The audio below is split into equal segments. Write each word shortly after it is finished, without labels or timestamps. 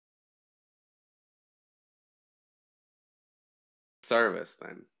service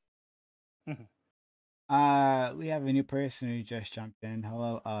then. Mhm. We have a new person who just jumped in.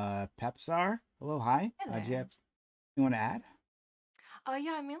 Hello, Pepzar. Hello, hi. Hi Do you have there. you want to add?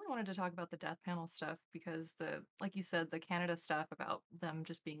 Yeah, I mainly wanted to talk about the death panel stuff because like you said, the Canada stuff about them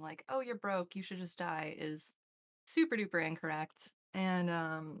just being like, "Oh, you're broke, you should just die," is super duper incorrect. And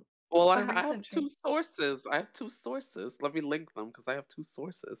Well, the I have recent two sources. I have two sources. Let me link them because I have two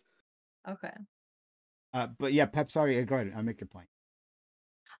sources. okay. But yeah, Pepzar, go ahead. I'll make your point.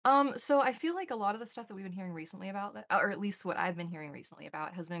 So I feel like a lot of the stuff that we've been hearing recently about that, or at least what I've been hearing recently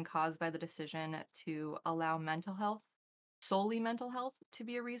about, has been caused by the decision to allow mental health, solely mental health, to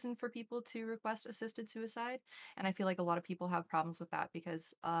be a reason for people to request assisted suicide. And I feel like a lot of people have problems with that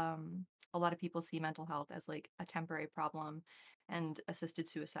because a lot of people see mental health as like a temporary problem and assisted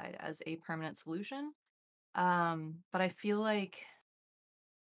suicide as a permanent solution. But I feel like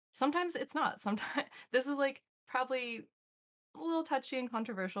sometimes it's not. Sometimes this is like probably a little touchy and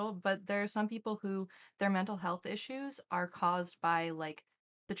controversial, but there are some people who their mental health issues are caused by like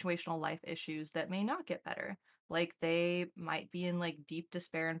situational life issues that may not get better. Like they might be in like deep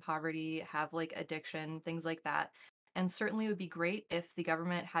despair and poverty, have like addiction, things like that. And certainly it would be great if the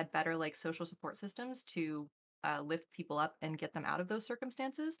government had better like social support systems to lift people up and get them out of those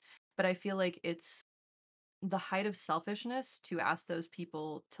circumstances. But I feel like it's the height of selfishness to ask those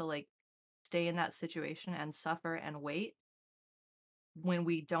people to like stay in that situation and suffer and wait when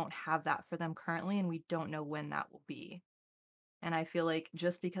we don't have that for them currently and we don't know when that will be. And I feel like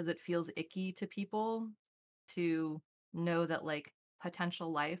just because it feels icky to people to know that like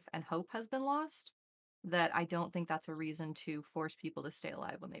potential life and hope has been lost, that I don't think that's a reason to force people to stay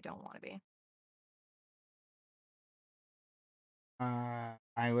alive when they don't want to be.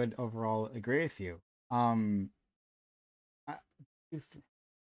 I would overall agree with you. Um, I- if-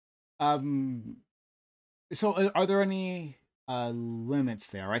 um, so are there any limits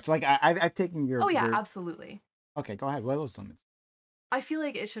there, right? So like I've taken Oh yeah, your absolutely. okay, go ahead. What are those limits? I feel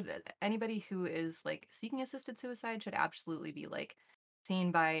like it should anybody who is like seeking assisted suicide should absolutely be like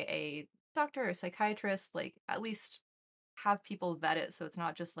seen by a doctor or psychiatrist, like at least have people vet it so it's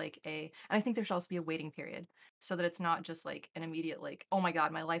not just like and I think there should also be a waiting period so that it's not just like an immediate like, oh my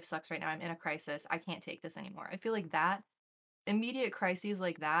god, my life sucks right now, I'm in a crisis, I can't take this anymore. I feel like that immediate crises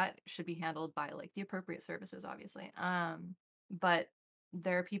like that should be handled by like the appropriate services, obviously. But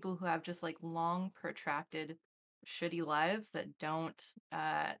there are people who have just like long protracted shitty lives that don't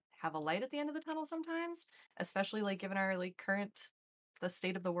have a light at the end of the tunnel sometimes, especially like given our like current the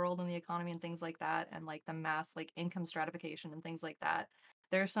state of the world and the economy and things like that, and like the mass like income stratification and things like that.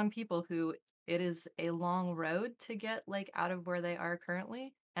 There are some people who it is a long road to get like out of where they are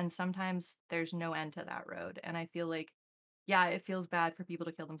currently, and sometimes there's no end to that road. And I feel like yeah, it feels bad for people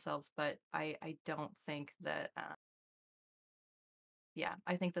to kill themselves, but I don't think that yeah,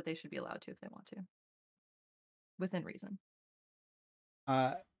 I think that they should be allowed to if they want to, within reason.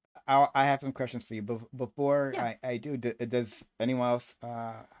 Uh, I have some questions for you. Before Yeah. I do, does anyone else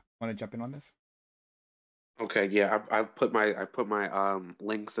want to jump in on this? Okay, yeah, I put my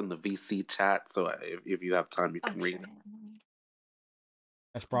links in the VC chat, so if you have time, you Oh, can sure. read. Yeah, let me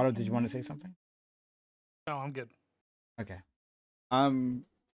Esperado, make a did you want to say note. something? No, I'm good. Okay. Um,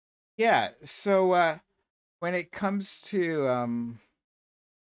 yeah. So when it comes to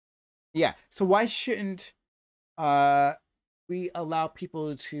yeah, so why shouldn't uh we allow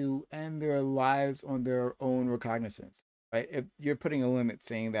people to end their lives on their own recognizance, right? If you're putting a limit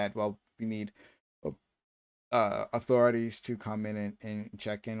saying that, well, we need authorities to come in and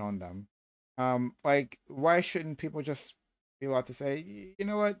check in on them. Like, why shouldn't people just be allowed to say, you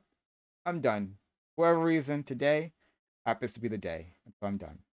know what, I'm done. For whatever reason, today happens to be the day, so I'm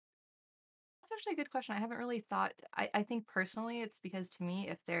done. That's actually a good question. I haven't really thought. I think personally, it's because to me,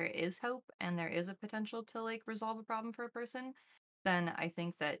 if there is hope and there is a potential to like resolve a problem for a person, then I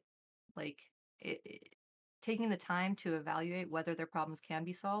think that like taking the time to evaluate whether their problems can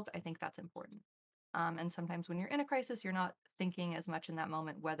be solved, I think that's important. And sometimes when you're in a crisis, you're not thinking as much in that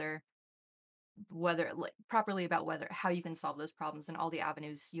moment whether like properly about whether how you can solve those problems and all the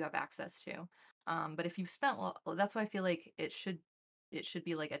avenues you have access to. But if you've spent that's why I feel like it should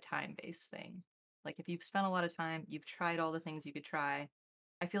be like a time based thing. Like if you've spent a lot of time, you've tried all the things you could try.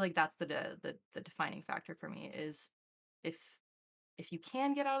 I feel like that's the defining factor for me is if if you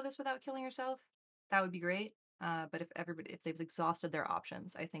can get out of this without killing yourself, that would be great. But if they've exhausted their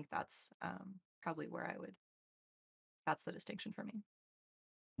options, I think that's probably where I would. That's the distinction for me.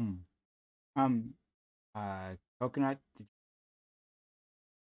 Hmm. Um, Coconut.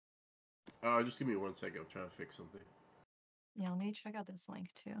 Just give me 1 second. I'm trying to fix something. Yeah, let me check out this link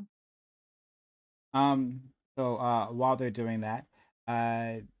too. So while they're doing that,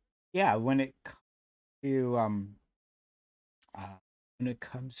 uh, yeah, to um, uh, when it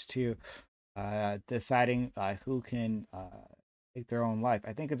comes to deciding who can take their own life,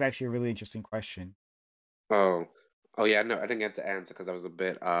 I think it's actually a really interesting question. Oh, oh yeah, no, I didn't get to answer because I was a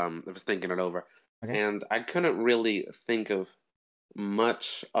bit I was thinking it over, Okay. and I couldn't really think of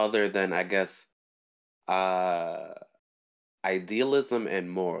much other than I guess uh idealism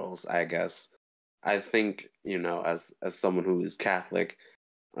and morals, I guess. I think, as someone who is Catholic,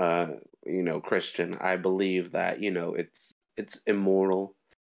 uh, Christian, I believe that, it's immoral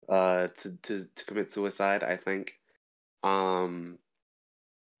to commit suicide, I think. Um,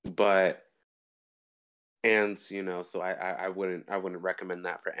 but and so I wouldn't recommend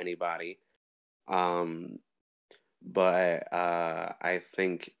that for anybody. Um, but I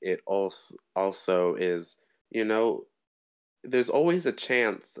think it also is, you know, there's always a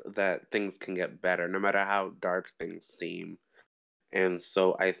chance that things can get better, no matter how dark things seem. And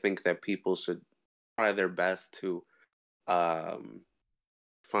so I think that people should try their best to um,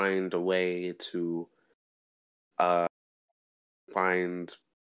 find a way to uh, find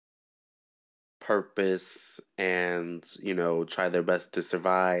purpose and, try their best to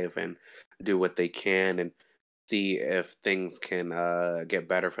survive and do what they can and see if things can get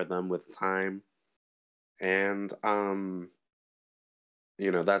better for them with time. And,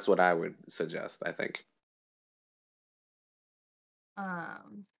 that's what I would suggest, I think.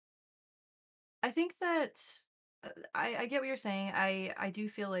 Um, I think that I get what you're saying. I do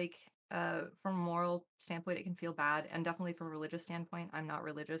feel like from a moral standpoint it can feel bad, and definitely from a religious standpoint, I'm not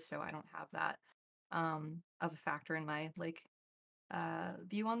religious, so I don't have that as a factor in my like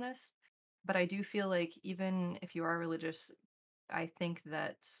view on this. But I do feel like even if you are religious, I think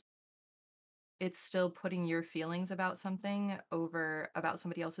that it's still putting your feelings about something over about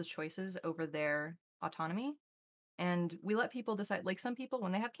somebody else's choices over their autonomy. And we let people decide, like some people,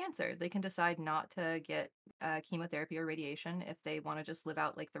 when they have cancer, they can decide not to get chemotherapy or radiation if they want to just live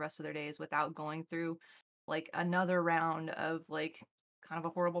out like the rest of their days without going through like another round of like kind of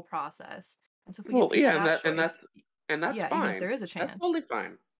a horrible process. And so if we give Well, people yeah, and that that choice, and that's yeah, even if fine. there is a That's totally chance,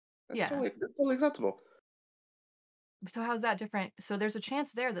 fine. yeah. That's totally acceptable. So how's that different? So there's a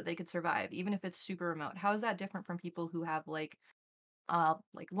chance there that they could survive, even if it's super remote. How is that different from people who have like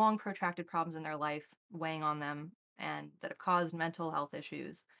long protracted problems in their life weighing on them and that have caused mental health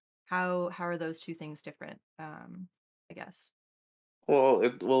issues? How are those two things different? I guess.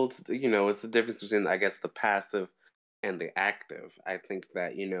 It's the difference between, I guess, the passive and the active. I think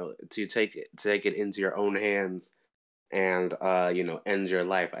that, to take it into your own hands and end your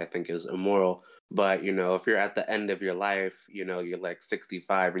life, I think is immoral. But if you're at the end of your life, you're like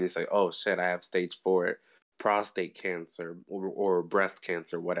 65 and you say, oh shit, I have stage 4 prostate cancer or breast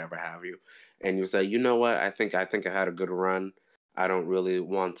cancer, whatever have you, and you say, you know what, I think I had a good run. I don't really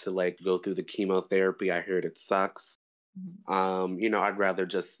want to like go through the chemotherapy. I heard it sucks. Mhm. I'd rather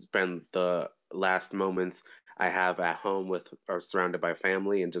just spend the last moments I have at home with or surrounded by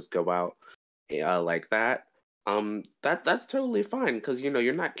family and just go out like that. That's totally fine because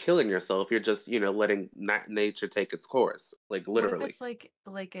you're not killing yourself. You're just letting nature take its course, like What if literally. it's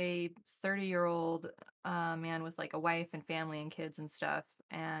like a 30-year-old man with like a wife and family and kids and stuff,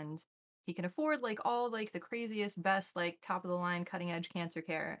 and he can afford like all like the craziest, best, like top of the line, cutting edge cancer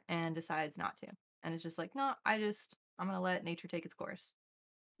care, and decides not to, and it's just like, no, I'm gonna let nature take its course.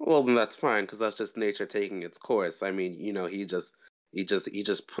 Well, then that's fine because that's just nature taking its course. I mean, he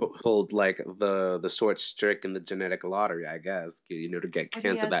just pulled like the short stick in the genetic lottery, I guess. To get But he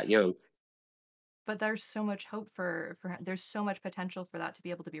cancer that has, young. but there's so much hope for there's so much potential for that to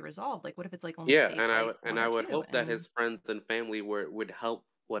be able to be resolved. Like, what if it's like only Yeah, stage and I like would and one or I would two, hope that and his friends and family would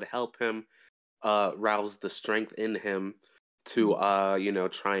help him rouse the strength in him to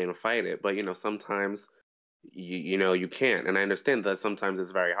Mhm. try and fight it. But sometimes you can't, and I understand that sometimes it's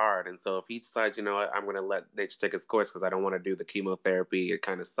very hard. And so if he decides, what, I'm gonna let nature take its course because I don't want to do the chemotherapy, it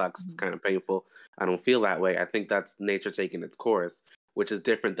kind of sucks, it's Mhm. kind of painful, I don't feel that way, I think that's nature taking its course, which is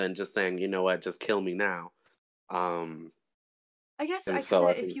different than just saying, you know what, just kill me now. um I guess and I kind so of,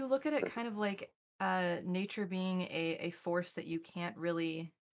 I if think you look at it kind of like nature being a force that you can't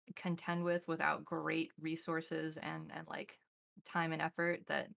really contend with without great resources and like time and effort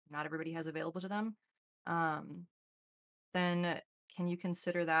that not everybody has available to them, um, then can you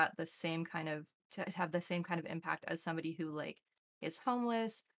consider that the same kind of to have the same kind of impact as somebody who like is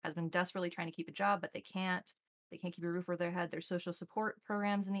homeless, has been desperately trying to keep a job, but they can't keep a roof over their head. Their social support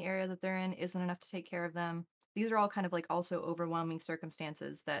programs in the area that they're in isn't enough to take care of them. These are all kind of like also overwhelming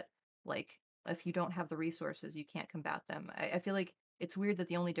circumstances that like if you don't have the resources, you can't combat them. I feel like it's weird that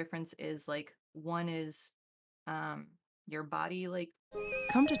the only difference is like one is um your body like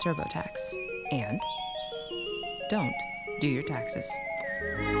Come to TurboTax and don't do your taxes.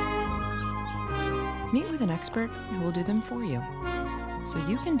 Meet with an expert who will do them for you, so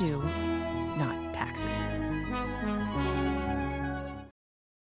you can do not taxes.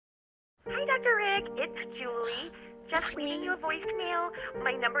 Hi, Dr. Rick. It's Julie. Just leaving you a voicemail.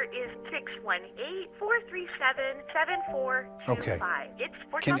 My number is 618-437-7425. Okay. It's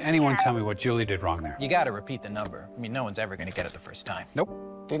for Can something anyone else. tell me what Julie did wrong there? You gotta repeat the number. I mean, no one's ever gonna get it the first time. Nope.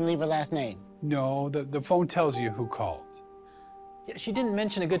 Didn't leave her last name. No, the phone tells you who called. Yeah, she didn't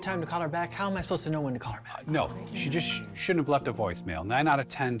mention a good time to call her back. How am I supposed to know when to call her back? No, she just shouldn't have left a voicemail. 9 out of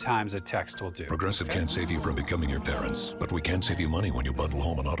 10 times a text will do. Progressive can't save you from becoming your parents, but we can save you money when you bundle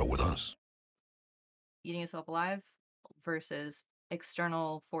home and auto with us. eating yourself alive versus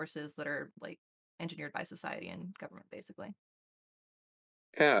external forces that are like engineered by society and government, basically.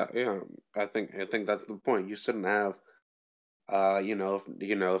 Yeah. I think that's the point. You shouldn't have,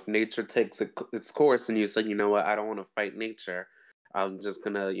 if nature takes its course, and you say, you know what, I don't want to fight nature. I'm just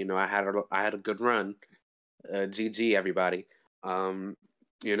gonna, I had a good run. GG everybody.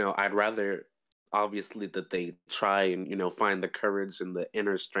 I'd rather obviously that they try and find the courage and the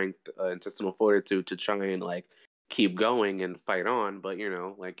inner strength, intestinal fortitude to try and like keep going and fight on. But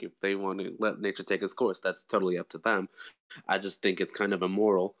like if they want to let nature take its course, that's totally up to them. I just think it's kind of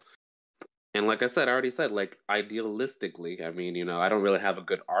immoral. And like I said, I already said, like idealistically, I mean, I don't really have a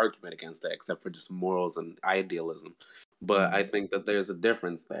good argument against that except for just morals and idealism. But I think that there's a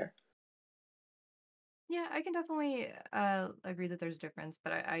difference there. Yeah, I can definitely agree that there's a difference,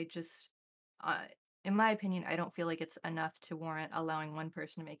 but I just, in my opinion, I don't feel like it's enough to warrant allowing one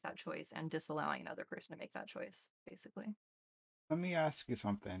person to make that choice and disallowing another person to make that choice, basically. Let me ask you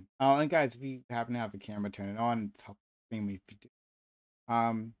something. Oh, and guys, if you happen to have the camera, turn it on. It's helping me if you do.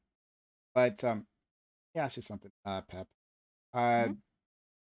 But let me ask you something, Pep. Mhm.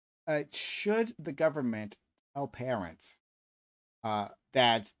 Should the government tell parents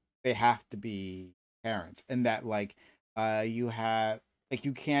that they have to be parents, and that you have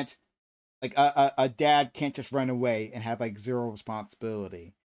you can't a dad can't just run away and have like zero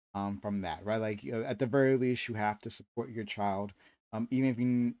responsibility from that, right? Like at the very least you have to support your child, even if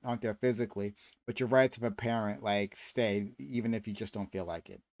you aren't there physically, but your rights of a parent like stay even if you just don't feel like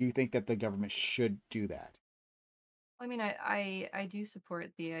it. Do you think that the government should do that? I mean, I do support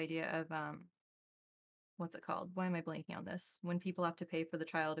the idea of what's it called? Why am I blanking on this? When people have to pay for the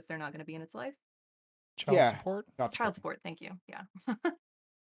child if they're not going to be in its life? Child support? Child support, thank you. Yeah.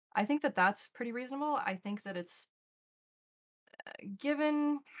 I think that that's pretty reasonable. I think that it's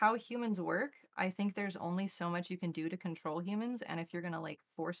given how humans work, I think there's only so much you can do to control humans. And if you're going to like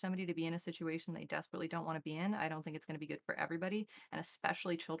force somebody to be in a situation they desperately don't want to be in, I don't think it's going to be good for everybody, and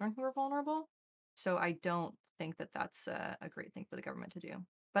especially children who are vulnerable. So I don't think that that's a great thing for the government to do.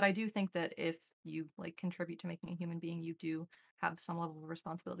 But I do think that if you like contribute to making a human being, you do have some level of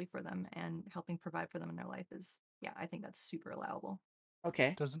responsibility for them, and helping provide for them in their life is, yeah, I think that's super allowable.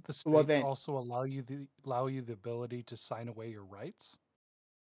 Okay. Doesn't the Well, state then, also allow you the ability to sign away your rights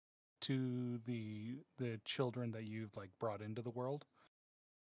to the children that you've like brought into the world?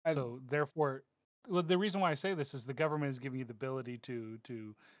 So therefore, well, the reason why I say this is the government is giving you the ability to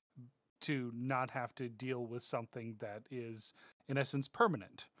not have to deal with something that is in essence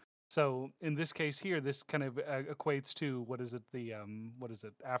permanent. So in this case here, this kind of equates to what is it,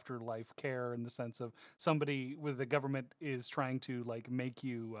 afterlife care, in the sense of somebody with the government is trying to like make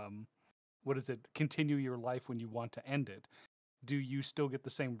you continue your life when you want to end it. Do you still get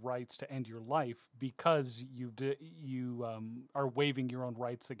the same rights to end your life because you are waiving your own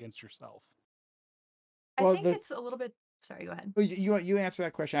rights against yourself? I think it's a little bit. Sorry, go ahead. You answer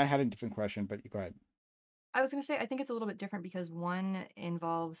that question. I had a different question, but you go ahead. I was going to say, I think it's a little bit different because one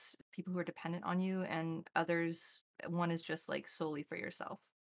involves people who are dependent on you, and others, one is just like solely for yourself.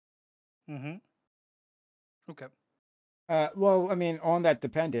 Mm-hmm. Okay. Well, I mean, on that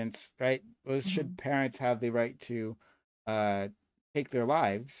dependence, right? Should parents have the right to take their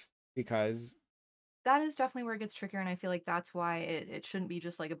lives? Because that is definitely where it gets trickier, and I feel like that's why it shouldn't be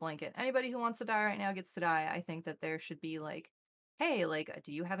just like a blanket. Anybody who wants to die right now gets to die. I think that there should be like, hey, like,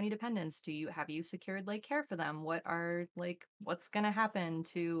 do you have any dependents? Have you secured like care for them? What's gonna happen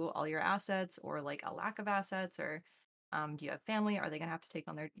to all your assets, or like a lack of assets, or do you have family? Are they gonna have to take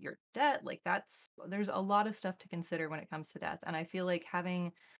on your debt? Like there's a lot of stuff to consider when it comes to death, and I feel like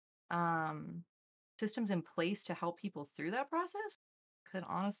having systems in place to help people through that process could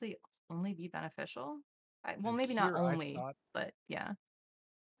honestly only be beneficial. Well, maybe not only, but yeah.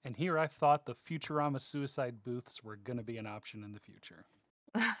 And here I thought the Futurama suicide booths were going to be an option in the future.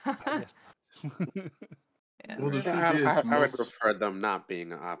 I guess not. Well, the Yeah. truth is, I would most. prefer them not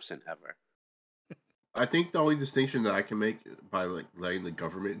being an option ever. I think the only distinction that I can make by like letting the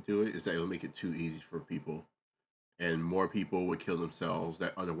government do it is that it'll make it too easy for people, and more people would kill themselves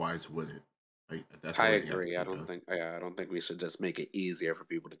that otherwise wouldn't. Like that's the I only thing I can agree. think of. I don't think we should just make it easier for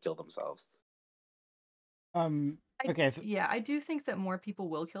people to kill themselves. Um. Okay. So Yeah, I do think that more people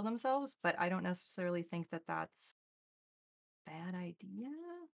will kill themselves, but I don't necessarily think that that's a bad idea.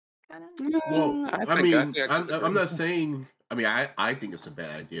 Kind of. Well, I think I I'm disagree. not saying. I mean, I think it's a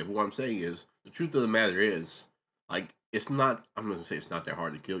bad idea, but what I'm saying is the truth of the matter is, like, it's not. I'm not gonna say it's not that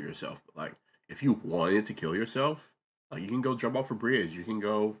hard to kill yourself, but like, if you wanted to kill yourself, like, you can go jump off a bridge. You can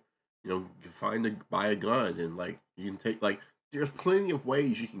go, you can buy a gun, and like, you can take like. There's plenty of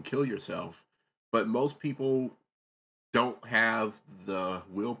ways you can kill yourself, but most people don't have the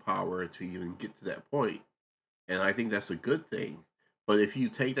willpower to even get to that point. And I think that's a good thing. But if you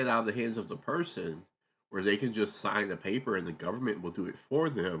take that out of the hands of the person, where they can just sign a paper and the government will do it for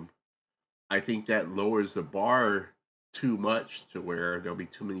them, I think that lowers the bar too much to where there'll be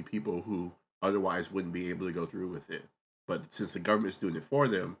too many people who otherwise wouldn't be able to go through with it. But since the government's doing it for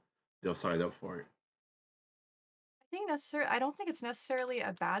them, they'll sign up for it. I don't think it's necessarily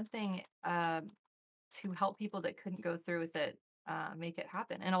a bad thing to help people that couldn't go through with it make it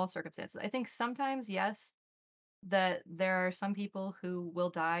happen in all circumstances. I think sometimes, yes, that there are some people who will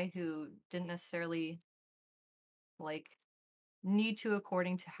die who didn't necessarily like need to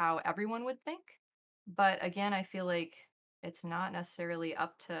according to how everyone would think. But again, I feel like it's not necessarily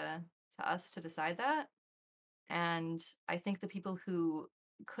up to us to decide that. And I think the people who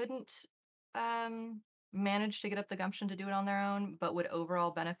couldn't um, manage to get up the gumption to do it on their own, but would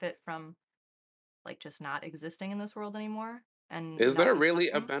overall benefit from like just not existing in this world anymore and Is not there be really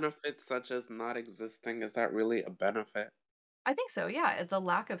a suffering. benefit such as not existing? Is that really a benefit? I think so, yeah. The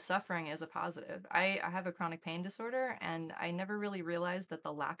lack of suffering is a positive. I have a chronic pain disorder, and I never really realized that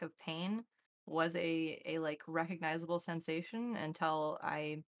the lack of pain was a like recognizable sensation until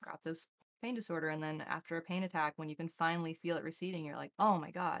I got this pain disorder. And then after a pain attack, when you can finally feel it receding, you're like, oh my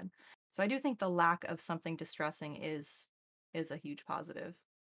God. So I do think the lack of something distressing is a huge positive.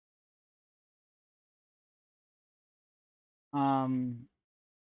 um.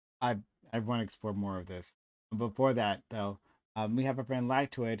 I I want to explore more of this. Before that, though, we have a friend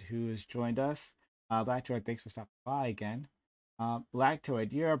Lactoid who has joined us. Lactoid, thanks for stopping by again.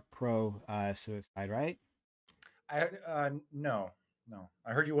 Lactoid, you're a pro suicide, right? No, no.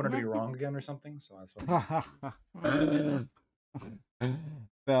 I heard you wanted to be wrong again or something, so that's what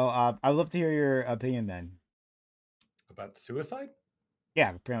So I'd love to hear your opinion then. about suicide.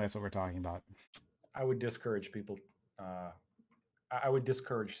 Yeah, apparently that's what we're talking about. I would discourage people. Uh, I would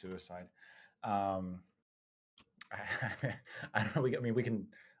discourage suicide. Um, I don't know. I mean, we can.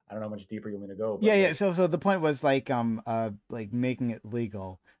 I don't know how much deeper you want me to go, Yeah, but yeah. like, So the point was like making it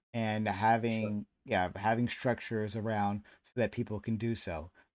legal and sure. having structures around so that people can do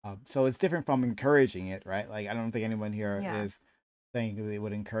so. So it's different from encouraging it, right? Like I don't think anyone here Yeah. is saying they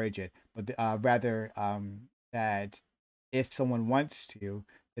would encourage it, but rather that if someone wants to,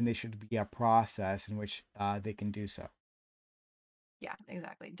 then there should be a process in which they can do so. Yeah,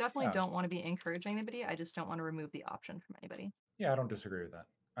 exactly. Definitely Yeah, don't want to be encouraging anybody. I just don't want to remove the option from anybody. yeah. I don't disagree with that.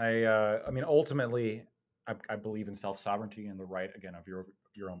 I mean, ultimately, I believe in self sovereignty and the right again of your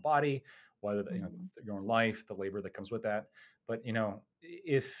own body, whether Mhm. your own life, the labor that comes with that. But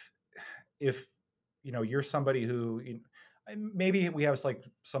if you're somebody who maybe we have like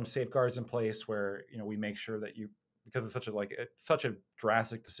some safeguards in place where we make sure that you, because it's such a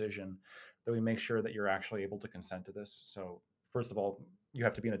drastic decision, that we make sure that you're actually able to consent to this. So first of all, you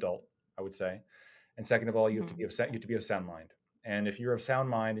have to be an adult, I would say, and second of all, you have to Mhm. be of sound mind. And if you're of sound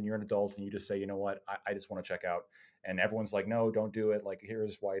mind and you're an adult and you just say, you know what, I just want to check out, and everyone's like, no, don't do it, like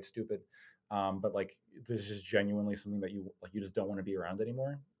here's why it's stupid, but like this is genuinely something that you just don't want to be around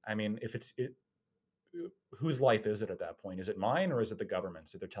anymore. I mean, if whose life is it at that point? Is it mine or is it the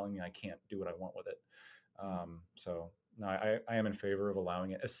government's? So they're telling me I can't do what I want with it. So no, I am in favor of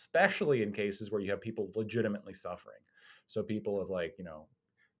allowing it, especially in cases where you have people legitimately suffering. So people of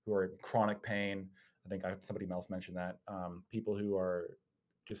who are in chronic pain. I think somebody else mentioned that. People who are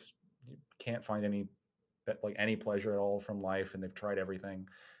just can't find any pleasure at all from life, and they've tried everything.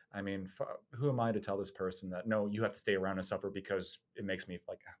 I mean, who am I to tell this person that no, you have to stay around and suffer because it makes me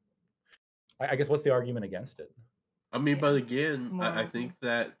like? I guess what's the argument against it? I mean, but Yeah. again, I Morals. think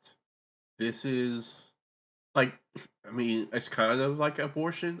that this is like, I mean, it's kind of like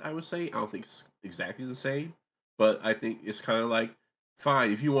abortion, I would say. I don't think it's exactly the same, but I think it's kind of like,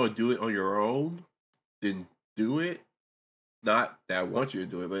 fine, if you want to do it on your own, then do it. Not that I want you to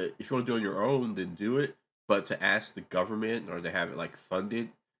do it, but if you want to do it on your own, then do it. But to ask the government or to have it like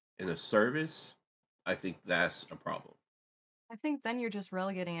funded in a service, I think that's a problem. I think then you're just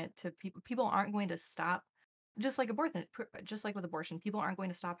relegating it to people. People aren't going to stop, just like abortion, just like with abortion. People aren't going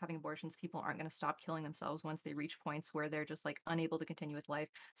to stop having abortions. People aren't going to stop killing themselves once they reach points where they're just like unable to continue with life.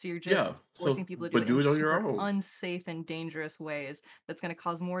 So you're Yeah. just So, forcing people to do but it do in it on your super own unsafe and dangerous ways. That's going to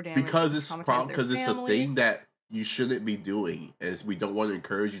cause more damage. It's because going to it's traumatize problem their because it's a thing families. that you shouldn't be doing, and we don't want to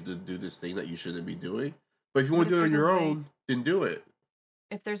encourage you to do this thing that you shouldn't be doing. But if you But want to if do it on there's a your way, own, then do it.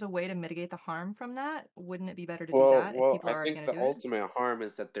 if there's a way to mitigate the harm from that, wouldn't it be better to do Well, that if well, people I are already think going to the do it? ultimate harm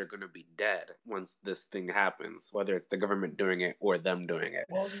is that they're going to be dead once this thing happens, whether it's the government doing it or them doing it.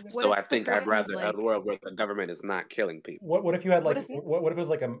 Well, What So if I the think I'd person is rather a like, world where the government is not killing people. what if you had what like if you? what if it was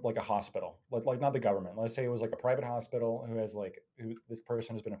like a hospital, like not the government. Let's say it was like a private hospital who has like who this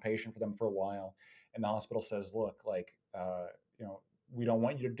person has been a patient for them for a while, and the hospital says, look, like you know, we don't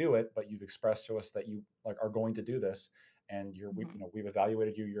want you to do it, but you've expressed to us that you like are going to do this, and you know, we've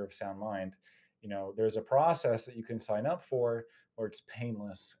evaluated you, you're of sound mind. You know, there's a process that you can sign up for where it's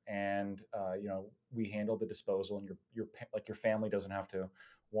painless, and you know, we handle the disposal, and like your family doesn't have to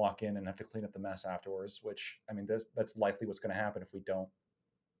walk in and have to clean up the mess afterwards, which I mean, that's likely what's going to happen if we don't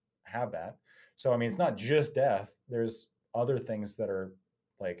have that. So I mean, it's not just death. There's other things that are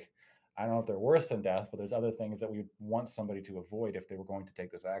like, I don't know if they're worse than death, but there's other things that we would want somebody to avoid if they were going to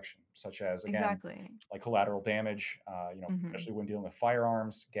take this action, such as again, Exactly. like collateral damage. You know, Hmm. especially when dealing with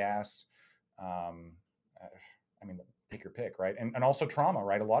firearms, gas. Um, uh, I mean, take your pick, right? And also trauma,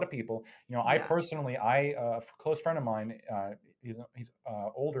 right? A lot of people, you know, I Yeah. personally, a close friend of mine, he's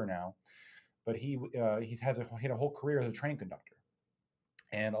older now, but he had a whole career as a train conductor,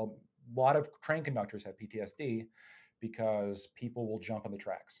 and a lot of train conductors have PTSD because people will jump on the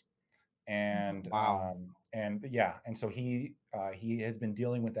tracks, and Wow. yeah, and so he has been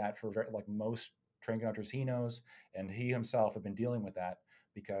dealing with that for like most train conductors he knows, and he himself have been dealing with that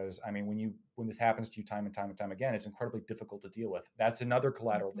because I mean when this happens to you time and time and time again, it's incredibly difficult to deal with. That's another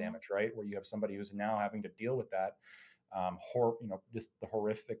collateral Hmm. damage, right? Where you have somebody who's now having to deal with that, you know, just the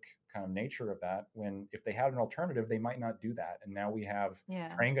horrific kind of nature of that. When if they had an alternative, they might not do that, and now we have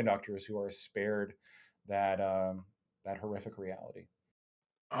Yeah. train conductors who are spared that that horrific reality.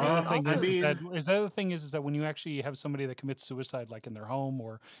 The other They thing I also, mean, is that when you actually have somebody that commits suicide, like in their home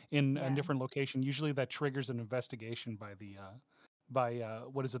or in a yeah. different location, usually that triggers an investigation by the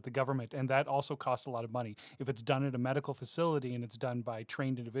what is it, the government, and that also costs a lot of money. If it's done at a medical facility and it's done by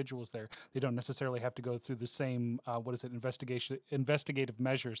trained individuals there, they don't necessarily have to go through the same investigative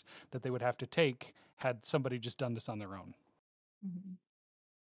measures that they would have to take had somebody just done this on their own. Hmm.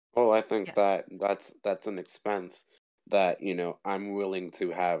 Well, I think Yeah. that that's an expense that, I'm willing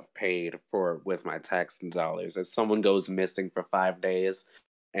to have paid for with my tax dollars. If someone goes missing for 5 days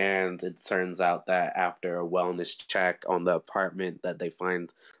and it turns out that after a wellness check on the apartment that they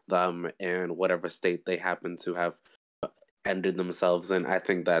find them in whatever state they happen to have ended themselves in, I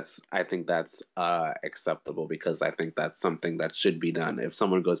think that's acceptable because I think that's something that should be done. If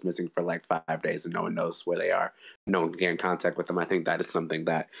someone goes missing for like 5 days and no one knows where they are, no one can get in contact with them, I think that is something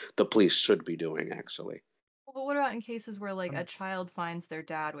that the police should be doing actually. But what about in cases where like a child finds their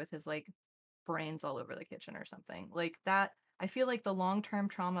dad with his like brains all over the kitchen or something? Like that, I feel like the long-term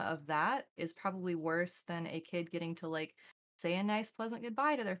trauma of that is probably worse than a kid getting to like say a nice pleasant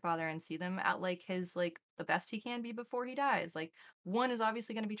goodbye to their father and see them at like his like the best he can be before he dies. Like one is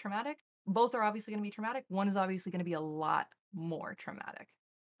obviously going to be traumatic. Both are obviously going to be traumatic. One is obviously going to be a lot more traumatic,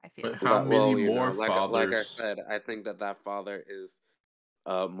 I but feel. how many Well, more like I fathers? said, I think that father is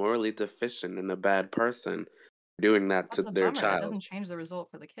morally deficient and a bad person doing that to That's a their bummer. It child. doesn't change the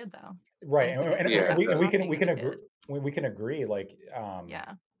result for the kid though. Right, And for the kid, Yeah, and that's what's we happening to can the agree, kid. we can agree, like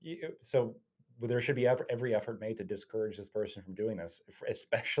Yeah. so there should be every effort made to discourage this person from doing this,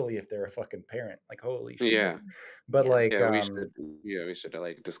 especially if they're a fucking parent. Like holy shit. yeah, Hmm. But Yeah. like yeah. We should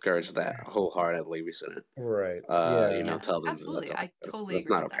like discourage that wholeheartedly. We shouldn't, right, yeah. Yeah. tell them that Absolutely. I totally that's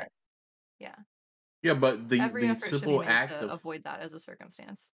agree not with okay. that. Yeah. Yeah, but the Every the effort should be simple made act to of avoid that as a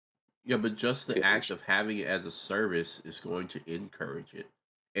circumstance. yeah, but just the Yeah, we act should. of having it as a service is going to encourage it.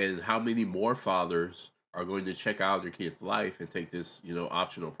 And how many more fathers are going to check out their kid's life and take this,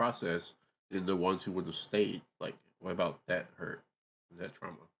 optional process than the ones who would have stayed? Like, what about that hurt? That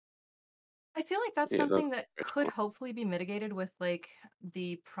trauma? I feel like that's Yeah, something that's that could hopefully be mitigated with like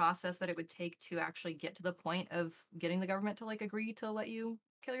the process that it would take to actually get to the point of getting the government to like agree to let you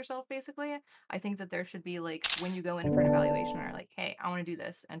kill yourself basically. I think that there should be like when you go in for an evaluation or like, hey, I want to do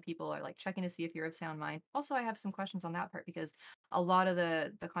this, and people are like checking to see if you're of sound mind. Also, I have some questions on that part because a lot of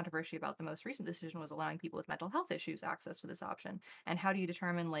the controversy about the most recent decision was allowing people with mental health issues access to this option. And how do you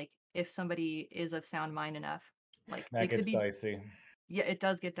determine like if somebody is of sound mind enough? Like That they could gets be, dicey. yeah, it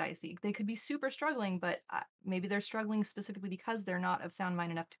does get dicey. They could be super struggling, but maybe they're struggling specifically because they're not of sound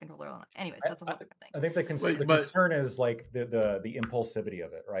mind enough to control their own. Anyways, that's a whole different thing. I think the Wait, but concern is like the impulsivity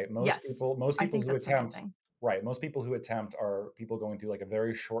of it, right? Most Yes, people I think who that's the main attempt, thing. right? Most people who attempt are people going through like a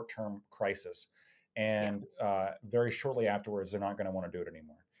very short-term crisis, Yeah, and very shortly afterwards, they're not going to want to do it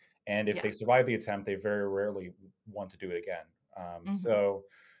anymore. And if yeah. they survive the attempt, they very rarely want to do it again. hmm So,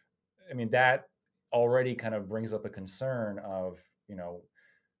 I mean, that already kind of brings up a concern of, you know,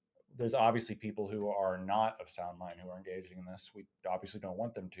 there's obviously people who are not of sound mind who are engaging in this. We obviously don't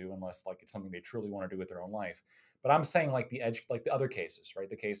want them to unless like it's something they truly want to do with their own life. But I'm saying like the edge, like the other cases, right?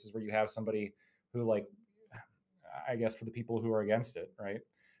 The cases where you have somebody who like, I guess for the people who are against it, right?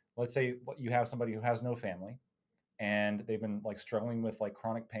 Let's say you have somebody who has no family and they've been like struggling with like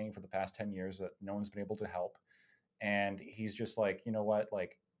chronic pain for the past 10 years that no one's been able to help, and he's just like, you know what,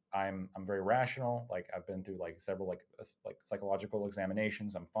 like I'm very rational, like I've been through like several like psychological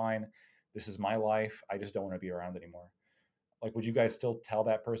examinations, I'm fine, this is my life, I just don't want to be around anymore. Like, would you guys still tell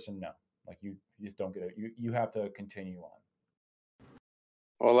that person no? Like you just don't get it, you have to continue on?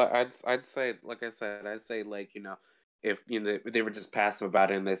 Well, I'd say, like I said, I'd say, like, if they were just passive about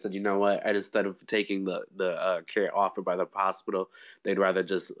it and they said, you know what, and instead of taking the care offered by the hospital, they'd rather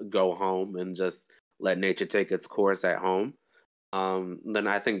just go home and just let nature take its course at home. Then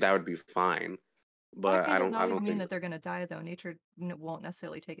I think that would be fine. Chronic But pain doesn't I always don't mean think. that they're going to die, though. Nature won't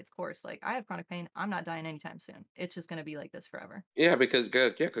necessarily take its course. Like, I have chronic pain. I'm not dying anytime soon. It's just going to be like this forever. Yeah, because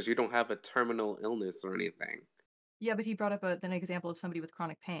you don't have a terminal illness or anything. Yeah, but he brought up an example of somebody with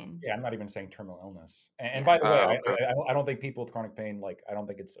chronic pain. Yeah, I'm not even saying terminal illness. And Yeah. by the way, Okay. I don't think people with chronic pain, like, I don't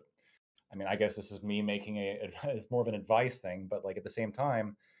think it's, I mean, I guess this is me making it's more of an advice thing, but like at the same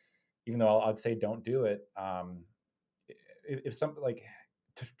time, even though I'd say don't do it, if some like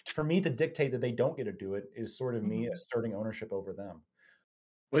for me to dictate that they don't get to do it is sort of me hmm asserting ownership over them.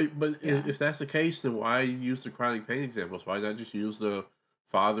 Wait, but Yeah. if that's the case, then why use the chronic pain examples? Why not just use the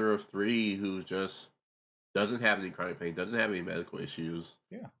father of three who just doesn't have any chronic pain, doesn't have any medical issues,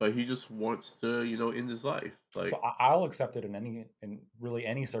 Yeah. but he just wants to, end his life? So Like, I'll accept it in really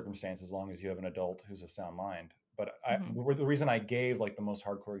any circumstance as long as you have an adult who's of sound mind. But hmm the reason I gave like the most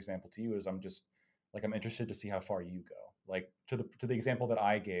hardcore example to you is I'm just like I'm interested to see how far you go. Like to the example that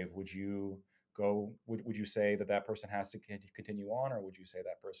I gave, would you go? Would you say that that person has to continue on, or would you say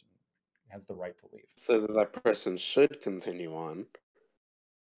that person has the right to leave? So that person should continue on.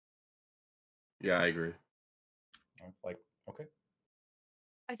 yeah, I agree. Like, okay.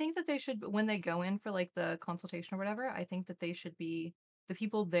 I think that they should, when they go in for like the consultation or whatever, I think that they should be, the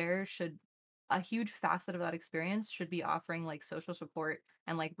people there should, a huge facet of that experience should be offering like social support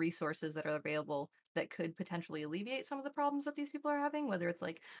and like resources that are available that could potentially alleviate some of the problems that these people are having, whether it's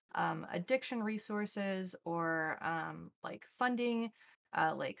like addiction resources or like funding,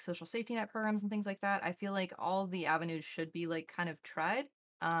 like social safety net programs and things like that. I feel like all the avenues should be like kind of tried.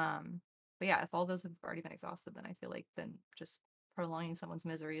 But yeah, if all those have already been exhausted, then I feel like then just prolonging someone's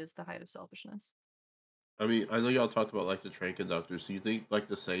misery is the height of selfishness. I mean, I know y'all talked about like the train conductors. Do you think like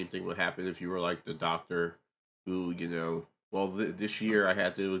the same thing would happen if you were like the doctor who, well, this year I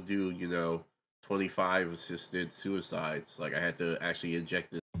had to do, 25 assisted suicides. Like I had to actually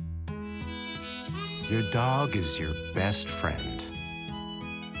inject this. Your dog is your best friend.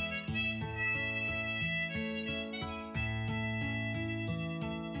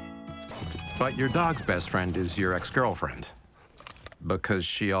 But your dog's best friend is your ex-girlfriend, because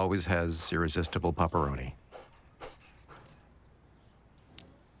she always has irresistible pepperoni.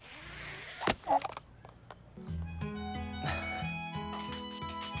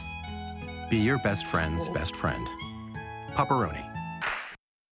 Be your best friend's best friend. Pepperoni.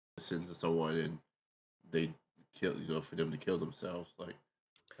 Listen to someone and they kill, for them to kill themselves. Like,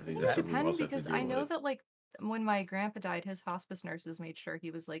 I I think think that's it would something we depend also have to because I deal know with. that like when my grandpa died, his hospice nurses made sure he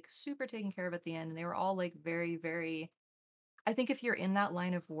was like super taken care of at the end, and they were all like very, very. I think if you're in that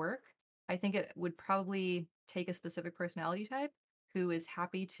line of work, I think it would probably take a specific personality type who is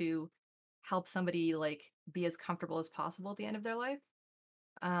happy to help somebody like be as comfortable as possible at the end of their life.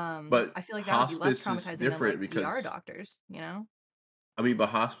 But I feel like that would be less hospice is traumatizing than different like ER because, doctors, you know? I mean, but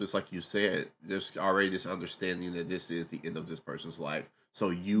hospice, like you said, there's already this understanding that this is the end of this person's life.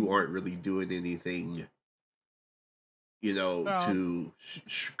 So you Mhm. aren't really doing anything, Well, to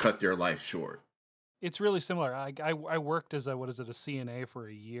cut their life short. it's really similar. I worked as a CNA for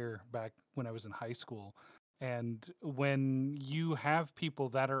a year back when I was in high school. And when you have people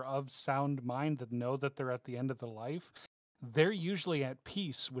that are of sound mind that know that they're at the end of the life, they're usually at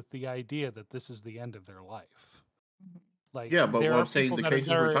peace with the idea that this is the end of their life. Like Yeah, but there what are I'm saying, people the that are cases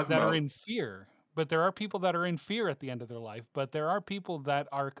we're talking that are about, in fear, but there are people that are in fear at the end of their life. But there are people that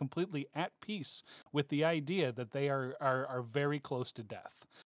are completely at peace with the idea that they are very close to death.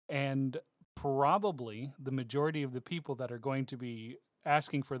 And probably the majority of the people that are going to be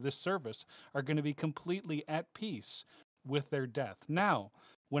asking for this service are going to be completely at peace with their death. Now,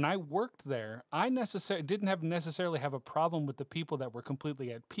 when I worked there, I didn't necessarily have a problem with the people that were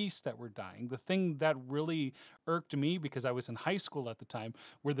completely at peace that were dying. The thing that really irked me, because I was in high school at the time,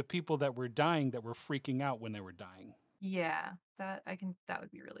 were the people that were dying that were freaking out when they were dying. Yeah, that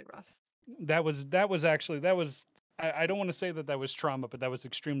would be really rough. That was actually I don't want to say that that was trauma, but that was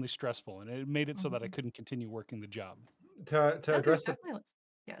extremely stressful, and it made it so that I couldn't continue working the job. To address the,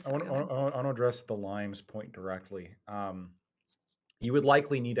 Yeah, I sorry, want to address the Limes point directly. You would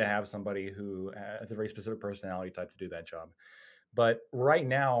likely need to have somebody who has a very specific personality type to do that job. But right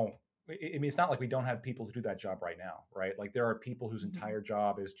now, I mean, it's not like we don't have people who do that job right now, right? Like there are people whose entire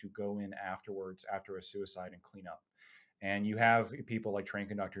job is to go in afterwards after a suicide and clean up. And you have people like train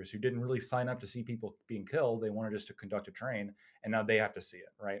conductors who didn't really sign up to see people being killed. They wanted just to conduct a train, and now they have to see it,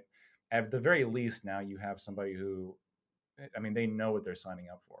 right? At the very least, now you have somebody who, I mean, they know what they're signing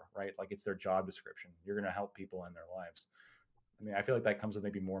up for, right? Like it's their job description. You're going to help people in their lives. I mean, I feel like that comes with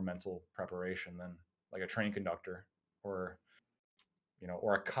maybe more mental preparation than like a train conductor or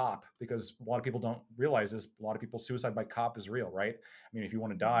or a cop, because a lot of people don't realize this. A lot of people, suicide by cop is real, right? I mean, if you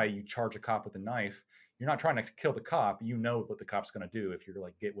want to die, you charge a cop with a knife. You're not trying to kill the cop. You know what the cop's going to do if you're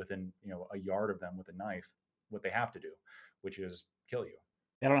like get within a yard of them with a knife. What they have to do, which is kill you.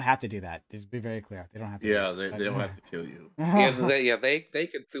 They don't have to do that. Just be very clear. They don't have to. Yeah, do they that. don't have to kill you. They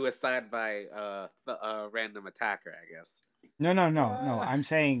could suicide by a random attacker, I guess. No. I'm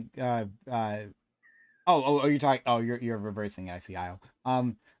saying oh, you're talking. Oh, you're reversing. I see, Io.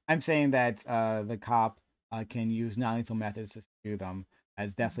 I'm saying that the cop can use non-lethal methods to do them.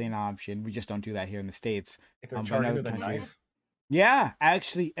 That's definitely an option. We just don't do that here in the States. If they're But in charging other with a countries, knife, yeah,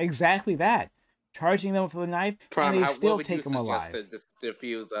 actually, exactly that. Charging them with a knife, and Prom, they what still would you take them suggest alive. to just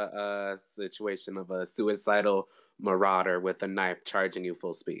diffuse a situation of a suicidal marauder with a knife charging you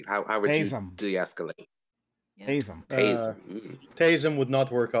full speed? How would you Tase them. de-escalate? Tase them. Tase them would not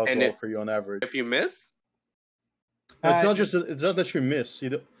work out And well for you on average. If you miss? No, it's not that you miss.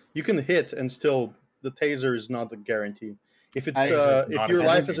 You can hit and still the taser is not a guarantee. If it's if your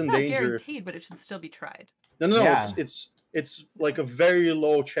life is in not danger, guaranteed, but it should still be tried. no, Yeah. it's like a very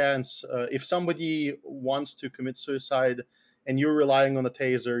low chance. If somebody wants to commit suicide and you're relying on a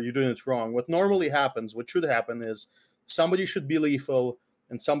taser, you're doing it wrong. What normally happens, what should happen is somebody should be lethal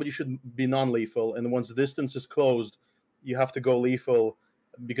and somebody should be non-lethal. And once the distance is closed, you have to go lethal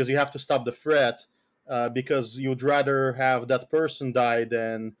because you have to stop the threat. Because you'd rather have that person die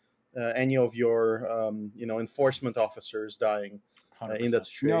than any of your enforcement officers dying in that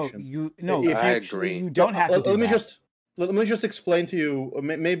situation. You don't have to do let me that. let me just explain to you,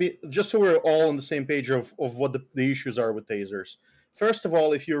 maybe just so we're all on the same page of what the issues are with tasers. First of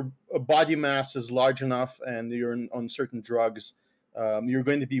all, if your body mass is large enough and you're on certain drugs, you're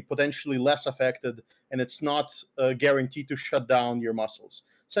going to be potentially less affected, and it's not guaranteed to shut down your muscles.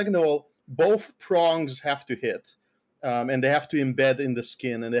 Second of all, both prongs have to hit, and they have to embed in the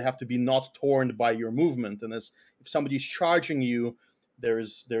skin, and they have to be not torn by your movement. And if somebody's charging you,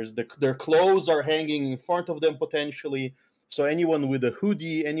 their clothes are hanging in front of them potentially. So anyone with a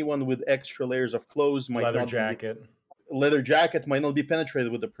hoodie, anyone with extra layers of clothes might leather jacket might not be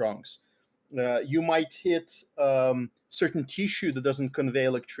penetrated with the prongs. You might hit certain tissue that doesn't convey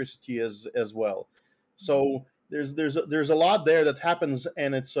electricity as well. So there's a lot there that happens,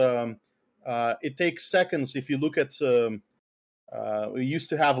 and it takes seconds. If you look at we used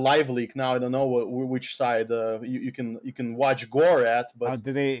to have Live Leak. Now I don't know which side you can watch gore at. But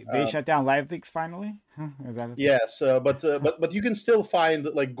did they shut down Live Leaks finally? Huh? Is that yes, but you can still find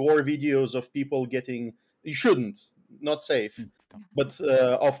like gore videos of people getting. You shouldn't, not safe. But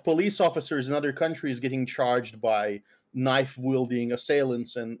of police officers in other countries getting charged by knife wielding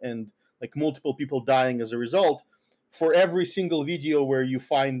assailants and like multiple people dying as a result. For every single video where you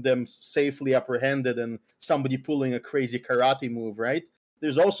find them safely apprehended and somebody pulling a crazy karate move, right?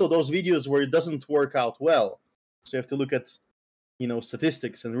 There's also those videos where it doesn't work out well. So you have to look at,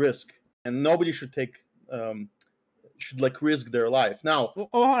 statistics and risk. And nobody should risk their life. Now,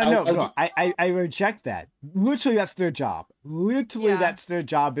 I reject that. Literally, that's their job. Literally, that's their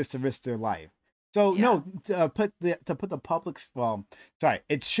job, is to risk their life. So Yeah. no, to put the public's sorry,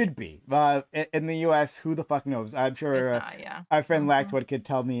 it should be. In the U.S., who the fuck knows? I'm It's sure not, yeah. our friend Mhm. Lactwood could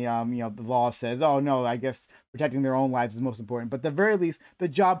tell me. The law says, oh no, I guess protecting their own lives is most important. But at the very least, the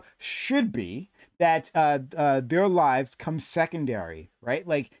job should be that their lives come secondary, right?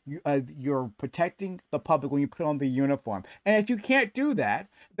 Like you're protecting the public when you put on the uniform. And if you can't do that,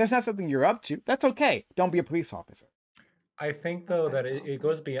 that's not something you're up to. That's okay. Don't be a police officer. I think That's though very that well it said.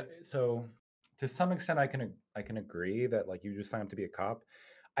 goes beyond. So to some extent, I can agree that like you just sign up to be a cop.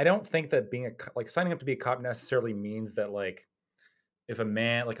 I don't think that being like signing up to be a cop necessarily means that like if a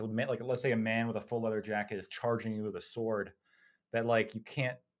man like let's say a man with a full leather jacket is charging you with a sword, that like you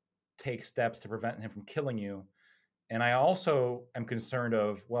can't take steps to prevent him from killing you. And I also am concerned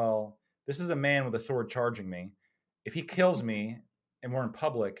of, well, this is a man with a sword charging me. If he kills me and we're in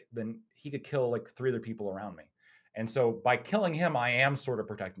public, then he could kill like 3 other people around me. And so by killing him, I am sort of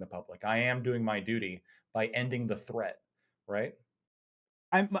protecting the public. I am doing my duty by ending the threat, right?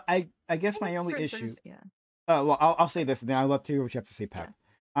 I guess I my think only certain issue. yeah. Well, I'll say this, and then I'd love to hear what you have to say, Yeah. Pep.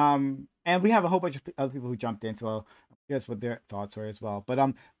 And we have a whole bunch of other people who jumped in, so I'll guess what their thoughts are as well. But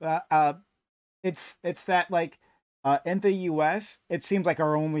it's that like in the U.S. it seems like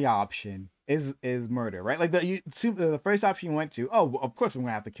our only option is murder, right? Like the first option you went to, oh, well, of course we're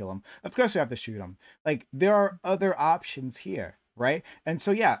gonna have to kill him. Of course we have to shoot him. Like there are other options here, right? And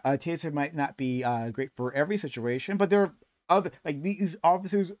so yeah, a taser might not be great for every situation, but there are other like these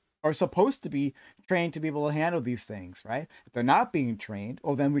officers are supposed to be trained to be able to handle these things, right? If they're not being trained,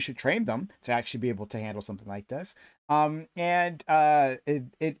 well, then we should train them to actually be able to handle something like this. And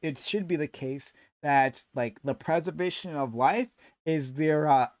it should be the case that like the preservation of life is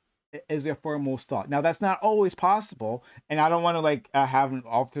their foremost thought. Now that's not always possible, and I don't want to like have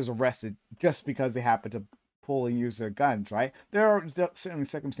officers arrested just because they happen to pull and use their guns, right? There are certainly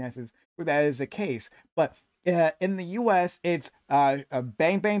circumstances where that is the case, but in the U.S., it's a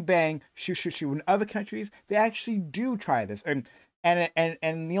bang, bang, bang, shoot, shoot, shoot. In other countries, they actually do try this, and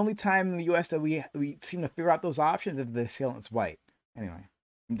the only time in the U.S. that we seem to figure out those options is if the assailant's white. Anyway,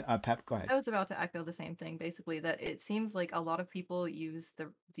 Pep, go ahead. I was about to echo the same thing, basically, that it seems like a lot of people use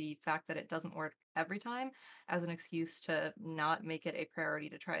the fact that it doesn't work every time as an excuse to not make it a priority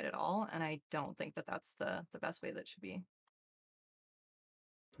to try it at all, and I don't think that that's the best way that it should be.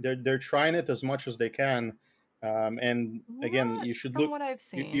 They're trying it as much as they can, and again, Not you should from look. what I've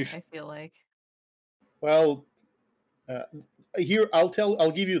You seen, I feel like. well, uh, here I'll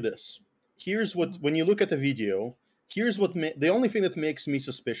give you this. Here's what when you look at the video. Here's what the only thing that makes me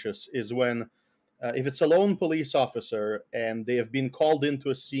suspicious is when if it's a lone police officer and they have been called into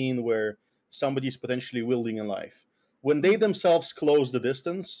a scene where somebody's potentially wielding a knife, when they themselves close the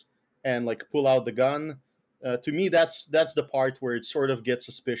distance and like pull out the gun, to me that's the part where it sort of gets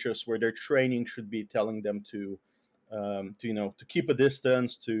suspicious, where their training should be telling them to to keep a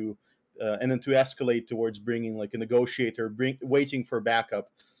distance, to and then to escalate towards bringing like a negotiator, waiting for backup.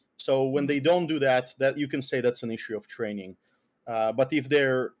 So when they don't do that, that you can say that's an issue of training. But if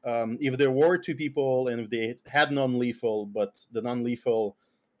there were 2 people and if they had non-lethal, but the non-lethal,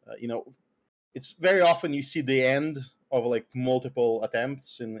 it's very often you see the end of like multiple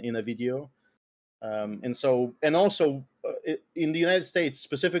attempts in a video. And also in the United States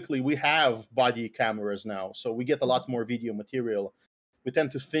specifically, we have body cameras now, so we get a lot more video material. We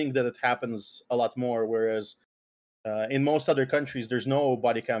tend to think that it happens a lot more, whereas in most other countries, there's no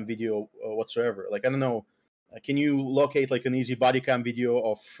body cam video whatsoever. Like I don't know, can you locate like an easy body cam video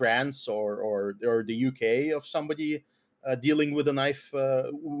of France or the UK of somebody dealing with a knife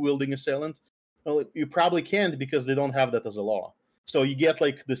wielding assailant? Well, you probably can't because they don't have that as a law. So you get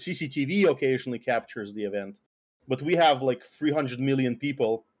like the CCTV occasionally captures the event, but we have like 300 million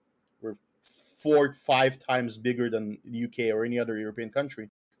people. We're 4 5 times bigger than the UK or any other European country.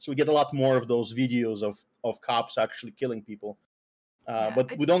 So we get a lot more of those videos of cops actually killing people.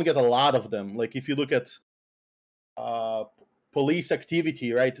 But we don't get a lot of them. Like if you look at uh, police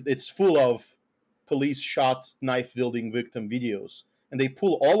activity, right? It's full of police shot knife wielding victim videos, and they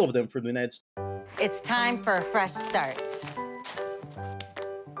pull all of them from the United States. It's time for a fresh start.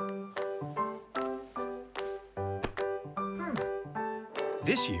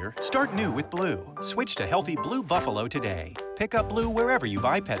 This year, start new with Blue. Switch to healthy Blue Buffalo today. Pick up Blue wherever you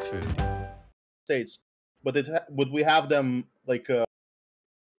buy pet food. States, but we have them like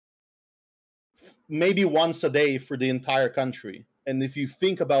maybe once a day for the entire country. And if you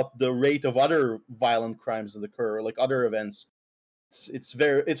think about the rate of other violent crimes that occur, like other events,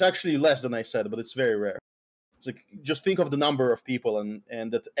 it's actually less than I said, but it's very rare. It's like just think of the number of people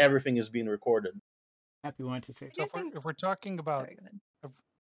and that everything is being recorded. Happy wanted to say. So if we're talking about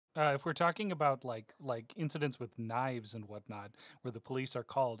If we're talking about like incidents with knives and whatnot, where the police are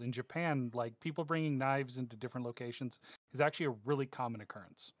called in Japan, like people bringing knives into different locations is actually a really common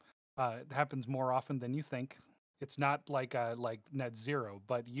occurrence. It happens more often than you think. It's not like net zero,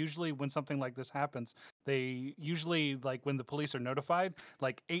 but usually when something like this happens, they usually like when the police are notified,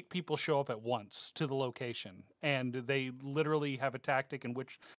 like 8 people show up at once to the location, and they literally have a tactic in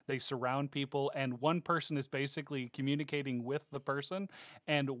which they surround people, and one person is basically communicating with the person,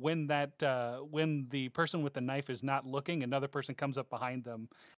 and when the person with the knife is not looking, another person comes up behind them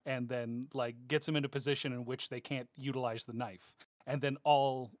and then like gets them into position in which they can't utilize the knife, and then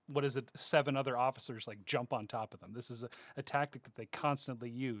all, what is it, 7 other officers like jump on top of them. This is a tactic that they constantly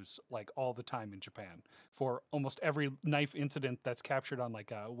use like all the time in Japan for almost every knife incident that's captured on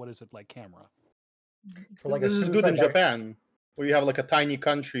like what is it, like camera. For like a This is good in suicide by Japan, where you have like a tiny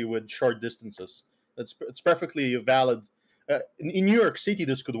country with short distances. It's perfectly valid. In New York City,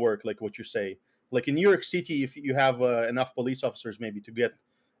 this could work, like what you say. Like in New York City, if you have enough police officers, maybe to get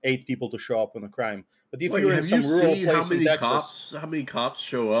 8 people to show up on a crime. But if Wait, you're in have you some rural seen how place in many Texas, cops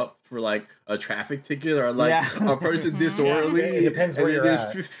show up for like a traffic ticket or like Yeah. a person it disorderly, depends and where then you're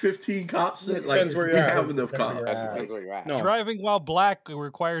there's at. 15 cops? it Like depends where we you're at. have enough Depends where you're That cops. at. depends where you're at. No, Driving while black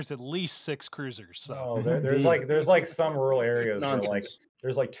requires at least 6 cruisers. So No, Indeed. there's like some rural areas where like nonsense.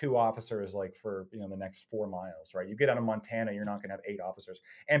 there's like 2 officers like for the next 4 miles, right? You get out of Montana, you're not gonna have 8 officers.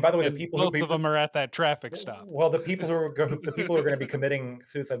 And by the way, the and people who both of them are at that traffic stop. well, the people who are the people who are going to be committing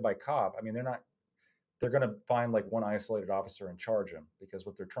suicide by cop, I mean, they're going to find like one isolated officer and charge him because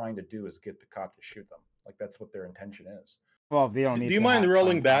what they're trying to do is get the cop to shoot them. Like that's what their intention is. Well, they don't Do need you to mind have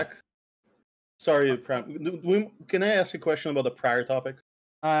rolling back? contact. Sorry, Pram. Can I ask a question about the prior topic?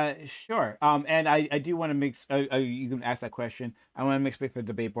 Sure. And I do want to make you can ask that question. I want to make space for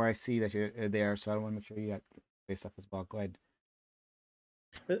debate where I see that you're there, so I want to make sure you got say stuff as well. Go ahead.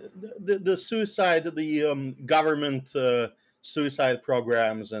 The suicide, the government suicide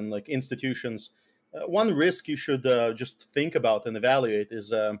programs and like institutions. One risk you should just think about and evaluate is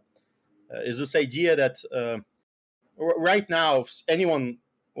this idea that right now, if anyone,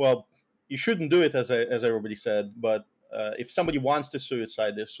 well, you shouldn't do it as everybody said, but if somebody wants to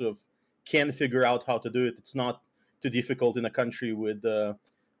suicide, they sort of can figure out how to do it. It's not too difficult in a country with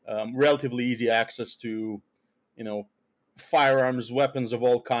relatively easy access to, you know, firearms, weapons of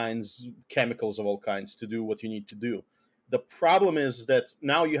all kinds, chemicals of all kinds to do what you need to do. The problem is that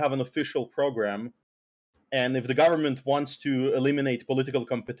now you have an official program, and if the government wants to eliminate political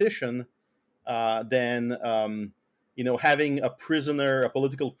competition, then having a prisoner, a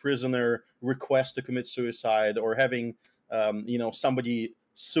political prisoner, request to commit suicide, or having somebody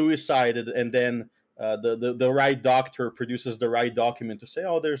suicided and then the right doctor produces the right document to say,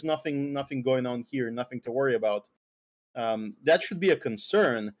 oh, there's nothing going on here, nothing to worry about. That should be a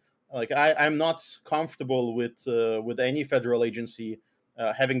concern. Like I'm not comfortable with any federal agency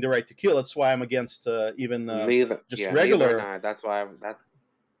having the right to kill. That's why I'm against even just Neither regular am I. That's why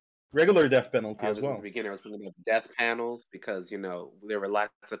regular death penalty I as was at the well. beginning. I was bringing up death panels because there were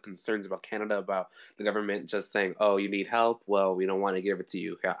lots of concerns about Canada about the government just saying, "Oh, you need help? Well, we don't want to give it to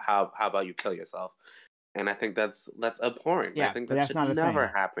you. How about you kill yourself?" And I think that's abhorrent. I Yeah, think but that that's should not a never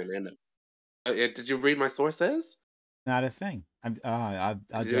thing. happen. And did you read my sources? Not a thing. I'll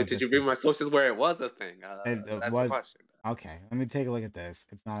judge Did you this. read my sources where it was a thing? It That's the was question. okay. Let me take a look at this.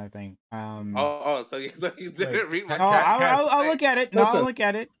 It's not a thing. So you Wait, didn't read my No, I'll look at it. No, I'll Listen, look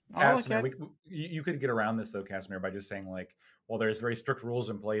at it. I'll look Casimir, at it. you could get around this though, Casimir, by just saying like, well, there's very strict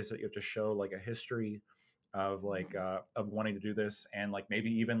rules in place that you have to show like a history of like of wanting to do this, and like maybe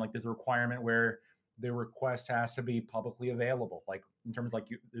even like there's a requirement where the request has to be publicly available, like in terms of, like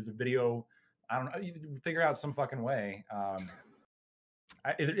there's a video. I don't know. You figure out some fucking way.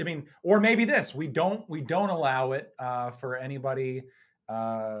 I mean, or maybe this we don't allow it for anybody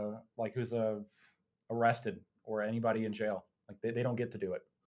like who's arrested or anybody in jail. Like they don't get to do it.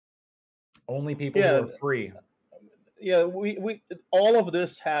 Only people who yeah, are free. yeah. We all of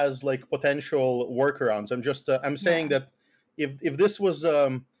this has like potential workarounds. I'm saying Yeah. that if this was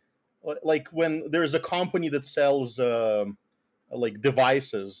like when there's a company that sells like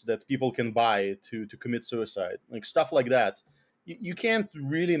devices that people can buy to commit suicide, like stuff like that. You can't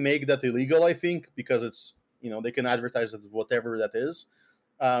really make that illegal, I think, because it's they can advertise it as whatever that is,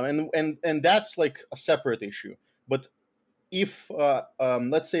 and that's like a separate issue. But if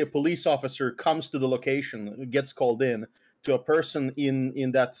let's say a police officer comes to the location, gets called in to a person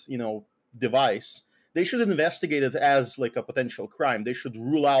in that device, they should investigate it as like a potential crime. They should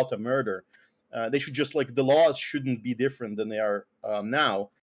rule out a murder. They should just like the laws shouldn't be different than they are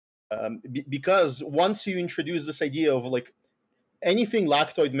now, because once you introduce this idea of like anything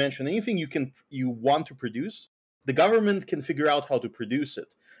Lactoid mentioned, anything you want to produce, the government can figure out how to produce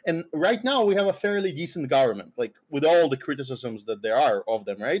it. And right now we have a fairly decent government, like with all the criticisms that there are of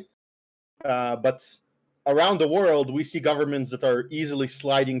them, right? But around the world, we see governments that are easily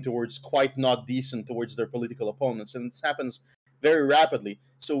sliding towards quite not decent towards their political opponents, and this happens very rapidly.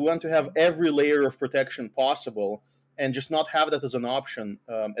 So we want to have every layer of protection possible, and just not have that as an option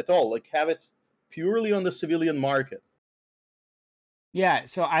at all. Like have it purely on the civilian market. Yeah,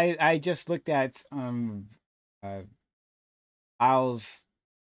 so I just looked at Al's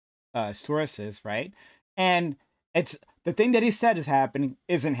sources, right? And it's the thing that he said is happening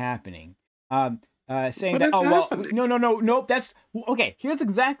isn't happening. Saying But that, it's oh well, happening. no, that's okay. Here's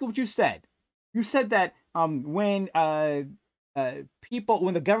exactly what you said. You said that when when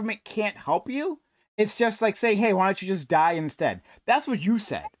the government can't help you, it's just like saying, hey, why don't you just die instead? That's what you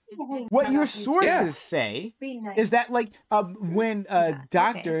said. What your Yeah. sources say is that like when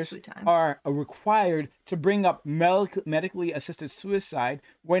doctors are required to bring up medically assisted suicide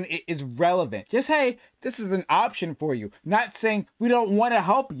when it is relevant. Just hey, this is an option for you. Not saying we don't want to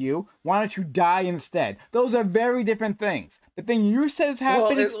help you. Why don't you die instead? Those are very different things. The thing you said is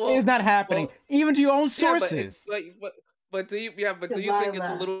happening is not happening, even to your own Yeah, sources. but do you think it's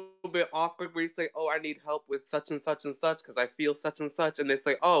a little bit awkward where you say, "Oh, I need help with such and such and such because I feel such and such," and they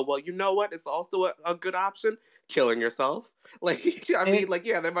say, "Oh, well, you know what? It's also a good option, killing yourself." Like, I mean, like,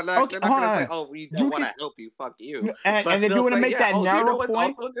 yeah, they're not Okay, gonna hold say, on. "Oh, we You don't want can to help you, fuck you," and but if you they'll want to say, make "Yeah, that oh, do you narrow know what's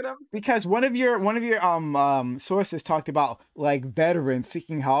point, also a good option?" because one of your sources talked about like veterans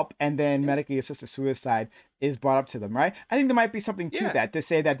seeking help and then medically assisted suicide is brought up to them, right? I think there might be something to Yeah. that to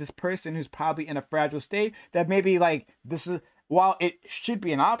say that this person who's probably in a fragile state that maybe like this is while it should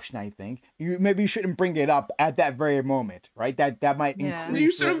be an option, I think you shouldn't bring it up at that very moment, right? That might Yeah. increase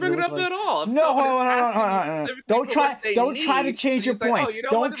You shouldn't bring it up like, at all. If no, someone is hold on, asking you no. specifically Don't for what try they don't try to need, change and you your say, "Oh, point. you know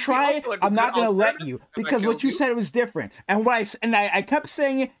what? Don't It'd be try it. also a I'm good not gonna let alternative you if I because what killed you you." said was different. And I kept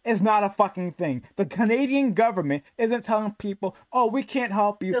saying it is not a fucking thing. The Canadian government isn't telling people, oh, we can't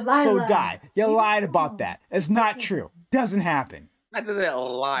help you, so Delilah, die. You leave lied it about alone. that. It's not true. Doesn't happen. I didn't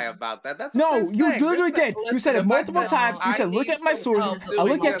lie about that. That's what No, they're you saying. They're literally saying, did. You said listen, it if I multiple said times. You I said, look need at my some sources. help I doing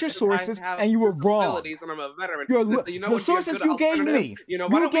look at this your because I sources, have and you were wrong. disabilities and I'm a veteran, Your, you know the what would be a sources good you gave alternative? me. You know,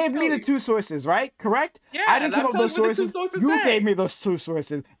 why You don't we gave me kill the you? two sources, right? Correct? Yeah, I didn't and come I'm up with telling those you what the two sources. sources You say. gave me those two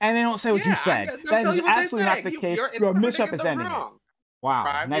sources, and they don't say what you Yeah, said. I'm That telling is you what they're absolutely not saying. the case. You're You're interpreting them misrepresenting it. wrong.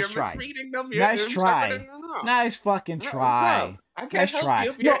 Wow, nice You're try. misreading them. You're Nice interpreting try. them wrong. Nice fucking What's up? try. I can't Nice help try.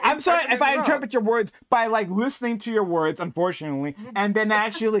 you if No, you're I'm sorry if interpreting I it wrong. interpret your words by like listening to your words, unfortunately, and then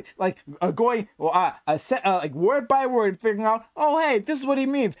actually like going like word by word, figuring out, oh hey, this is what he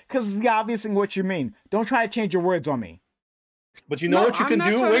means, because it's obvious in what you mean. Don't try to change your words on me. But you know what you I'm can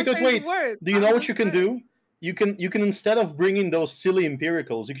not do? trying Wait, to wait, change wait. words. Do you know what you can do? You can instead of bringing those silly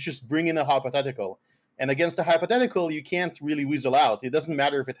empiricals, you can just bring in a hypothetical. And against a hypothetical, you can't really weasel out. It doesn't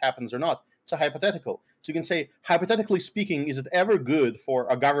matter if it happens or not. It's a hypothetical. So you can say, hypothetically speaking, is it ever good for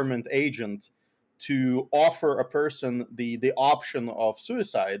a government agent to offer a person the option of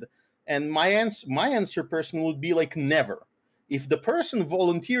suicide? And my answer person would be like never. If the person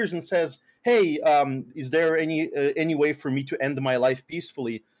volunteers and says, hey, is there any way for me to end my life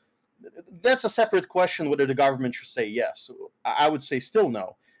peacefully? That's a separate question whether the government should say yes. I would say still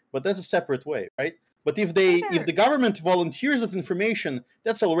no, but that's a separate way, right? But if the government volunteers that information,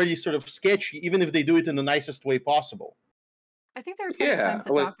 that's already sort of sketchy, even if they do it in the nicest way possible. I think there are plenty of Yeah, times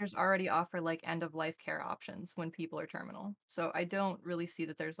that like doctors already offer like end of life care options when people are terminal. So I don't really see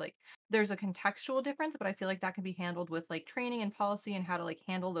that there's a contextual difference, but I feel like that can be handled with like training and policy and how to like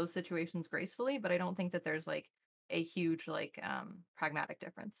handle those situations gracefully. But I don't think that there's like a huge like pragmatic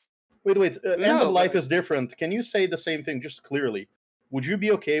difference. Wait. End of no, life but is different. Can you say the same thing just clearly? Would you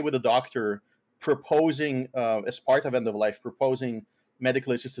be okay with a doctor proposing, as part of end of life, proposing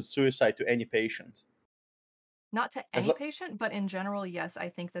medically assisted suicide to any patient? Not to As any lo- patient, but in general, yes, I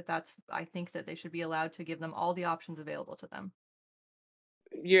think that they should be allowed to give them all the options available to them.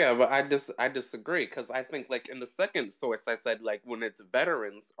 yeah, but I disagree because I think like in the second source I said like when it's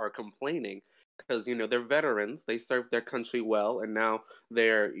veterans are complaining because they're veterans, they served their country well, and now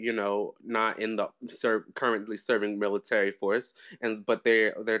they're not in the currently serving military force, and but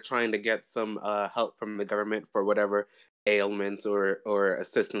they're trying to get some help from the government for whatever ailments or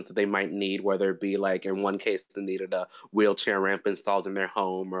assistance that they might need, whether it be like in one case they needed a wheelchair ramp installed in their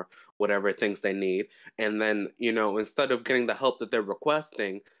home or whatever things they need. And then instead of getting the help that they're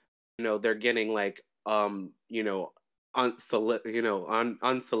requesting, they're getting like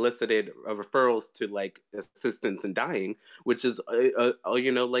unsolicited referrals to like assistance in dying, which is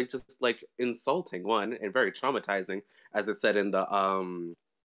like just like insulting one and very traumatizing, as it said in the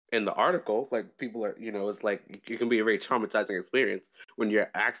article. Like people are, it's like it can be a very traumatizing experience when you're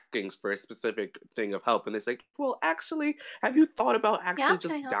asking for a specific thing of help and they say, well, actually, have you thought about Yeah, actually can I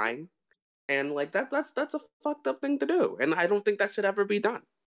just help you? dying? And like that's a fucked up thing to do, and I don't think that should ever be done.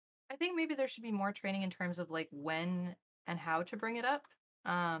 I think maybe there should be more training in terms of like when and how to bring it up.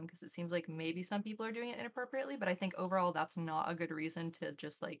 Because it seems like maybe some people are doing it inappropriately, but I think overall that's not a good reason to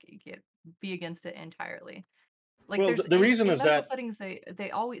just like be against it entirely. Like Well, there's the reason in is medical that settings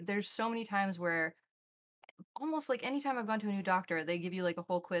they always there's so many times where almost like anytime I've gone to a new doctor, they give you like a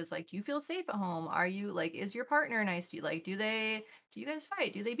whole quiz like, do you feel safe at home? Are you like, is your partner nice to you? Like, do you guys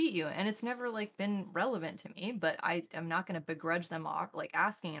fight? Do they beat you? And it's never like been relevant to me, but I am not going to begrudge them like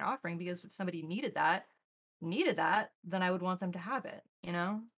asking and offering, because if somebody needed that, then I would want them to have it, you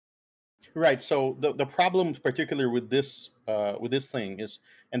know? right. So the problem, particularly with this thing, is,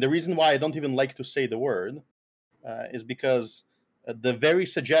 and the reason why I don't even like to say the word, is because the very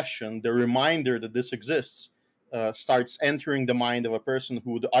suggestion, the reminder that this exists, starts entering the mind of a person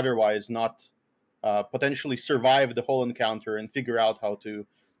who would otherwise not potentially survive the whole encounter and figure out how to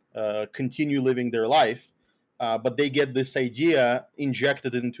continue living their life. But they get this idea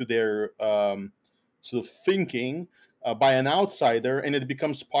injected into their sort of thinking by an outsider, and it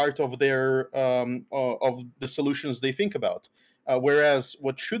becomes part of their of the solutions they think about. Whereas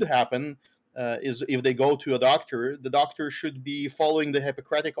what should happen is, if they go to a doctor, the doctor should be following the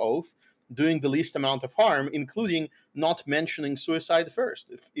Hippocratic Oath, doing the least amount of harm, including not mentioning suicide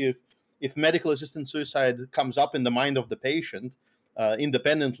first. If medical assisted suicide comes up in the mind of the patient,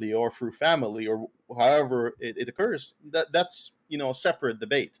 independently or through family or however it occurs, that's a separate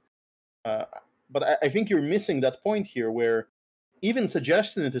debate. Uh, but I think you're missing that point here, where even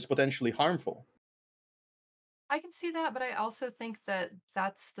suggesting it is potentially harmful. I can see that, but I also think that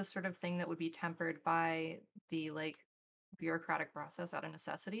that's the sort of thing that would be tempered by the like bureaucratic process out of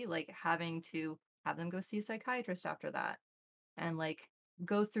necessity, like having to have them go see a psychiatrist after that and like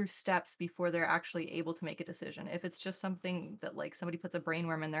go through steps before they're actually able to make a decision. If it's just something that like somebody puts a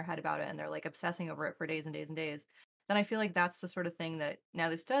brainworm in their head about it and they're like obsessing over it for days and days and days, then I feel like that's the sort of thing that now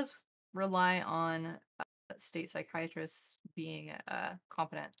this does rely on state psychiatrists being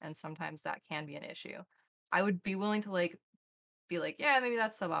competent, and sometimes that can be an issue. I would be willing to like be like, yeah, maybe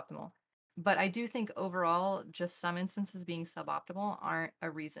that's suboptimal. But I do think overall, just some instances being suboptimal aren't a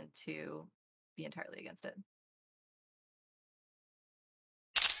reason to be entirely against it.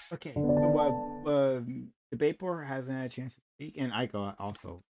 Okay, well, Debate Board hasn't had a chance to speak, and Aiko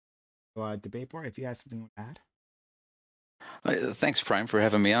also. So, Debate Board, if you have something to add. Thanks, Prime, for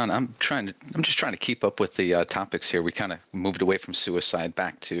having me on. I'm just trying to keep up with the topics here. We kind of moved away from suicide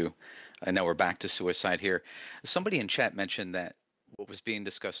back to, now we're back to suicide here. Somebody in chat mentioned that what was being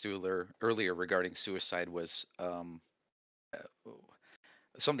discussed earlier regarding suicide was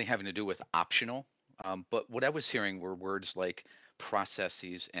something having to do with optional. But what I was hearing were words like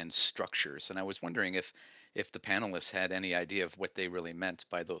processes and structures, and I was wondering if the panelists had any idea of what they really meant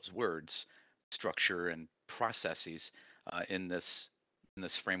by those words, structure and processes, in this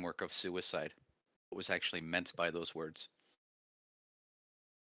framework of suicide. What was actually meant by those words?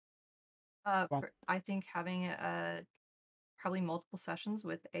 I think having probably multiple sessions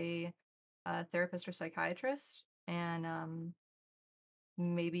with a therapist or psychiatrist, and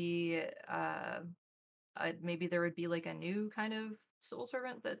maybe maybe there would be like a new kind of civil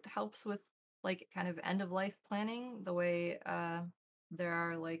servant that helps with like kind of end of life planning, the way there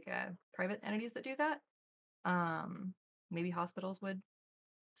are like private entities that do that. Maybe hospitals would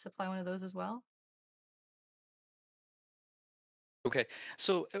supply one of those as well. Okay,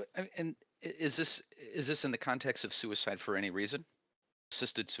 so and is this in the context of suicide for any reason?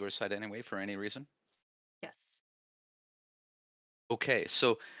 Assisted suicide anyway, for any reason? Yes. Okay,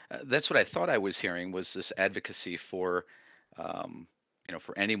 so that's what I thought I was hearing, was this advocacy for,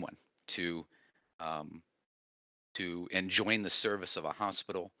 for anyone to um, enjoin the service of a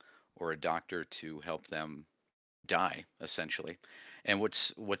hospital or a doctor to help them die, essentially. And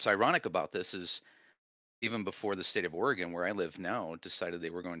what's ironic about this is, even before the state of Oregon, where I live now, decided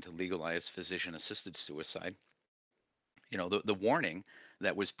they were going to legalize physician-assisted suicide, the warning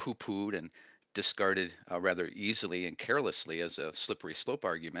that was poo-pooed and discarded rather easily and carelessly as a slippery slope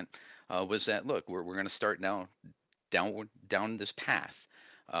argument, was that, look, we're going to start now down this path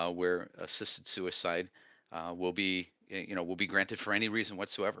where assisted suicide will be granted for any reason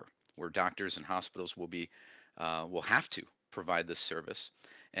whatsoever, where doctors and hospitals will have to provide this service.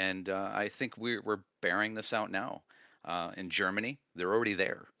 And I think we're bearing this out now. In Germany, they're already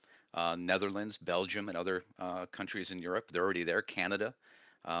there. Netherlands, Belgium, and other countries in Europe, they're already there. Canada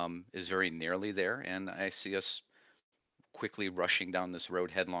is very nearly there, and I see us quickly rushing down this road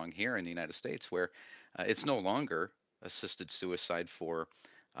headlong here in the United States, where it's no longer assisted suicide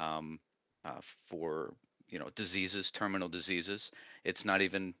um, for diseases, terminal diseases. It's not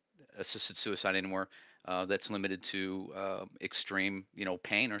even assisted suicide anymore. That's limited to extreme,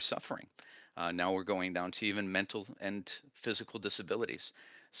 pain or suffering. Now we're going down to even mental and physical disabilities.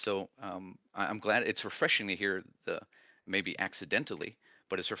 So I'm glad it's refreshing to hear maybe accidentally,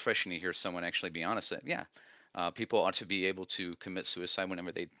 but it's refreshing to hear someone actually be honest that, yeah, people ought to be able to commit suicide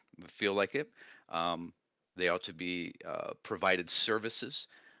whenever they feel like it. They ought to be provided services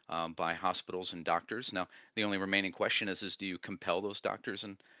by hospitals and doctors. Now, the only remaining question is do you compel those doctors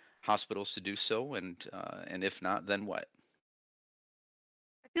and hospitals to do so? And if not, then what?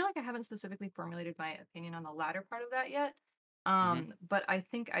 I feel like I haven't specifically formulated my opinion on the latter part of that yet. Mhm. But I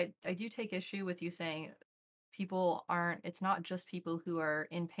think I do take issue with you saying it's not just people who are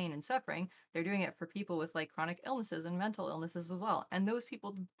in pain and suffering. They're doing it for people with like chronic illnesses and mental illnesses as well. And those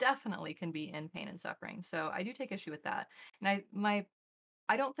people definitely can be in pain and suffering. So I do take issue with that. And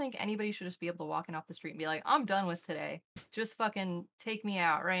I don't think anybody should just be able to walk in off the street and be like, I'm done with today. Just fucking take me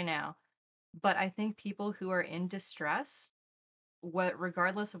out right now. But I think people who are in distress,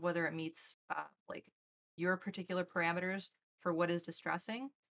 regardless of whether it meets like your particular parameters for what is distressing,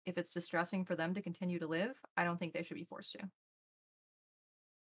 if it's distressing for them to continue to live, I don't think they should be forced to.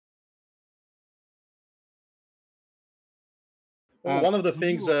 Well, one of the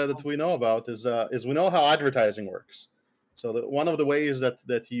things that we know about is we know how advertising works. So one of the ways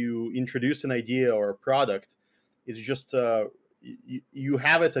that you introduce an idea or a product is just you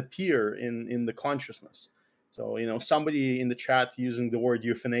have it appear in the consciousness. So somebody in the chat using the word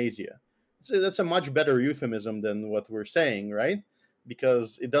euthanasia. That's a much better euphemism than what we're saying, right?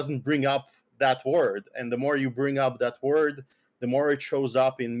 Because it doesn't bring up that word, and the more you bring up that word, the more it shows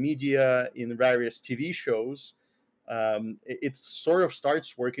up in media, in various TV shows. It sort of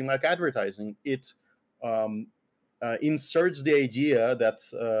starts working like advertising. It inserts the idea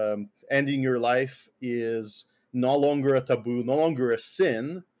that ending your life is no longer a taboo, no longer a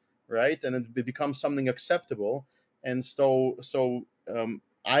sin, right? And it becomes something acceptable. And so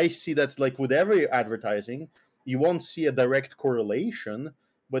I see that like with every advertising, you won't see a direct correlation,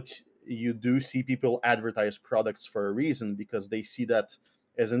 but you do see people advertise products for a reason because they see that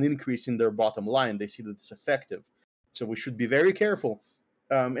as an increase in their bottom line. They see that it's effective. So we should be very careful.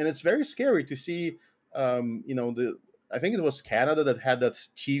 And it's very scary to see, I think it was Canada that had that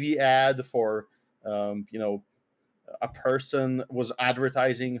TV ad for, a person was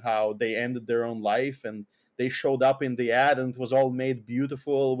advertising how they ended their own life, and they showed up in the ad, and it was all made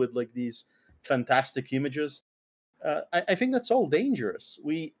beautiful with like these fantastic images. I think that's all dangerous.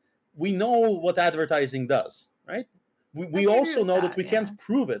 We know what advertising does, right? We also know that we can't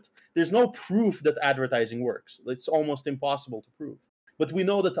prove it. There's no proof that advertising works. It's almost impossible to prove. But we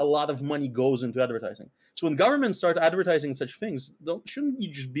know that a lot of money goes into advertising. So when governments start advertising such things, shouldn't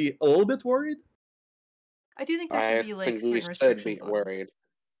you just be a little bit worried? I do think there should be like think we certain should be restrictions on worried.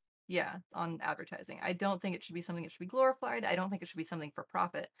 on advertising. I don't think it should be something that should be glorified. I don't think it should be something for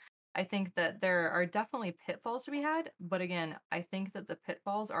profit. I think that there are definitely pitfalls to be had, but again, I think that the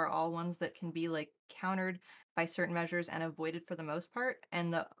pitfalls are all ones that can be like countered by certain measures and avoided for the most part.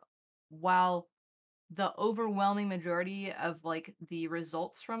 And while the overwhelming majority of like the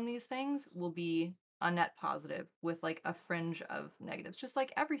results from these things will be a net positive with like a fringe of negatives, just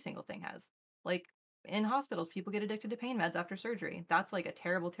like every single thing has. Like in hospitals, people get addicted to pain meds after surgery. That's like a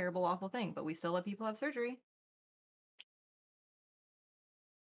terrible, terrible, awful thing, but we still let people have surgery.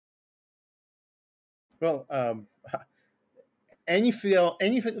 Well, anything.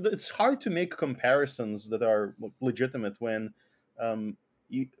 It's hard to make comparisons that are legitimate when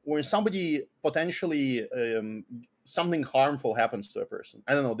when somebody potentially something harmful happens to a person.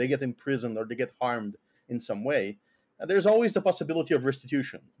 I don't know, they get imprisoned or they get harmed in some way. There's always the possibility of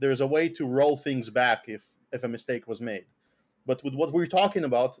restitution. There's a way to roll things back if a mistake was made. But with what we're talking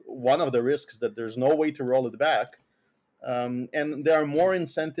about, one of the risks that there's no way to roll it back. And there are more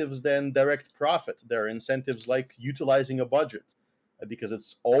incentives than direct profit. There are incentives like utilizing a budget, because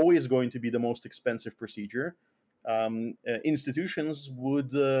it's always going to be the most expensive procedure. Institutions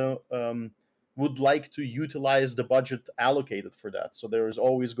would like to utilize the budget allocated for that. So there is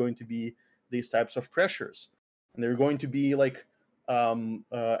always going to be these types of pressures, and they're going to be like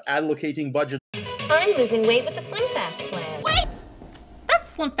allocating budget. I'm losing weight with the Slim Fast plan. Wait! That's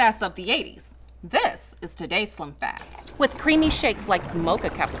Slim Fast of the 80s. This is today's Slim Fast, with creamy shakes like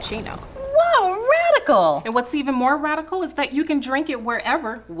mocha cappuccino. Whoa, radical. And what's even more radical is that you can drink it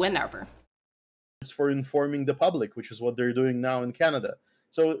wherever, whenever. It's for informing the public, which is what they're doing now in Canada.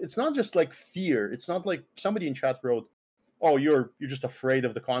 So it's not just like fear. It's not like somebody in chat wrote, "Oh, you're just afraid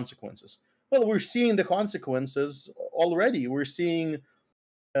of the consequences." Well, we're seeing the consequences already. We're seeing,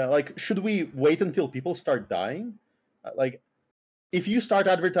 like, should we wait until people start dying? Like, if you start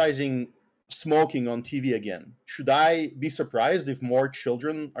advertising smoking on TV again, should I be surprised if more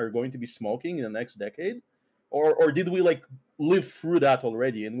children are going to be smoking in the next decade? Or did we like live through that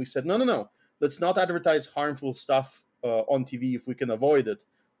already and we said, no, no, no, let's not advertise harmful stuff on TV if we can avoid it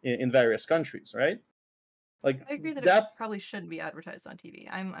in various countries, right? Like I agree that that. it probably shouldn't be advertised on TV.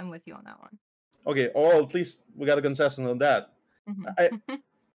 I'm with you on that one. Okay, or at least we got a consensus on that. Mm-hmm.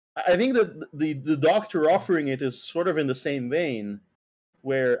 I think that the doctor offering it is sort of in the same vein,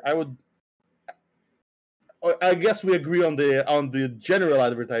 where I guess we agree on the general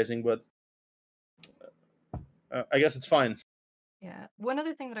advertising, but I guess it's fine. Yeah. One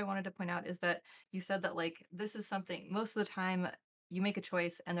other thing that I wanted to point out is that you said that like this is something most of the time you make a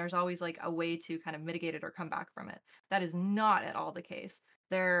choice and there's always like a way to kind of mitigate it or come back from it. That is not at all the case.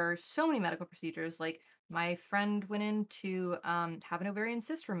 There are so many medical procedures. Like my friend went in to have an ovarian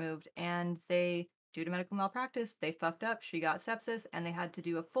cyst removed and they, due to medical malpractice, they fucked up. She got sepsis and they had to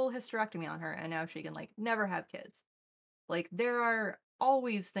do a full hysterectomy on her and now she can like never have kids. Like there are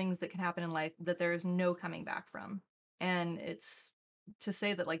always things that can happen in life that there is no coming back from. And it's to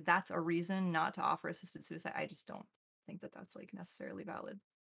say that like that's a reason not to offer assisted suicide. I just don't think that that's like necessarily valid.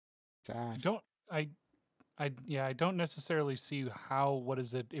 I don't I don't necessarily see how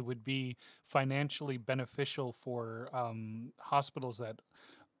it would be financially beneficial for hospitals that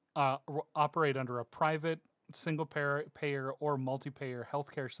operate under a private single payer or multi-payer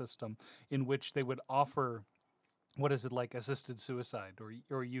healthcare system in which they would offer what is it like assisted suicide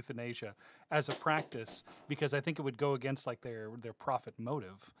or euthanasia as a practice, because I think it would go against like their profit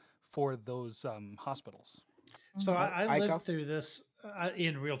motive for those hospitals. So I lived through this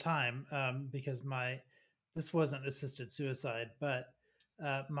in real time because this wasn't assisted suicide, but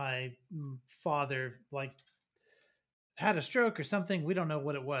my father like had a stroke or something. We don't know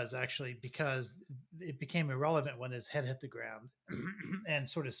what it was actually because it became irrelevant when his head hit the ground and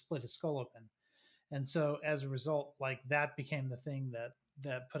sort of split his skull open. And so as a result, like that became the thing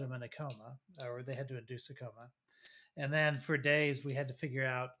that put him in a coma, or they had to induce a coma. And then for days we had to figure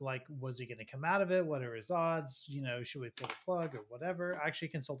out like, was he going to come out of it? What are his odds? Should we pull the plug or whatever? I actually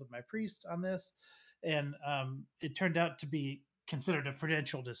consulted my priest on this, and it turned out to be considered a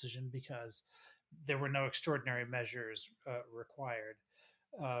prudential decision because there were no extraordinary measures required.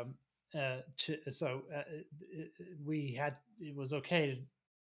 It was okay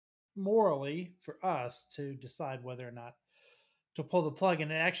morally for us to decide whether or not to pull the plug,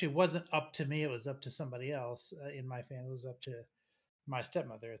 and it actually wasn't up to me, it was up to somebody else in my family. It was up to my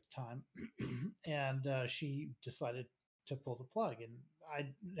stepmother at the time and she decided to pull the plug, and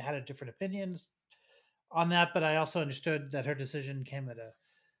I had a different opinions on that, but I also understood that her decision came at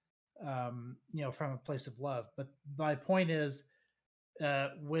from a place of love. But my point is,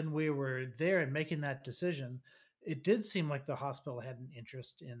 when we were there and making that decision, it did seem like the hospital had an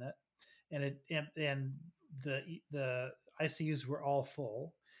interest in it, and the ICUs were all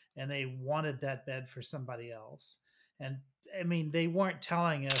full, and they wanted that bed for somebody else. And I mean, they weren't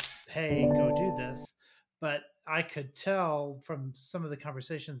telling us, "Hey, go do this," but I could tell from some of the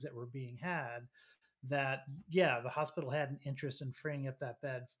conversations that were being had that, yeah, the hospital had an interest in freeing up that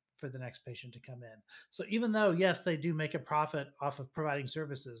bed for the next patient to come in. So even though, yes, they do make a profit off of providing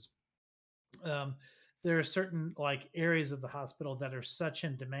services, there are certain like areas of the hospital that are such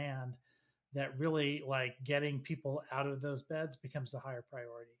in demand that really like getting people out of those beds becomes a higher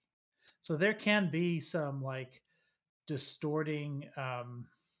priority. So there can be some like distorting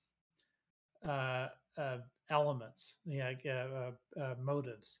elements,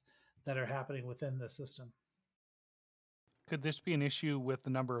 motives that are happening within the system. Could this be an issue with the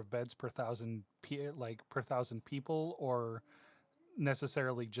number of beds per thousand people, or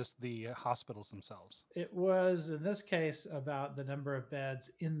necessarily just the hospitals themselves? It was in this case about the number of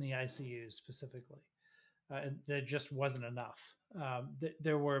beds in the ICU specifically. There just wasn't enough.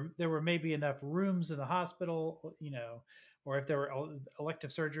 There were maybe enough rooms in the hospital, or if there were elective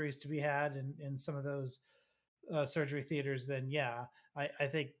surgeries to be had in some of those surgery theaters, then yeah, I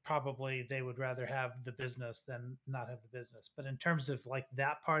think probably they would rather have the business than not have the business. But in terms of like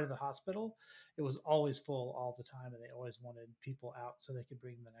that part of the hospital, it was always full all the time, and they always wanted people out so they could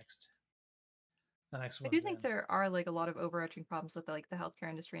bring the next I do think there are like a lot of overarching problems with like the healthcare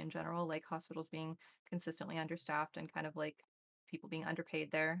industry in general, like hospitals being consistently understaffed and kind of like people being underpaid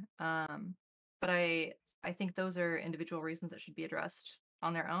there. but I think those are individual reasons that should be addressed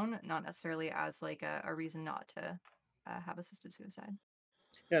on their own, not necessarily as like a reason not to have assisted suicide.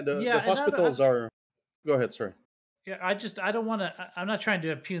 Yeah, the Yeah, and hospitals are. Go ahead, sorry. yeah, I don't want to. I'm not trying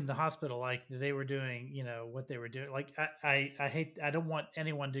to impugn the hospital like they were doing, what they were doing. Like I hate. I don't want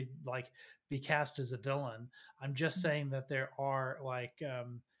anyone to like be cast as a villain. I'm just saying that there are like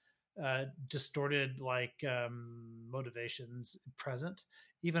distorted like motivations present,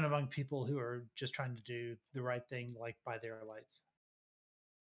 even among people who are just trying to do the right thing, like by their lights.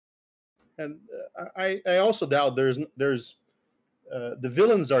 And I also doubt there's the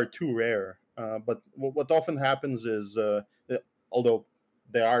villains are too rare. But what often happens is, although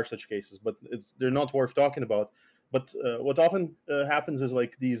there are such cases, but they're not worth talking about. But what often happens is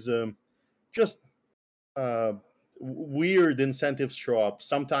like these just weird incentives show up.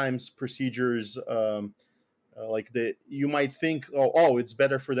 Sometimes procedures, like you might think, oh, it's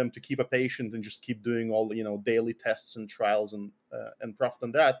better for them to keep a patient and just keep doing all daily tests and trials and profit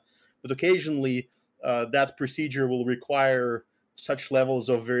on that. But occasionally, that procedure will require such levels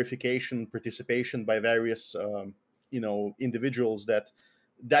of verification, participation by various individuals that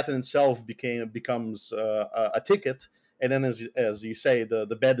in itself becomes a ticket. And then, as you say,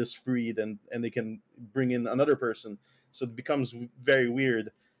 the bed is freed and they can bring in another person. So it becomes very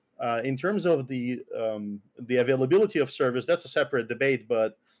weird. In terms of the availability of service, that's a separate debate,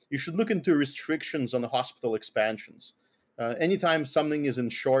 but you should look into restrictions on the hospital expansions. Anytime something is in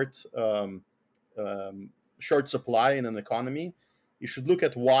short supply in an economy, you should look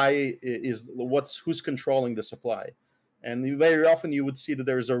at who's controlling the supply. And very often you would see that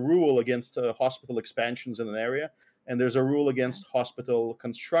there's a rule against hospital expansions in an area, and there's a rule against hospital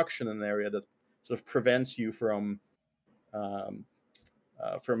construction in an area that sort of prevents you from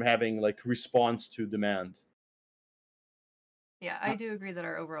having like response to demand. Yeah, I do agree that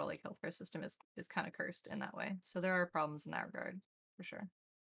our overall like healthcare system is kind of cursed in that way. So there are problems in that regard, for sure.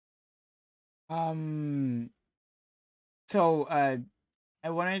 So I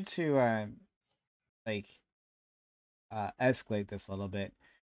wanted to like escalate this a little bit.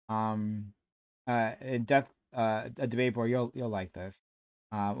 In depth, a debate board, you'll like this,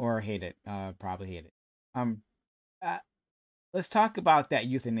 or hate it, probably hate it. Uh, let's talk about that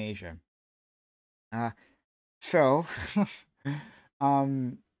euthanasia. So,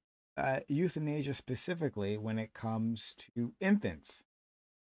 euthanasia specifically when it comes to infants.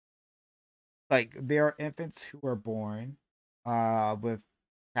 Like there are infants who are born with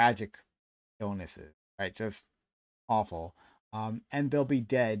tragic illnesses, right? Just awful. And they'll be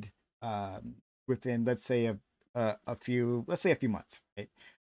dead within, let's say, a few months, right?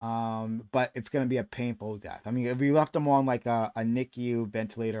 But it's going to be a painful death. I mean, if we left them on like a NICU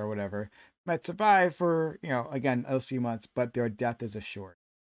ventilator or whatever, might survive for, again, those few months, but their death is assured.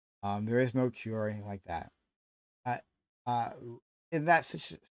 There is no cure or anything like that. In that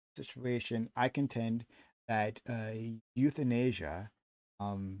situation, I contend that euthanasia,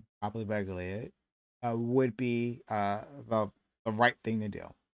 properly regulated, would be the right thing to do.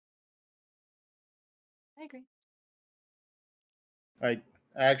 I agree. I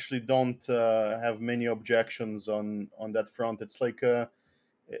actually don't have many objections on that front. It's like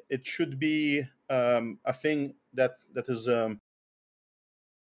it should be a thing that is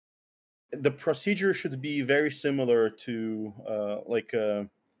the procedure should be very similar to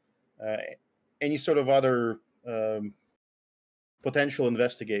any sort of other potential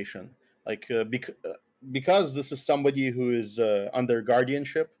investigation. Like because this is somebody who is under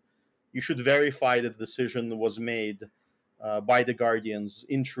guardianship, you should verify that the decision was made by the guardians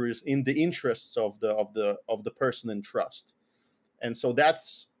in the interests of the person in trust. And so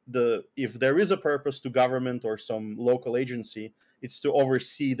that's if there is a purpose to government or some local agency, it's to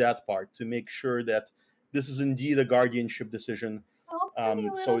oversee that part, to make sure that this is indeed a guardianship decision.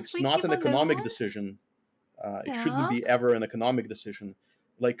 So it's not an economic decision. It shouldn't be ever an economic decision.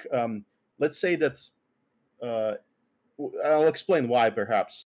 Like let's say that I'll explain why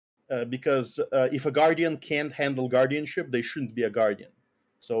perhaps. Because if a guardian can't handle guardianship, they shouldn't be a guardian.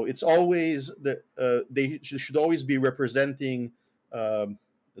 So it's always they should always be representing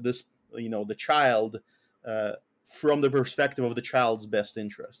this, the child from the perspective of the child's best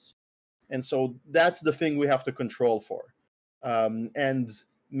interests. And so that's the thing we have to control for. And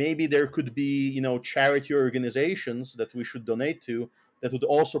maybe there could be, charity organizations that we should donate to that would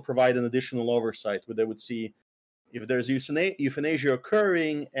also provide an additional oversight, where they would see if there's euthanasia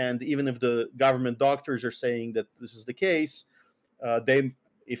occurring, and even if the government doctors are saying that this is the case,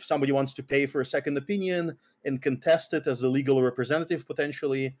 if somebody wants to pay for a second opinion and contest it as a legal representative,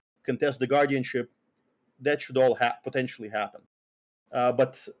 potentially contest the guardianship, that should all potentially happen.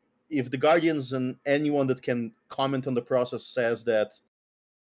 But if the guardians and anyone that can comment on the process says that,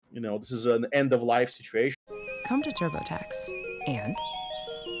 this is an end of life situation. Come to TurboTax and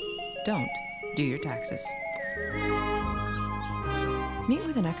don't do your taxes. Meet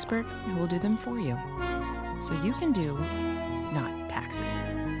with an expert who will do them for you, so you can do not taxes.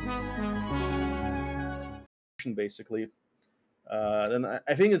 Basically, then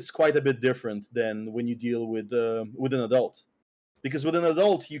I think it's quite a bit different than when you deal with an adult, because with an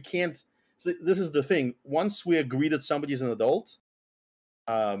adult you can't. So this is the thing. Once we agree that somebody's an adult,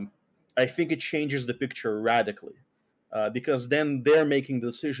 I think it changes the picture radically, because then they're making the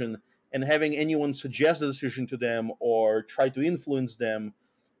decision, and having anyone suggest the decision to them or try to influence them,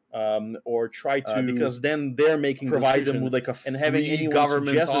 or try to, because then they're making provide the them with like a and having free anyone government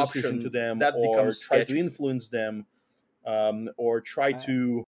suggest the decision option to them that or becomes try to sketchy. influence them, or try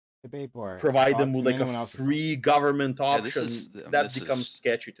to Debate board. provide them Thoughts with on like a anyone else's thoughts? free government Yeah, option, that this becomes is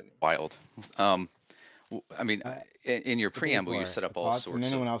sketchy to me. wild. I mean, in your Debate preamble, you board. set up all Thoughts on sorts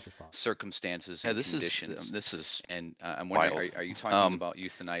anyone of else's thoughts? circumstances Yeah, and this is conditions. And I'm wondering, Wild. are you talking about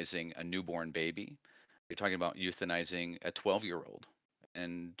euthanizing a newborn baby? Are you talking about euthanizing a 12-year-old?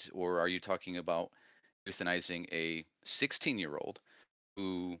 Or are you talking about euthanizing a 16-year-old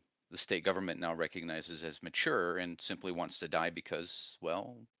who the state government now recognizes as mature and simply wants to die because,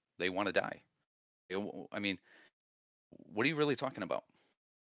 well, they want to die? I mean, what are you really talking about?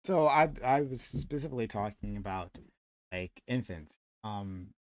 So I was specifically talking about like infants,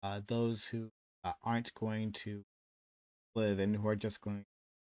 those who aren't going to live and who are just going,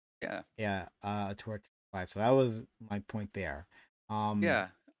 to our life. So that was my point there. Yeah.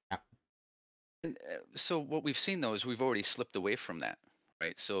 Yeah. And so what we've seen though is we've already slipped away from that,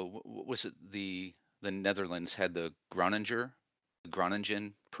 right? So what was it? The Netherlands had the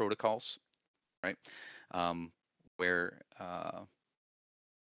Groningen protocols, right? Where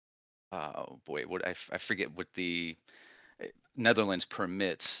boy, I forget what the Netherlands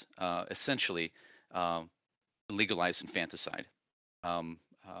permits essentially legalized infanticide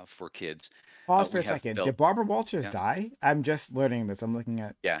for kids. Pause for We a have second. Did Barbara Walters die? I'm just learning this. I'm looking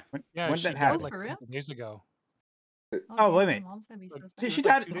at. Yeah. When she did that died happen? like a couple days ago. Oh, wait a minute. Mom's gonna be so Like, sad. it She was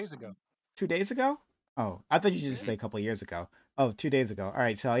like died 2 days ago. 2 days ago? Oh, I thought you just say a couple years ago. Oh, 2 days ago. All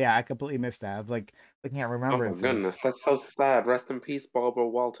right, so yeah, I completely missed that. I was like looking at Oh remembrances. goodness, that's so sad. Rest in peace, Barbara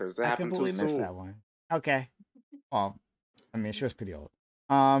Walters. It I happened too completely missed soon. that one. Okay. Well, I mean, she was pretty old.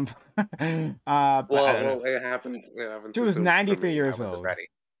 But Well, it happened. she Too was soon for 93 me. I years wasn't old. ready.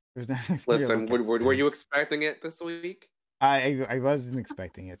 She was 93 Listen, years old. were you expecting it this week? I wasn't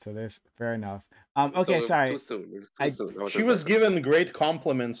expecting it, so that's fair enough. So Okay, it was sorry. too soon. It was too soon. I She was given great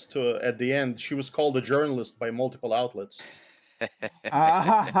compliments at the end. She was called a journalist by multiple outlets.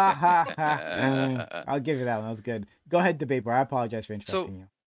 I'll give you that one. That was good. Go ahead, debate bar. I apologize for interrupting you.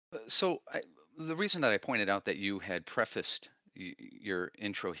 The reason that I pointed out that you had prefaced your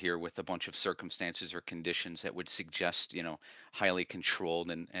intro here with a bunch of circumstances or conditions that would suggest, highly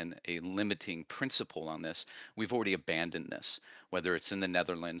controlled and a limiting principle on this, we've already abandoned this, whether it's in the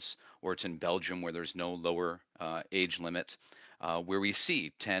Netherlands or it's in Belgium where there's no lower age limit, where we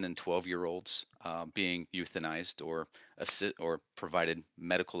see 10 and 12-year-olds being euthanized or provided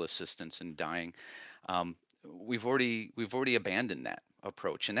medical assistance in dying. We've already abandoned that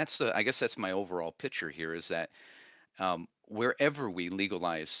approach, and I guess that's my overall picture here is that wherever we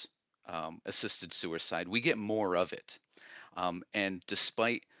legalize assisted suicide, we get more of it. And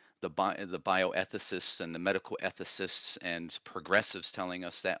despite the bioethicists and the medical ethicists and progressives telling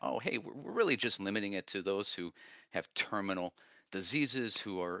us that, oh, hey, we're really just limiting it to those who have terminal diseases,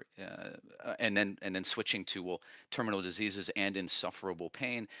 who are, and then switching to, well, terminal diseases and insufferable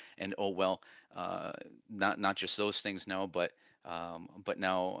pain, and oh well, not just those things now, but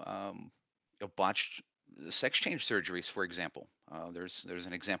now botched sex change surgeries, for example. There's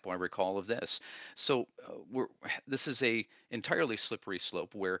an example I recall of this. So this is a entirely slippery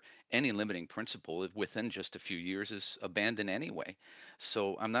slope where any limiting principle within just a few years is abandoned anyway.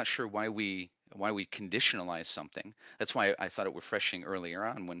 So I'm not sure why we conditionalize something. That's why I thought it refreshing earlier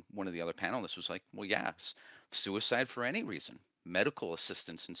on when one of the other panelists was like, well, yes, suicide for any reason, medical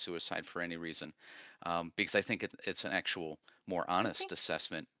assistance in suicide for any reason, because I think it's an actual more honest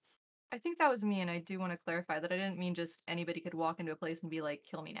assessment. I think that was me, and I do want to clarify that I didn't mean just anybody could walk into a place and be like,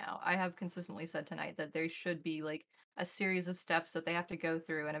 kill me now. I have consistently said tonight that there should be like a series of steps that they have to go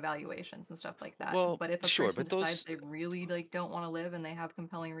through and evaluations and stuff like that. Well, but if a sure, person but those decides they really like don't want to live and they have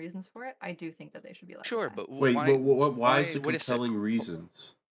compelling reasons for it, I do think that they should be allowed sure, to die. but Wait, why? but why is the Wait a sec. compelling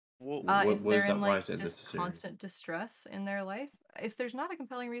reasons? Well, If What is they're that? in Why like is that just necessary? constant distress in their life, if there's not a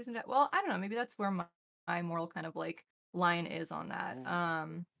compelling reason to, well, I don't know, maybe that's where my moral kind of like line is on that.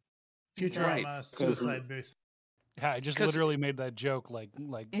 Futurama Right. suicide booth. Yeah, I just Because literally made that joke like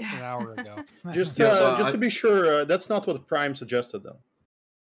an hour ago. Just Yeah, so just to be sure, that's not what Prime suggested though.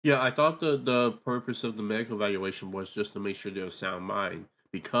 yeah, I thought the purpose of the medical evaluation was just to make sure they're of sound mind,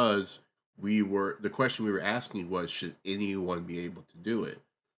 because the question we were asking was, should anyone be able to do it?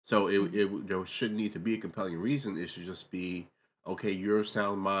 So there shouldn't need to be a compelling reason. It should just be, okay, you're of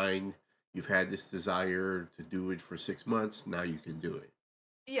sound mind. You've had this desire to do it for 6 months. Now you can do it.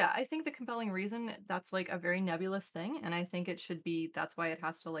 Yeah, I think the compelling reason, that's like a very nebulous thing, and I think it should be, that's why it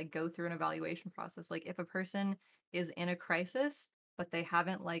has to like go through an evaluation process. Like if a person is in a crisis, but they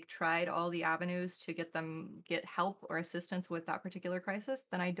haven't like tried all the avenues to get help or assistance with that particular crisis,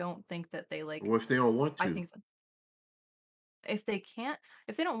 then I don't think that they like, What if they don't want I to? think if they can't,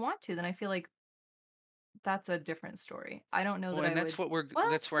 if they don't want to, then I feel like that's a different story. I don't know well, that and I would. Well,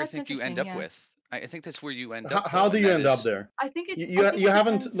 that's where I that's think you end interesting. up Yeah. with. I think that's where you end How, up how though, do and you that end up is there? I think it. You I think you it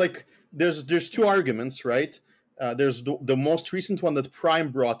haven't depends. like there's two arguments, right? There's the most recent one that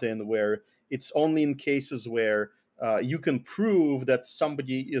Prime brought in, where it's only in cases where you can prove that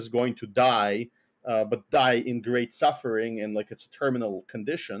somebody is going to die, but die in great suffering and like it's a terminal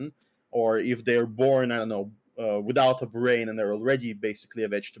condition, or if they're born, I don't know, without a brain and they're already basically a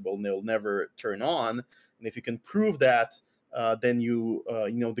vegetable and they'll never turn on. And if you can prove that, then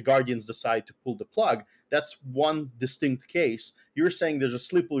the guardians decide to pull the plug. That's one distinct case. You're saying there's a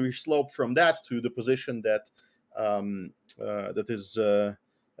slippery slope from that to the position that that is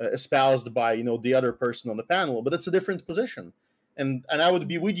espoused by the other person on the panel, but that's a different position. And I would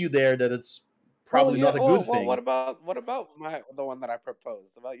be with you there that it's probably not a good thing. What about the one that I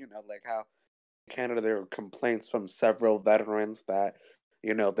proposed about like how in Canada there are complaints from several veterans that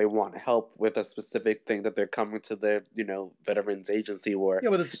they want help with a specific thing that they're coming to their veterans agency Yeah,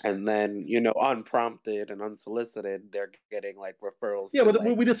 but it's and then unprompted and unsolicited they're getting like referrals yeah, to but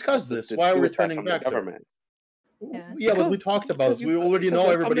like we discussed this. assisted Why are we suicide turning from the back though? government. Yeah, but we talked about it. We already know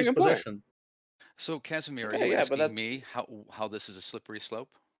I'm everybody's making a point. position. So Casimir, are Okay, you yeah, but asking that's me how this is a slippery slope?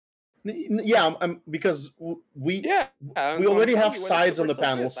 Yeah, because we yeah. we So I'm already telling have you what a sides on slippery the slope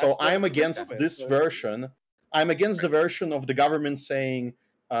panel, is. so That's what I'm slippery against slope is. this So, version. I'm against the version of the government saying,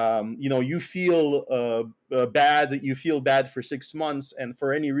 you feel bad, you feel bad for 6 months, and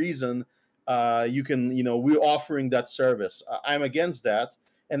for any reason, you can, we're offering that service. I'm against that,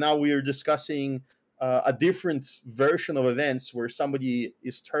 and now we are discussing a different version of events where somebody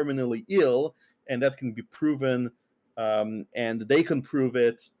is terminally ill, and that can be proven, and they can prove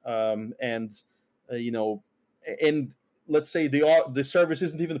it, and you know, and let's say the service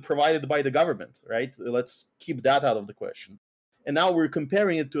isn't even provided by the government, right? Let's keep that out of the question. And now we're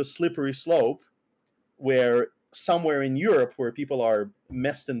comparing it to a slippery slope where somewhere in Europe, where people are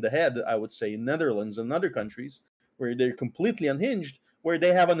messed in the head, I would say in Netherlands and other countries, where they're completely unhinged, where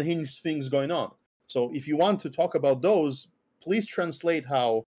they have unhinged things going on. So if you want to talk about those, please translate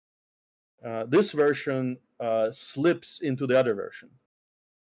how this version slips into the other version.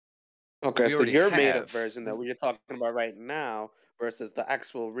 okay, We so already your made up have. version that we're talking about right now versus the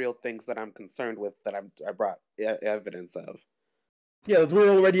actual real things that I'm concerned with that I brought evidence of. Yeah, that we're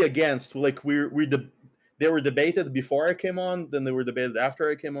already against. Like they were debated before I came on, then they were debated after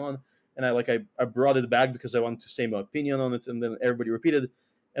I came on, and I brought it back because I wanted to say my opinion on it, and then everybody repeated,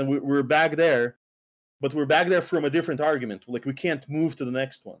 and we're back there, but we're back there from a different argument. Like we can't move to the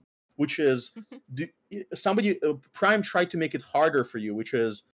next one, which is Prime tried to make it harder for you, which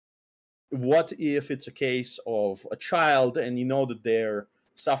is what if it's a case of a child and you know that they're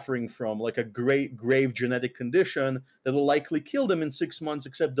suffering from like a great grave genetic condition that will likely kill them in 6 months,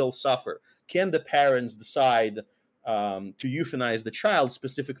 except they'll suffer. Can the parents decide to euthanize the child?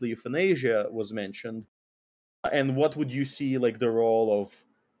 Specifically, euthanasia was mentioned. And what would you see like the role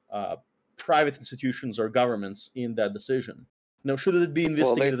of private institutions or governments in that decision? Now, should it be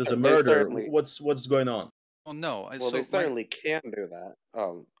investigated as a murder? What's going on? Well, no. Well, they certainly can do that.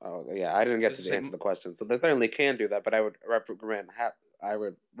 Yeah, I didn't get to answer the question. So they certainly can do that, but I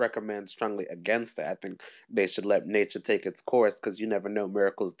would recommend strongly against it. I think they should let nature take its course because you never know,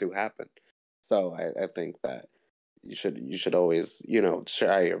 miracles do happen. So I think that you should always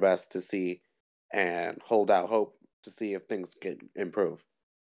try your best to see and hold out hope to see if things can improve.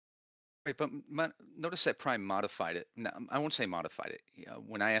 Right, but notice that Prime modified it. No, I won't say modified it.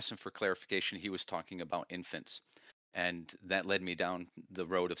 When I asked him for clarification, he was talking about infants. And that led me down the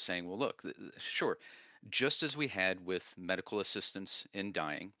road of saying, well, look, sure, just as we had with medical assistance in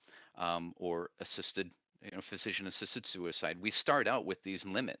dying or physician-assisted suicide, we start out with these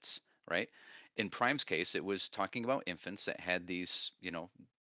limits, right? In Prime's case, it was talking about infants that had these,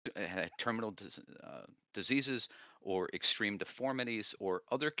 had terminal diseases or extreme deformities or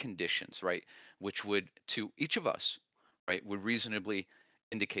other conditions, right, which would, to each of us, right, would reasonably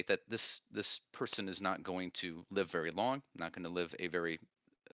indicate that this person is not going to live very long, not going to live a very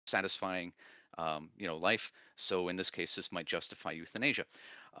satisfying life. So in this case, this might justify euthanasia.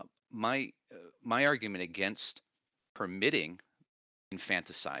 My argument against permitting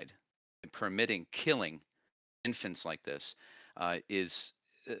infanticide and permitting killing infants like this is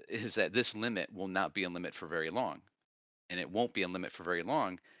that this limit will not be a limit for very long, and it won't be a limit for very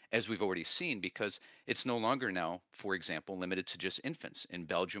long, as we've already seen, because it's no longer now, for example, limited to just infants. In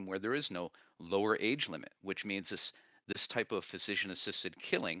Belgium, where there is no lower age limit, which means this type of physician-assisted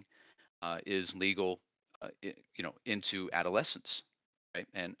killing is legal, into adolescence, right,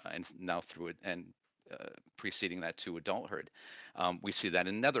 and now through it and preceding that to adulthood. We see that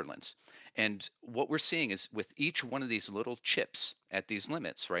in Netherlands, and what we're seeing is with each one of these little chips at these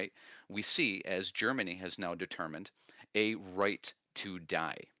limits, right, we see, as Germany has now determined, a right to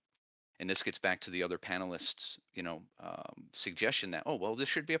die. And this gets back to the other panelists, suggestion that, oh, well, this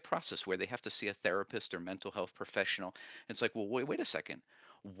should be a process where they have to see a therapist or mental health professional. And it's like, well, wait a second.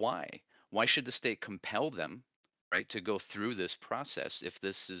 Why? Why should the state compel them, right, to go through this process if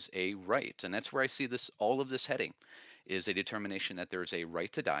this is a right? And that's where I see all of this heading, is a determination that there is a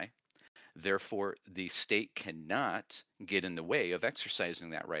right to die. Therefore, the state cannot get in the way of exercising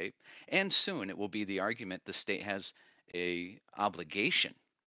that right. And soon it will be the argument the state has a obligation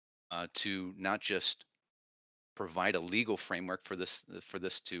to not just provide a legal framework for this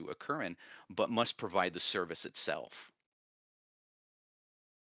to occur in, but must provide the service itself.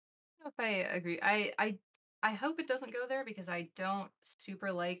 I don't know if I agree. I hope it doesn't go there because I don't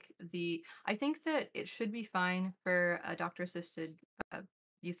super like I think that it should be fine for a doctor-assisted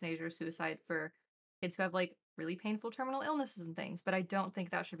euthanasia or suicide for kids who have like really painful terminal illnesses and things, but I don't think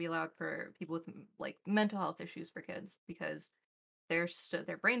that should be allowed for people with like mental health issues for kids because their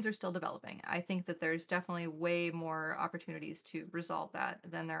brains are still developing. I think that there's definitely way more opportunities to resolve that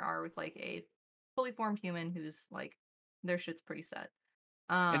than there are with like a fully formed human who's like their shit's pretty set.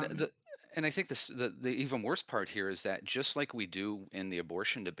 And I think the even worse part here is that just like we do in the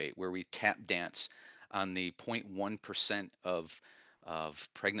abortion debate, where we tap dance on the 0.1% of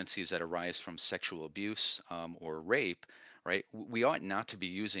pregnancies that arise from sexual abuse or rape, right? We ought not to be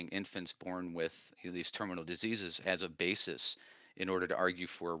using infants born with these terminal diseases as a basis in order to argue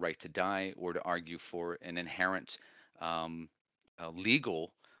for a right to die or to argue for an inherent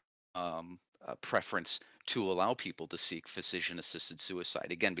legal preference to allow people to seek physician-assisted suicide.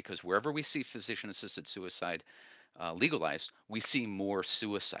 Again, because wherever we see physician-assisted suicide legalized, we see more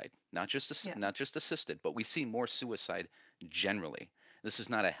suicide, not just assisted, but we see more suicide generally. This is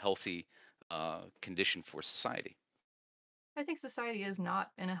not a healthy condition for society. I think society is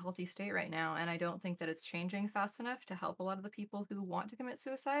not in a healthy state right now, and I don't think that it's changing fast enough to help a lot of the people who want to commit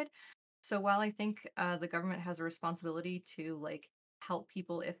suicide. So while I think the government has a responsibility to like help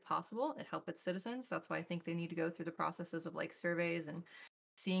people if possible and help its citizens, that's why I think they need to go through the processes of like surveys and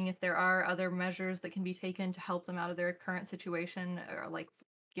seeing if there are other measures that can be taken to help them out of their current situation or like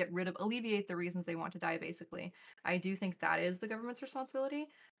alleviate the reasons they want to die, basically. I do think that is the government's responsibility.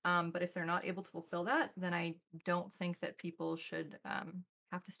 But if they're not able to fulfill that, then I don't think that people should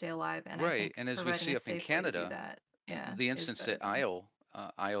have to stay alive. And I think And as we providing see a up in safe way to do Canada, that, the is instance better that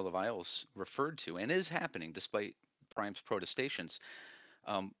than. Isle of Isles referred to and is happening despite Prime's protestations,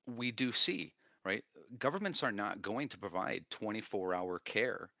 we do see, right? Governments are not going to provide 24-hour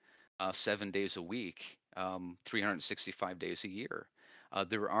care 7 days a week, 365 days a year.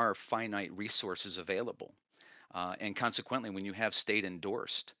 There are finite resources available. And consequently, when you have state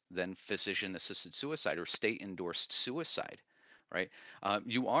endorsed, then physician assisted suicide or state endorsed suicide, right?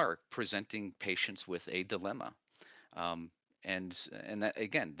 You are presenting patients with a dilemma. And that,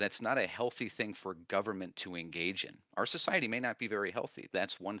 again, that's not a healthy thing for government to engage in. Our society may not be very healthy.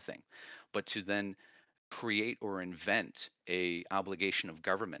 That's one thing. But to then create or invent a obligation of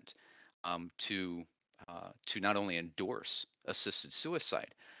government to not only endorse assisted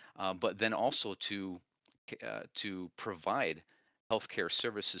suicide, but then also to provide healthcare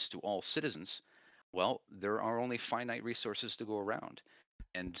services to all citizens, well, there are only finite resources to go around,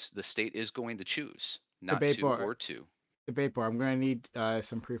 and the state is going to choose not Debate to board. or to. Debate board. I'm going to need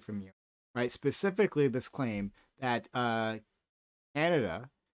some proof from you, right? Specifically, this claim that Canada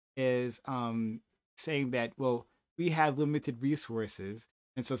is saying that, well, we have limited resources,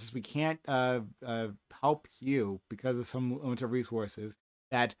 and so since we can't help you because of some limited resources,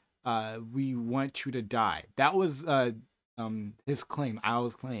 that we want you to die. That was his claim,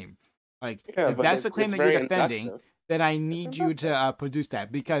 Isle's claim. Like, Yeah, if but that's the claim it's that you're very defending, inductive. then I need you to produce that,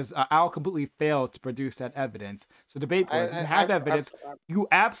 because I'll completely fail to produce that evidence. So debate board, you have evidence. You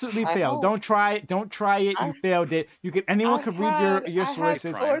absolutely failed. Don't try it. You failed it. Anyone can read your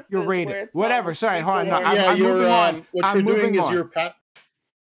sources. You're rated. Whatever. Sorry, hold on. No, I'm moving on. What you're doing is you're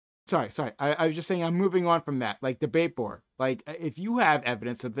Sorry. I was just saying I'm moving on from that. Like debate board. Like if you have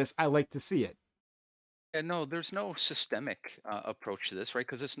evidence of this, I like to see it. Yeah, no, there's no systemic approach to this, right?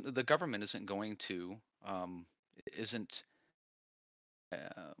 Because the government isn't going to isn't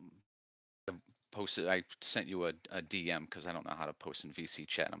posted. I sent you a DM because I don't know how to post in VC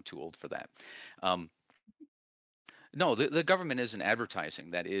chat. I'm too old for that. No, the government isn't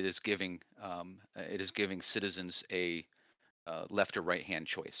advertising that it is giving citizens a left or right hand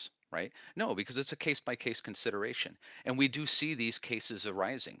choice, right? No, because it's a case by case consideration, and we do see these cases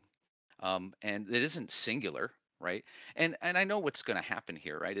arising, and it isn't singular, right? And I know what's going to happen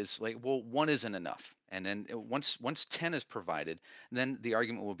here, right? Is like, well, one isn't enough, and then once 10 is provided, then the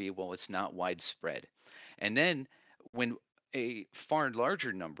argument will be, well, it's not widespread, and then when a far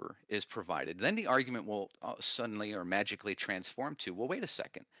larger number is provided, then the argument will suddenly or magically transform to, well, wait a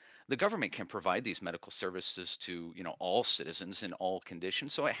second, the government can provide these medical services to all citizens in all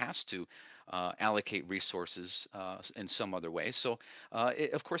conditions, so it has to allocate resources in some other way. So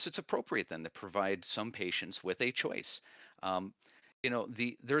of course it's appropriate then to provide some patients with a choice.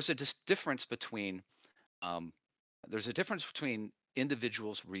 There's a difference between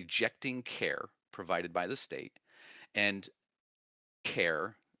individuals rejecting care provided by the state and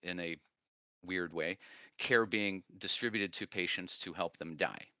care in a weird way, care being distributed to patients to help them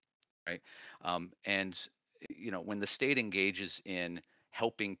die, right? And when the state engages in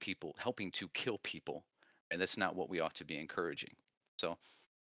helping to kill people, and that's not what we ought to be encouraging. So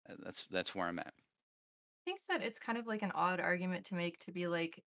that's where I'm at. I think that it's kind of like an odd argument to make, to be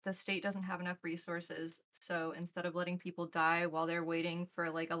like, the state doesn't have enough resources, so instead of letting people die while they're waiting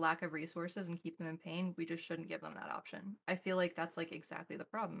for like a lack of resources and keep them in pain, we just shouldn't give them that option. I feel like that's like exactly the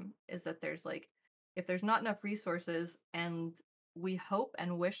problem, is that there's like, if there's not enough resources, and we hope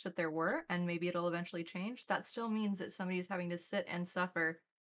and wish that there were, and maybe it'll eventually change, that still means that somebody is having to sit and suffer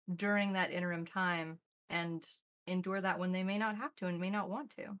during that interim time and endure that when they may not have to and may not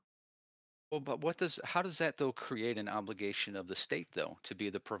want to. Well, but how does that though create an obligation of the state though to be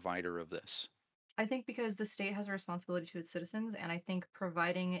the provider of this? I think because the state has a responsibility to its citizens, and I think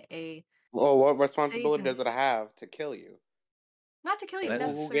providing a Well, what responsibility does it have to kill you? Not to kill you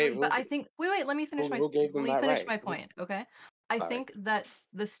necessarily, but I think wait, let me finish my point, okay? I think that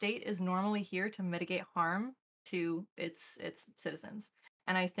the state is normally here to mitigate harm to its citizens.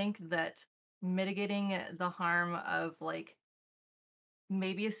 And I think that mitigating the harm of like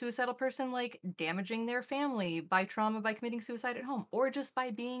maybe a suicidal person like damaging their family by trauma by committing suicide at home, or just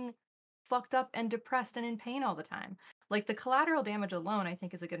by being fucked up and depressed and in pain all the time. Like the collateral damage alone, I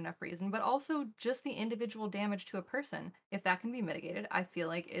think, is a good enough reason, but also just the individual damage to a person, if that can be mitigated, I feel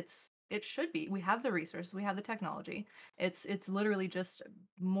like it should be. We have the resources, we have the technology. It's literally just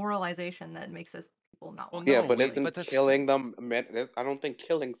moralization that makes us people not want. Yeah, but isn't killing them? I don't think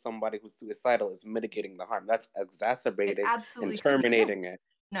killing somebody who's suicidal is mitigating the harm. That's exacerbating and terminating it.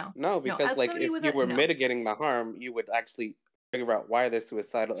 No, because like if you were mitigating the harm, you would actually figure out why they're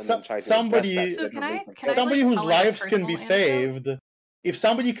suicidal and then try to address that. Somebody whose lives can be saved, if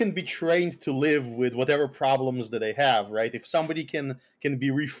somebody can be trained to live with whatever problems that they have, right? If somebody can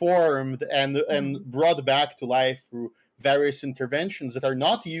be reformed and brought back to life through various interventions that are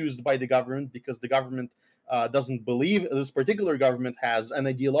not used by the government, because the government doesn't believe, this particular government has an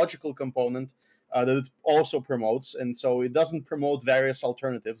ideological component that it also promotes, and so it doesn't promote various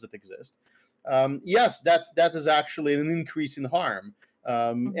alternatives that exist. Yes, that is actually an increase in harm.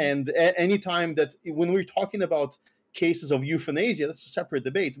 And anytime that when we're talking about cases of euthanasia, that's a separate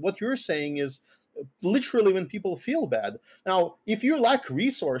debate. What you're saying is literally when people feel bad. Now, if you lack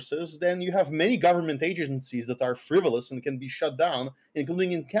resources, then you have many government agencies that are frivolous and can be shut down,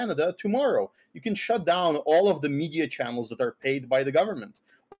 including in Canada tomorrow. You can shut down all of the media channels that are paid by the government.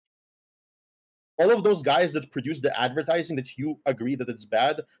 All of those guys that produce the advertising that you agree that it's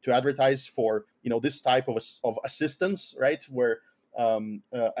bad to advertise for, this type of assistance, right? Where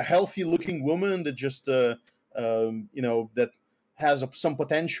a healthy-looking woman that just, that has some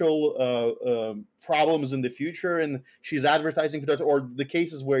potential problems in the future, and she's advertising for that, or the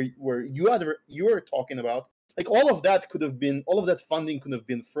cases where you are talking about, like all of that funding could have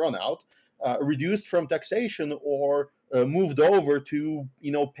been thrown out, reduced from taxation, or moved over to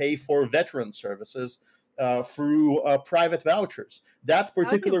pay for veteran services. through private vouchers. That That would be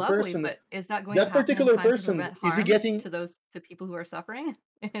particular lovely, person, but is that going to that happen in particular time to person, prevent is he harm getting? to people who are suffering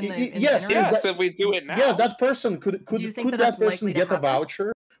in the Yes, interim? is that, if we do it yeah, now. that person Do you think could that that that's person likely to get a happen?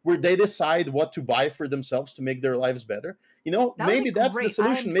 voucher where they decide what to buy for themselves to make their lives better? You know, That would maybe be that's the great. I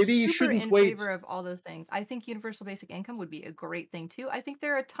solution. am Maybe you super shouldn't in wait. favor of all those things. I think universal basic income would be a great thing too. I think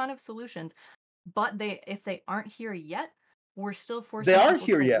there are a ton of solutions, but if they aren't here yet, we're still They forcing are people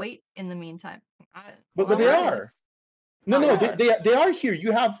here to yet, wait in the meantime. but Not they really. are. No, Not no, really. they are here.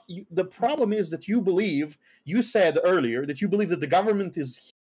 The problem is that you said earlier that you believe that the government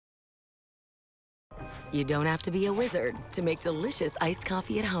is. You don't have to be a wizard to make delicious iced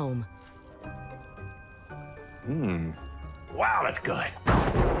coffee at home. Wow, that's good.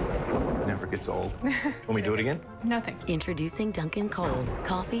 Never gets old. Want me to do it again? Nothing. Introducing Dunkin' Cold,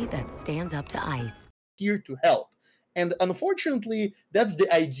 coffee that stands up to ice. Here to help. And unfortunately, that's the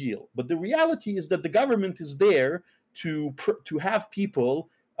ideal. But the reality is that the government is there to have people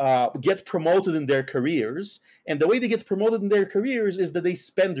get promoted in their careers. And the way they get promoted in their careers is that they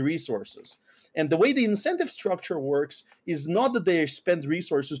spend resources. And the way the incentive structure works is not that they spend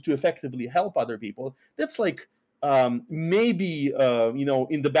resources to effectively help other people. That's like maybe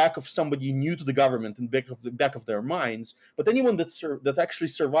in the back of somebody new to the government, in the back of their minds. But anyone that actually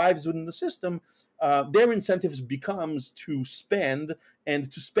survives within the system, their incentives becomes to spend,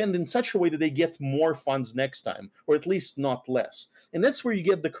 and to spend in such a way that they get more funds next time, or at least not less. And that's where you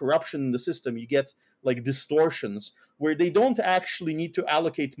get the corruption in the system. You get like distortions where they don't actually need to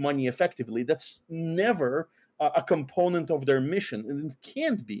allocate money effectively. That's never a component of their mission, and it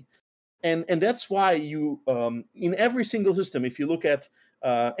can't be. And that's why you, in every single system, if you look at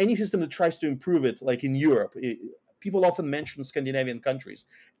any system that tries to improve it, like in Europe, people often mention Scandinavian countries.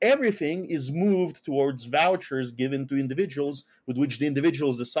 Everything is moved towards vouchers given to individuals, with which the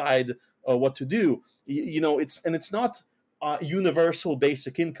individuals decide what to do. It's not universal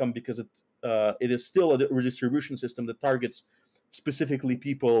basic income, because it is still a redistribution system that targets specifically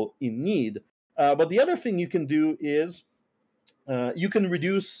people in need. But the other thing you can do is you can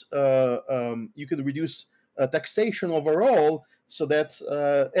reduce taxation overall, so that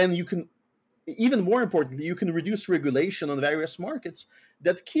and you can, even more importantly, you can reduce regulation on various markets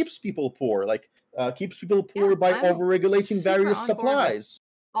that keeps people poor, keeps people poor by I'm over-regulating super various on board with supplies.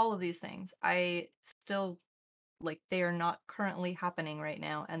 all of these things. I still they are not currently happening right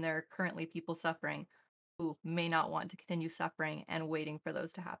now, and there are currently people suffering who may not want to continue suffering and waiting for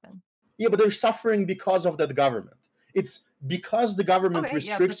those to happen. Yeah, but they're suffering because of that government. It's because the government Okay,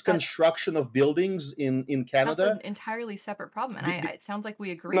 yeah, restricts but construction of buildings in that's Canada. an entirely separate problem, and it sounds like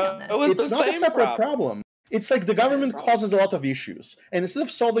we agree No, on this. It's not a separate problem. It's like the government causes a lot of issues, and instead of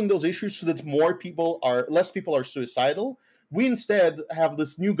solving those issues so that less people are suicidal, we instead have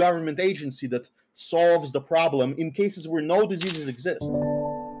this new government agency that solves the problem in cases where no diseases exist.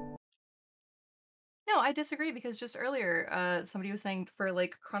 No, I disagree, because just earlier, somebody was saying for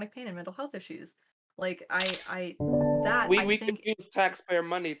chronic pain and mental health issues, We think could use taxpayer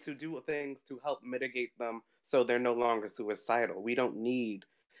money to do things to help mitigate them so they're no longer suicidal. We don't need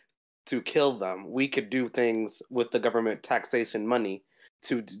to kill them. We could do things with the government taxation money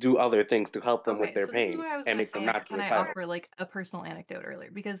to do other things to help them with their so this is pain what I was and going to make them say. not Can I suicidal. offer a personal anecdote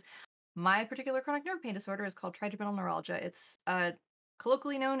earlier? Because my particular chronic nerve pain disorder is called trigeminal neuralgia. It's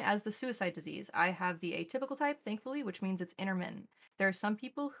colloquially known as the suicide disease. I have the atypical type, thankfully, which means it's intermittent. There are some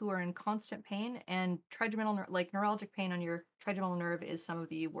people who are in constant pain, and neuralgic pain on your trigeminal nerve is some of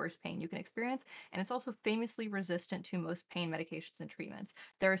the worst pain you can experience, and it's also famously resistant to most pain medications and treatments.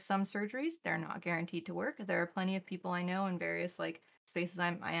 There are some surgeries, they're not guaranteed to work. There are plenty of people I know in various spaces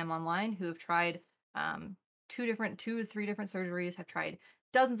I am online who have tried 2 to 3 different surgeries, have tried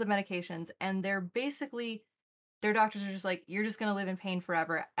dozens of medications, and their doctors are just like, you're just going to live in pain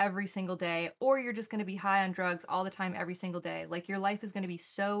forever, every single day, or you're just going to be high on drugs all the time, every single day. Your life is going to be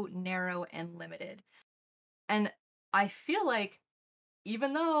so narrow and limited. And I feel like,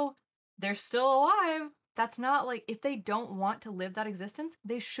 even though they're still alive, that's not if they don't want to live that existence,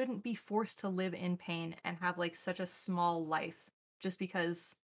 they shouldn't be forced to live in pain and have such a small life just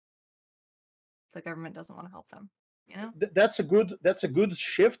because the government doesn't want to help them. That's a good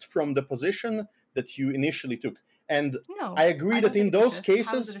shift from the position that you initially took. And No, I agree I that don't in think it's a those shift.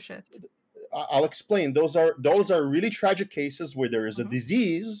 How is cases, it a shift? I'll explain. Those are really tragic cases where there is a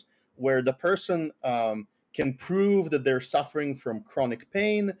disease, where the person can prove that they're suffering from chronic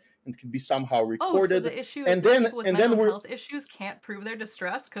pain and can be somehow Oh, so recorded. the issue is And that then people with and then mental we're health issues can't prove their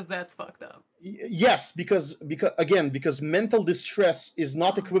distress? Because that's fucked up. yes, because mental distress is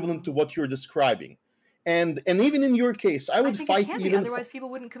not equivalent to what you're describing. And even in your case, I I would think it fight can be. even. Otherwise, people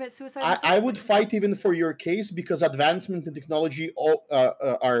wouldn't commit suicide in the I first would place. fight even for your case because advancement in technology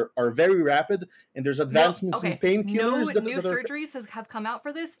are very rapid, and there's No, advancements in okay. No painkillers new that are. surgeries have come out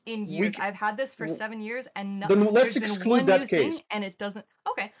for this in We years. I've had this for 7 years, and then let's there's been exclude one new that thing, case. and it doesn't.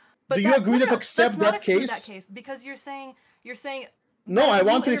 Okay, Do but you agree that let's accept not that exclude that case? case because you're saying No, I new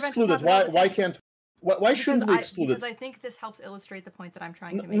want to interventions exclude it. happen all the Why time. can't? Why shouldn't we exclude Because it? I think this helps illustrate the point that I'm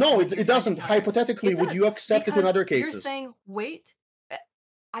trying to make. No, and what you're it trying to doesn't. counter. Hypothetically, It would does, you accept it in because other you're cases? saying, wait,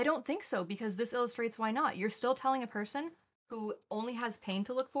 I don't think so, because this illustrates why not. You're still telling a person who only has pain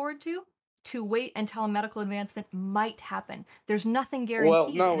to look forward to wait until a medical advancement might happen. There's nothing Well,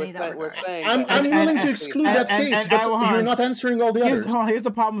 guaranteed no, in any of that we're regard. saying that I'm it willing to actually exclude that happens. case, but hold you're on. not answering all the others. Here's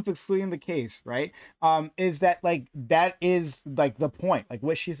the problem with excluding the case, right? Is that like that is like the point. Like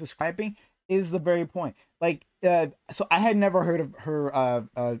what she's describing is the very point. Like, so I had never heard of her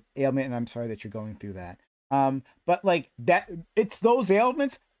ailment, and I'm sorry that you're going through that. But like that, it's those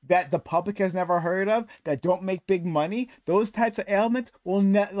ailments that the public has never heard of that don't make big money. Those types of ailments will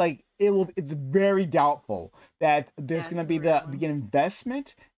not like it will. It's very doubtful that there's going to be the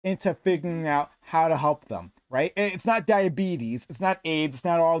investment into figuring out how to help them, right? It's not diabetes, it's not AIDS, it's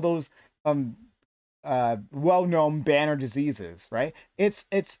not all those well-known banner diseases, right? It's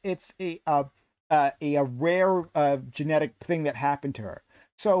a rare genetic thing that happened to her.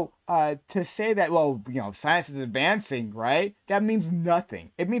 So to say that, well, science is advancing, right? That means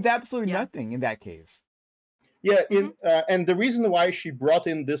nothing. It means absolutely nothing in that case. Yeah, and the reason why she brought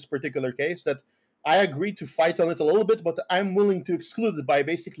in this particular case that I agreed to fight on it a little bit, but I'm willing to exclude it by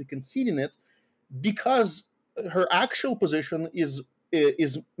basically conceding it because her actual position is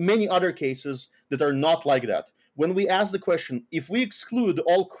many other cases that are not like that. When we ask the question, if we exclude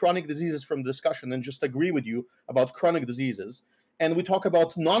all chronic diseases from the discussion and just agree with you about chronic diseases, and we talk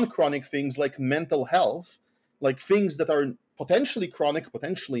about non-chronic things like mental health, like things that are potentially chronic,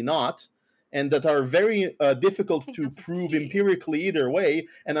 potentially not, and that are very difficult to prove empirically either way,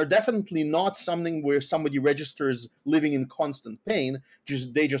 and are definitely not something where somebody registers living in constant pain.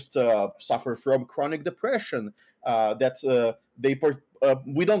 They just suffer from chronic depression. We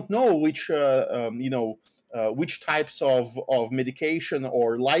don't know which types of medication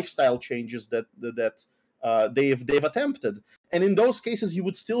or lifestyle changes that they've attempted, and in those cases you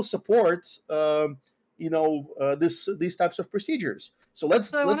would still support these types of procedures. So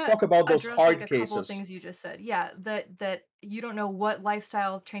let's talk about those hard like a cases. couple of things you just said. Yeah, that you don't know what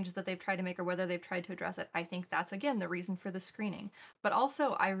lifestyle changes that they've tried to make or whether they've tried to address it. I think that's again the reason for the screening. But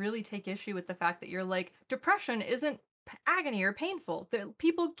also, I really take issue with the fact that you're like, depression isn't agony or painful. That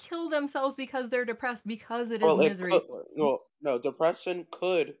people kill themselves because they're depressed because it is Well, misery. no, depression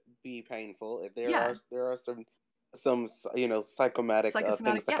could be painful if there are some psychosomatic things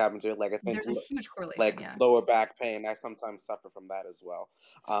that happen to it. Like I think there's a huge correlation. like lower back pain. I sometimes suffer from that as well.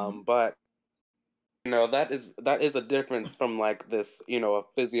 But that is a difference from like this, a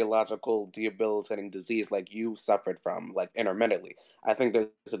physiological debilitating disease like you suffered from, like intermittently. I think there's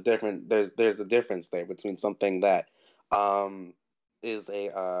a difference there between something that is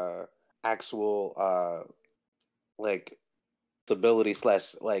a actual like disability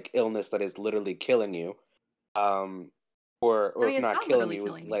slash like illness that is literally killing you, or I mean, if it's not not killing literally you,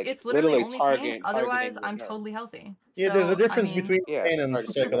 is killing me. like It's literally only pain. targeting Otherwise, your I'm nerve. totally healthy. Yeah, there's a So, difference I mean, between pain and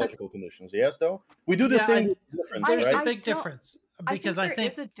psychological conditions. Yes, though we do distinguish difference, There's right? a big difference because I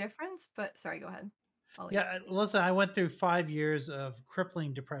think there is a difference, but sorry, go ahead. Yeah, listen, I went through 5 years of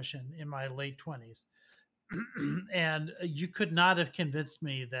crippling depression in my late 20s. And you could not have convinced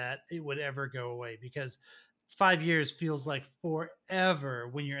me that it would ever go away because 5 years feels like forever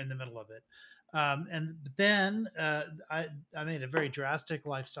when you're in the middle of it. And then I made a very drastic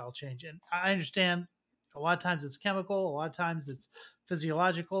lifestyle change. And I understand a lot of times it's chemical, a lot of times it's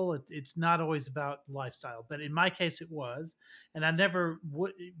physiological. It's not always about lifestyle. But in my case, it was. And I never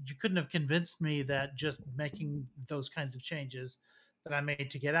would, you couldn't have convinced me that just making those kinds of changes that I made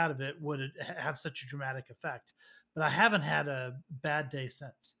to get out of it would have such a dramatic effect. But I haven't had a bad day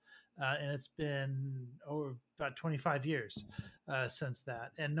since. And it's been about 25 years since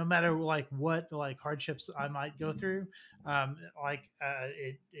that. And no matter like what like hardships I might go through,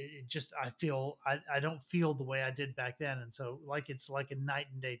 it just I don't feel the way I did back then, and so like it's like a night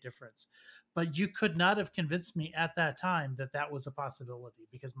and day difference. But you could not have convinced me at that time that that was a possibility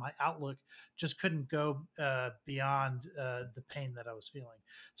because my outlook just couldn't go beyond the pain that I was feeling.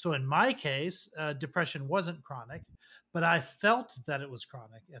 So in my case, depression wasn't chronic, but I felt that it was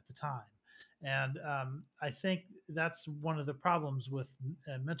chronic at the time. And I think that's one of the problems with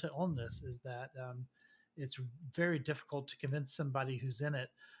mental illness is that it's very difficult to convince somebody who's in it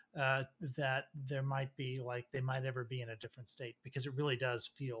that there might be like they might ever be in a different state, because it really does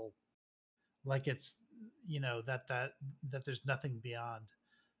feel like it's that there's nothing beyond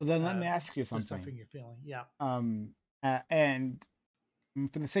Well, then let me ask you the something. suffering you're feeling. Yeah. And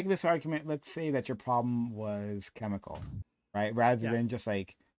for the sake of this argument, let's say that your problem was chemical, right? Rather Yeah. than just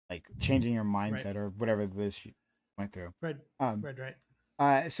like changing your Right. mindset or whatever this you went through. Right. Um,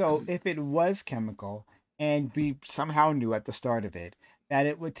 Right. So if it was chemical and we somehow knew at the start of it that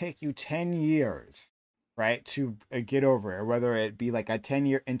it would take you 10 years, right, to get over it, whether it be like in 10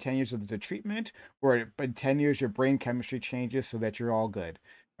 years so there's a treatment, or in 10 years your brain chemistry changes so that you're all good,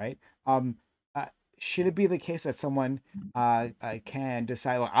 right? Uh, should it be the case that someone can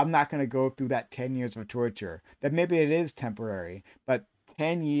decide, well, I'm not going to go through that 10 years of torture, that maybe it is temporary, but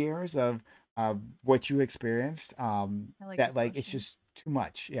 10 years of what you experienced, I like that this like it's question. just too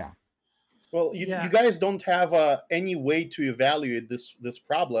much. Yeah. Well, you guys don't have any way to evaluate this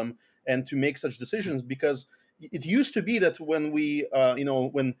problem and to make such decisions, because it used to be that when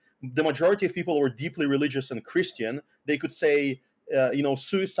when the majority of people were deeply religious and Christian, they could say,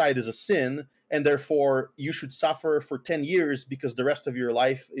 suicide is a sin, and therefore you should suffer for 10 years because the rest of your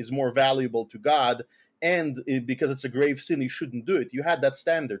life is more valuable to God, and because it's a grave sin, you shouldn't do it. You had that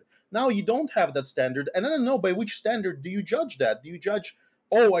standard. Now you don't have that standard, and I don't know by which standard do you judge that. Do you judge,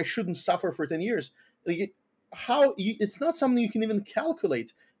 oh, I shouldn't suffer for 10 years? Like, it's not something you can even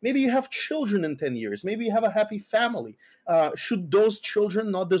calculate. Maybe you have children in 10 years. Maybe you have a happy family. Should those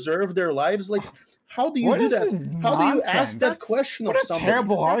children not deserve their lives? Like, how do you What do is that? this How do you ask nonsense? that question What of a somebody?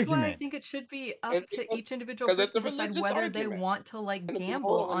 terrible That's why I argument. think it should be up It's to each individual because it's person a to decide religious whether they argument, want to like and it's a gamble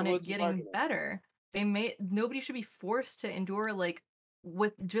moral and on it religious getting argument. better. Nobody should be forced to endure like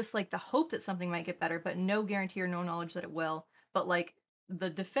with just like the hope that something might get better, but no guarantee or no knowledge that it will. But like the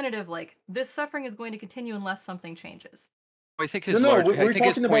definitive, like this suffering is going to continue unless something changes. I think No, his no, large. I we're think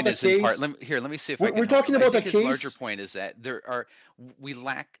his talking about point a is in part. case. Let me see if I We're can help talking him. I about a think his larger case. point is that we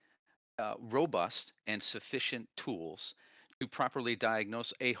lack robust and sufficient tools to properly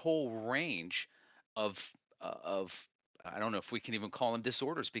diagnose a whole range of I don't know if we can even call them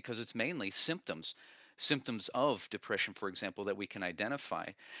disorders, because it's mainly symptoms of depression, for example, that we can identify.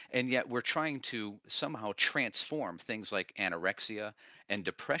 And yet we're trying to somehow transform things like anorexia and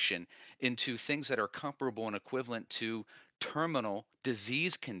depression into things that are comparable and equivalent to terminal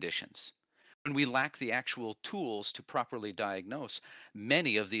disease conditions, when we lack the actual tools to properly diagnose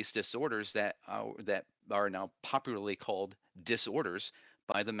many of these disorders that are now popularly called disorders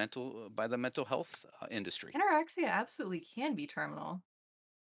by the mental health industry. Anorexia absolutely can be terminal.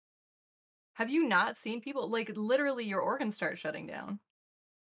 Have you not seen people like literally your organs start shutting down?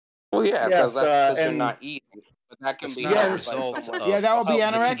 Well, yeah, because Yes, that's because you're and not eating. But that can That's be not a caused by result someone Yeah, that would be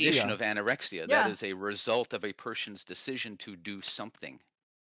of the condition anorexia. of anorexia. Yeah. That is a result of a person's decision to do something.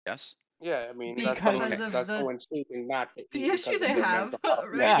 Yes? Yeah, I mean Because that's someone choosing not to the eat issue because they of their have, mental health.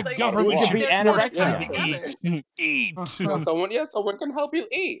 right? Yeah, Like it could be they're forced to anorexia. together. Eat. Someone can help you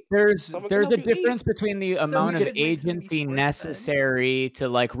eat. There's Someone can there's a help you eat. difference between the So amount we of should make somebody be agency force fed. necessary to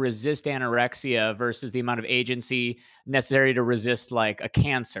like resist anorexia versus the amount of agency necessary to resist like a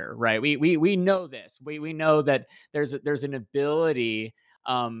cancer, right? We know this. We know that there's an ability,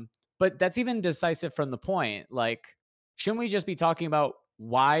 but that's even decisive from the point. Like, shouldn't we just be talking about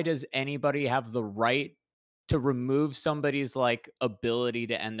why does anybody have the right to remove somebody's like ability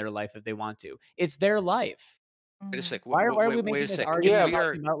to end their life if they want to? It's their life. Wait a sec. Why are we Wait making a this sec. argument Yeah, We are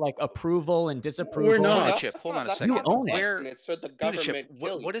talking about like approval and we're disapproval? hold on, not. Chip. Hold on a That's second. You not the own it. question. It's should the government Chip,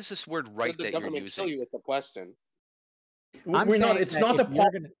 kill you? what is this word Should right the that you're government kill using? you is the question. I'm We're not. saying It's that not if a you're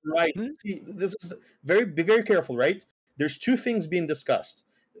part gonna, right. See, this is be very careful, right? There's two things being discussed.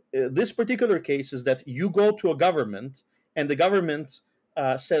 This particular case is that you go to a government, and the government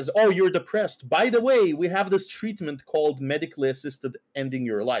says, "Oh, you're depressed. By the way, we have this treatment called medically assisted ending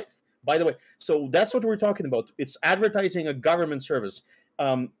your life." By the way, so that's what we're talking about. It's advertising a government service.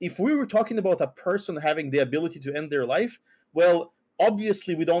 If we were talking about a person having the ability to end their life, well,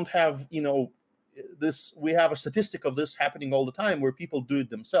 obviously we don't have, this. We have a statistic of this happening all the time where people do it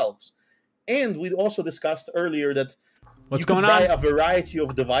themselves. And we also discussed earlier that what's you could going buy on? a variety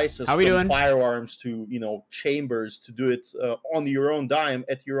of devices, How we from doing? firearms to chambers, to do it on your own dime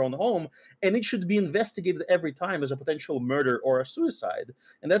at your own home, and it should be investigated every time as a potential murder or a suicide.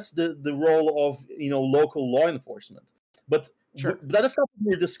 And that's the role of local law enforcement. But Sure. that's not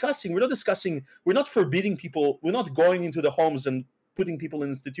what we're discussing. We're not forbidding people. We're not going into the homes and putting people in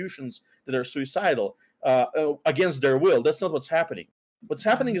institutions that are suicidal against their will. That's not what's happening. What's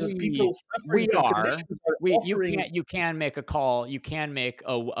happening is that people suffering We from are. conditions are offering. You can make a call. You can make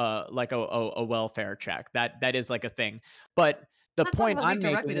a welfare check. That is like a thing. But The That's not point about I'm lead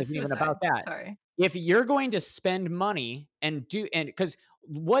directly making to isn't even suicide. about that. Sorry. If you're going to spend money and because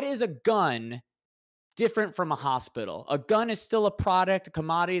what is a gun different from a hospital? A gun is still a product, a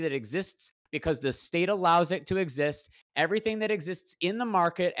commodity that exists because the state allows it to exist. Everything that exists in the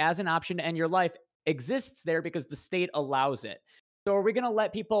market as an option to end your life exists there because the state allows it. So are we going to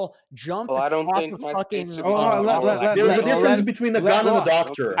let people jump Well, I don't off think of my fucking state should be doing Oh, moral There's a let difference him between a let gun and a well, I don't think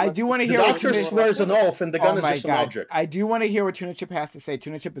doctor. I my do want to The hear what doctor Tuna. swears an oath, and the gun Oh is my just an God, object. I do want to hear what Tuna Chip has to say.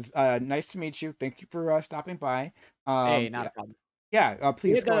 Tuna Chip is nice to meet you. Thank you for stopping by. Hey, not Yeah, a problem. yeah.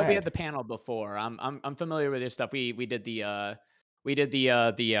 Please go We had ahead. the panel before. I'm familiar with this stuff. We did the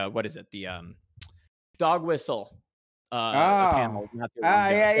what is it? The dog whistle Oh, panel not too long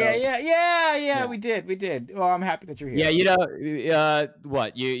ago. yeah. Yeah. We did. Well, I'm happy that you're Yeah, here.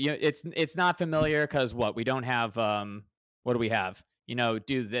 what it's not familiar because what we don't have what do we have?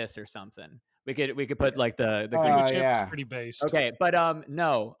 Do this or something. We could put like the Tuna Chip, Yeah. pretty based. okay, but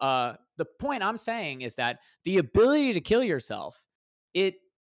no. The point I'm saying is that the ability to kill yourself,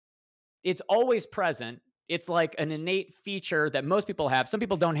 it's always present. It's like an innate feature that most people have. Some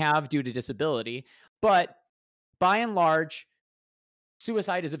people don't have due to disability, but by and large,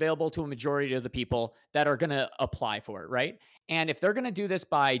 suicide is available to a majority of the people that are going to apply for it, right? And if they're going to do this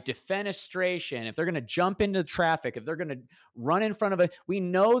by defenestration, if they're going to jump into traffic, if they're going to run in front of it, we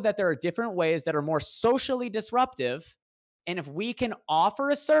know that there are different ways that are more socially disruptive. And if we can offer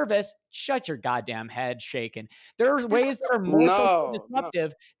a service, shut your goddamn head shaking. There's ways that are more socially No,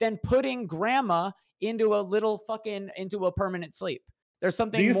 disruptive than putting grandma into a permanent sleep. There's Do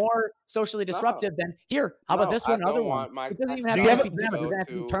something you more socially no, disruptive than here. How about no. this I one other don't one? want my It doesn't even tax have do to you have just dollars be to grandma. It go doesn't have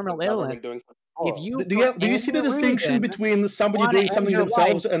to be to the terminal illness. government doing something If moral. you, do for you any see the distinction reason, between somebody want to doing end something your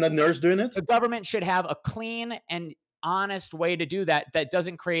themselves life, and a nurse doing it? the government should have a clean and honest way to do that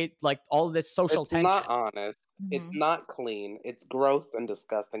doesn't create like all of this social It's not tension. honest. It's Hmm. not clean. It's gross and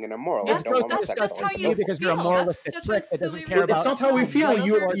disgusting and immoral. I It's don't gross want and my That's tax just dollars how to disgusting to go you you for because it. you're a feel. That's moralistic such a prick that doesn't silly care It's about not how we response. feel. human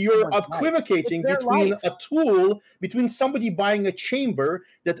Those life are or You're someone's life. It's equivocating their between life. a tool, between somebody buying a chamber,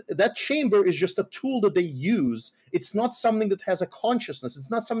 that chamber is just a tool that they use. It's not something that has a consciousness.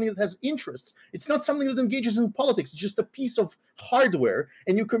 It's not something that has interests. It's not something that engages in politics. It's just a piece of hardware.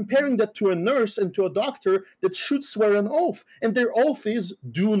 And you're comparing that to a nurse and to a doctor that should swear an oath. And their oath is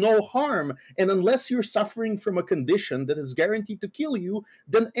do no harm. And unless you're suffering from a condition that is guaranteed to kill you,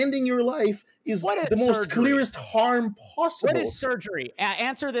 then ending your life is What the is most surgery? clearest harm What is possible. surgery?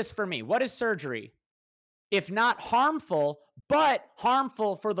 Answer this for me. What is surgery? If not harmful, but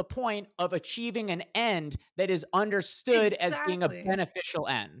harmful for the point of achieving an end that is understood as being a Exactly. beneficial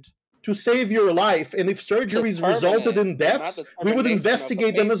end. To save your life, and if surgeries resulted in But not deaths, the we would termination of a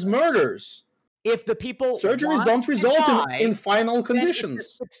investigate them as patient. murders. If the people Surgeries want don't to result in die, final then it's a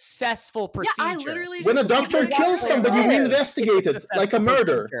conditions. successful Yeah, I procedure. literally When a just If said people doctor that want kills to somebody, we live, investigate it's a it like a successful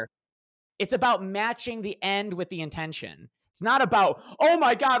murder. procedure. It's about matching the end with the intention. It's not about, oh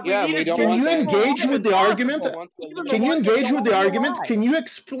my God, we Yeah, and need we as don't Can many want you the people engage alive with as the argument? possible, want to even the Can you ones that engage don't with want the to be argument? alive. Can you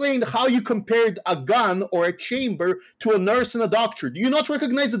explain how you compared a gun or a chamber to a nurse and a doctor? Do you not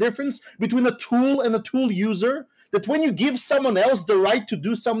recognize the difference between a tool and a tool user? That when you give someone else the right to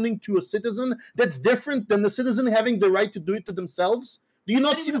do something to a citizen, that's different than the citizen having the right to do it to themselves? Do you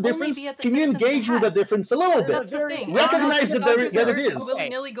not But it see the would only difference? be at the Can you citizen's engage with the behest. difference a little There's a bit? That's the very thing. It's not Recognize like the that doctors that and it nurses is.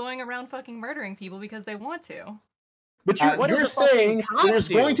 willy-nilly going around fucking murdering people because they want to. But What you're does a fucking saying cop there's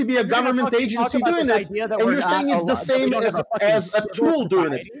do? going to be a You're gonna government fucking talk agency about doing this it, idea that and we're you're saying not it's the that we same don't have a fucking as a civil tool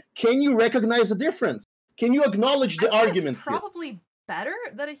doing it. society. Can you recognize the difference? Can you acknowledge I the think argument it's here? probably better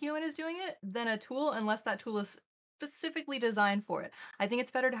that a human is doing it than a tool, unless that tool is specifically designed for it. I think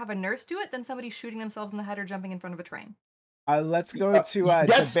it's better to have a nurse do it than somebody shooting themselves in the head or jumping in front of a train. Let's go to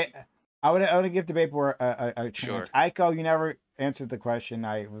That's debate. I want to give debate board a Sure. chance. Aiko, you never answered the question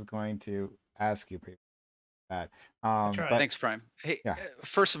I was going to ask you previously. That. That's right. But Thanks, Prime. Hey, yeah,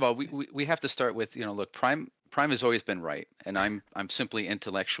 first of all, we have to start with, look, Prime has always been right, and I'm simply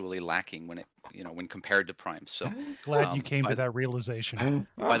intellectually lacking when compared to Prime. So Glad you came to by that realization.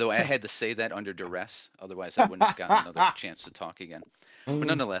 the way, I had to say that under duress, otherwise I wouldn't have gotten another chance to talk again. But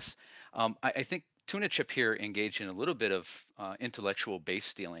nonetheless, I think Tuna Chip here engaged in a little bit of intellectual base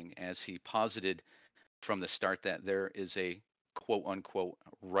stealing as he posited from the start that there is a quote unquote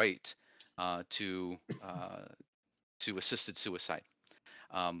right to assisted suicide.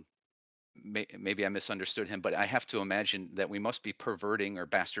 Um, maybe I misunderstood him, but I have to imagine that we must be perverting or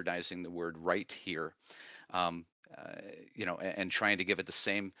bastardizing the word right here, um, and trying to give it the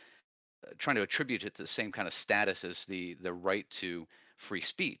same, trying to attribute it to the same kind of status as the right to free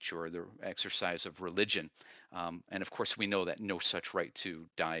speech or the exercise of religion. And of course, we know that no such right to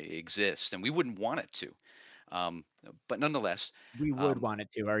die exists, and we wouldn't want it to. But nonetheless, We would want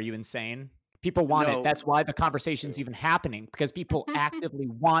it to. Are you insane? People want it. no, That's why the conversation's even happening, because people actively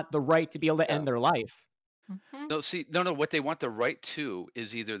want the right to be able to end their life. no. What they want the right to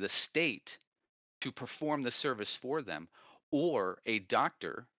is either the state to perform the service for them, or a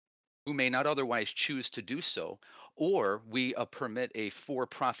doctor who may not otherwise choose to do so, or we permit a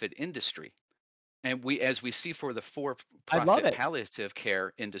for-profit industry. And as we see for the for-profit palliative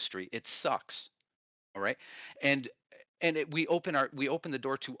care industry, it sucks. All right, and we open the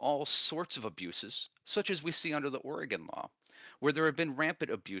door to all sorts of abuses, such as we see under the Oregon law, where there have been rampant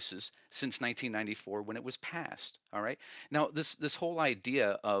abuses since 1994 when it was passed. All right, now this whole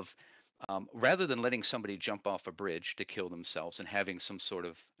idea of rather than letting somebody jump off a bridge to kill themselves and having some sort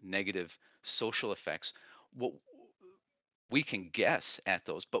of negative social effects, what we can guess at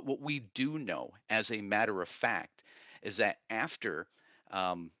those, but what we do know as a matter of fact is that after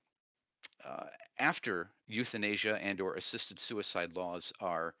euthanasia and or assisted suicide laws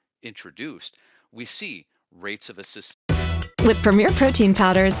are introduced, we see rates of assisted. With Premier Protein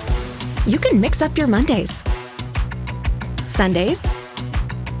powders, you can mix up your Mondays, Sundays,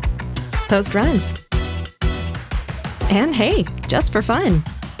 post runs, and hey, just for fun.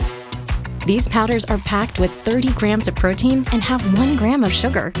 These powders are packed with 30 grams of protein and have 1 gram of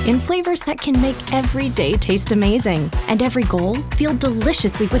sugar in flavors that can make every day taste amazing and every goal feel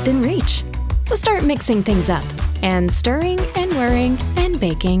deliciously within reach. So start mixing things up and stirring and whirring and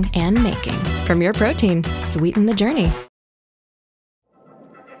baking and making. Premier Protein, sweeten the journey.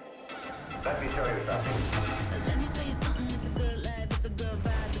 Let me show you something.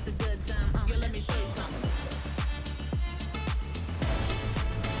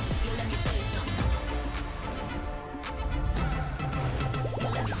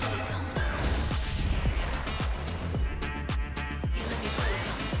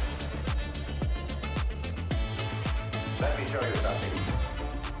 Let me show you something.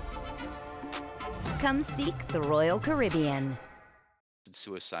 Come seek the Royal Caribbean.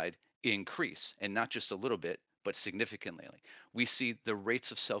 Suicide increase, and not just a little bit, but significantly. We see the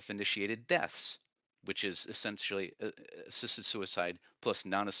rates of self-initiated deaths, which is essentially assisted suicide plus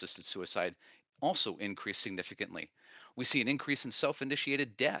non-assisted suicide, also increase significantly. We see an increase in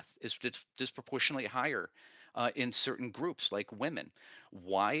self-initiated death is disproportionately higher in certain groups like women.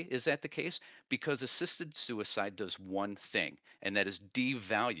 Why is that the case? Because assisted suicide does one thing, and that is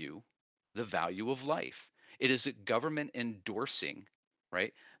devalue the value of life. It is a government endorsing,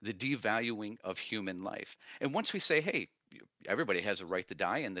 right, the devaluing of human life. And once we say, hey, everybody has a right to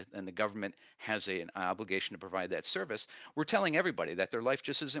die, and the government has an obligation to provide that service, we're telling everybody that their life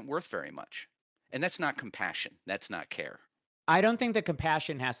just isn't worth very much. And that's not compassion. That's not care. I don't think that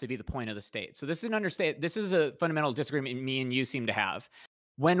compassion has to be the point of the state. So this is a fundamental disagreement me and you seem to have.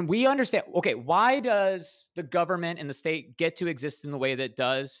 When we understand, okay, why does the government and the state get to exist in the way that it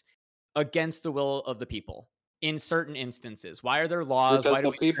does against the will of the people in certain instances? Why are there laws? Because Why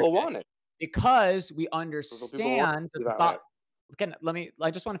do the people want it. Because we understand that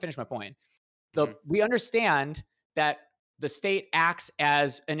I just want to finish my point. We understand that the state acts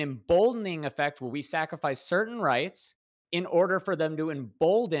as an emboldening effect where we sacrifice certain rights in order for them to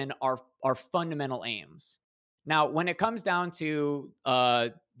embolden our fundamental aims. Now, when it comes down to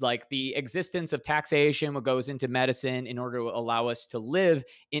like the existence of taxation, what goes into medicine in order to allow us to live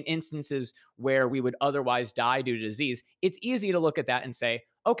in instances where we would otherwise die due to disease, it's easy to look at that and say,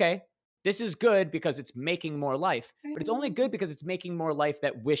 okay, this is good because it's making more life, but it's only good because it's making more life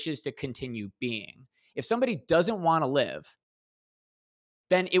that wishes to continue being. If somebody doesn't want to live,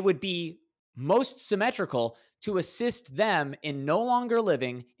 then it would be most symmetrical to assist them in no longer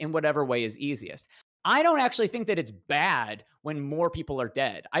living in whatever way is easiest. I don't actually think that it's bad when more people are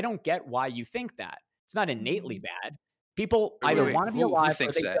dead. I don't get why you think that. It's not innately bad. People either want to be alive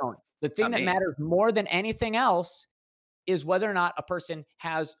or they don't. The thing that matters more than anything else is whether or not a person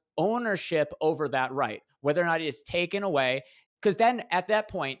has ownership over that right, whether or not it is taken away, because then at that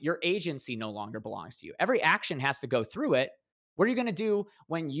point, your agency no longer belongs to you. Every action has to go through it. What are you going to do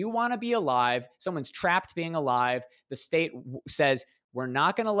when you want to be alive? Someone's trapped being alive. The state says, we're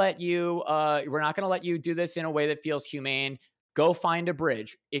not going to let you do this in a way that feels humane. Go find a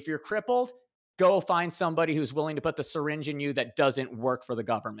bridge. If you're crippled, go find somebody who's willing to put the syringe in you that doesn't work for the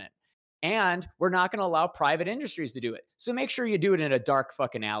government. And we're not going to allow private industries to do it. So make sure you do it in a dark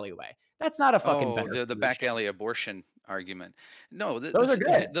fucking alleyway. That's not a fucking better the back alley abortion argument. No, those are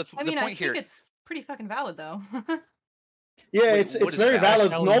good. I think it's pretty fucking valid though. Yeah, it's very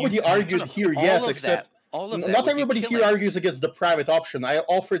valid. Nobody argued here yet, except not everybody here argues against the private option. I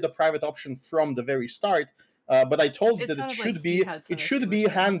offered the private option from the very start. But I told you It that sounded like he had some it should issue be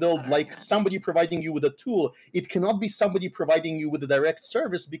with the handled like argument. somebody providing you with a tool. It cannot be somebody providing you with a direct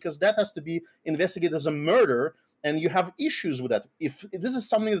service, because that has to be investigated as a murder, and you have issues with that. If this is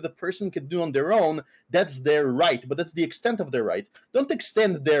something that the person can do on their own, that's their right, but that's the extent of their right. Don't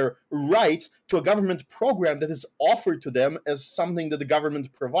extend their right to a government program that is offered to them as something that the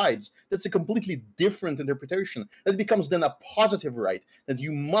government provides. That's a completely different interpretation. That becomes then a positive right, that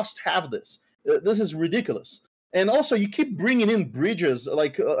you must have this. This is ridiculous. And also, you keep bringing in bridges,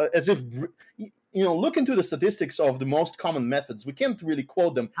 like as if, look into the statistics of the most common methods. We can't really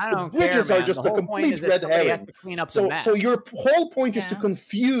quote them. I But don't care, bridges are man. just The a whole point complete is that red somebody has herring. to clean up the So mess. your whole point is to Yeah.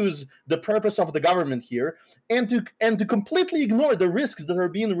 confuse the purpose of the government here, and to completely ignore the risks that are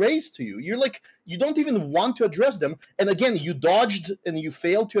being raised to you. You're like, you don't even want to address them. And again, you dodged and you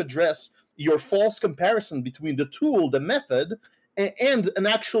failed to address your false comparison between the tool, the method, and an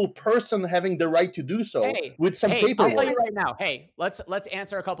actual person having the right to do so with some I'll tell paperwork. you right now. Hey, let's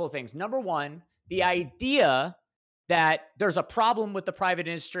answer a couple of things. Number one, the idea that there's a problem with the private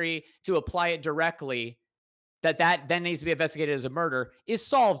industry to apply it directly, that then needs to be investigated as a murder, is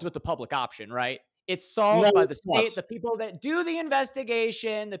solved with the public option, right? It's solved No, by the it's not. state. The people that do the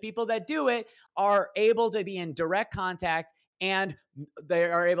investigation, the people that do it, are able to be in direct contact, and they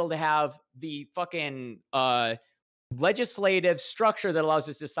are able to have the fucking legislative structure that allows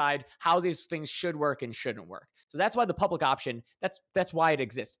us to decide how these things should work and shouldn't work. So that's why the public option, that's why it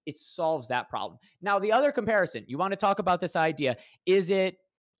exists. It solves that problem. Now, the other comparison, you want to talk about this idea, is it,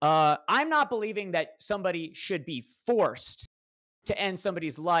 I'm not believing that somebody should be forced to end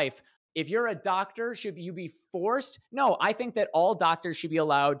somebody's life. If you're a doctor, should you be forced? No, I think that all doctors should be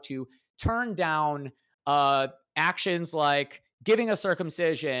allowed to turn down actions like giving a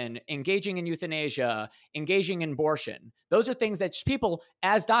circumcision, engaging in euthanasia, engaging in abortion. Those are things that people,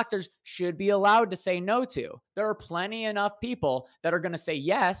 as doctors, should be allowed to say no to. There are plenty enough people that are going to say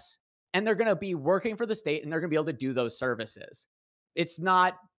yes, and they're going to be working for the state, and they're going to be able to do those services. It's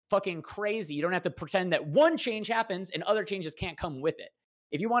not fucking crazy. You don't have to pretend that one change happens and other changes can't come with it.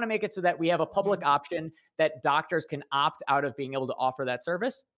 If you want to make it so that we have a public option that doctors can opt out of being able to offer that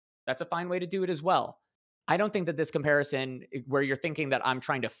service, that's a fine way to do it as well. I don't think that this comparison, where you're thinking that I'm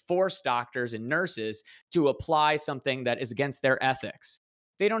trying to force doctors and nurses to apply something that is against their ethics,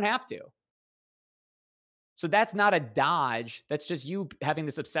 they don't have to. So that's not a dodge. That's just you having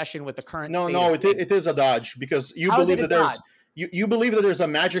this obsession with the current state. No, it is a dodge, because you How is believe it a that there's dodge? you believe that there's a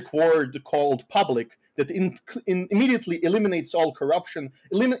magic word called public that immediately eliminates all corruption,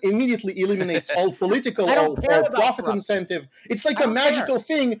 immediately eliminates all political I or don't care about profit corruption. incentive. It's like I a don't magical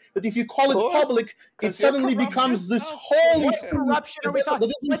thing that if you call it public, it 'Cause you're suddenly corrupt becomes this yourself. holy What thing corruption are we that talking?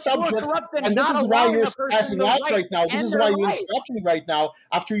 isn't What's more subject. corrupt than And this not is why allowing you're a person passing the out right right now. to This end is their why you're life? interrupting me right now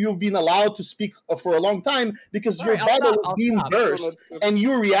after you've been allowed to speak for a long time, because All your right, I'll bubble stop. is being burst, and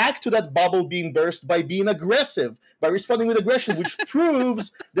you react to that bubble being burst by being aggressive, by responding with aggression, which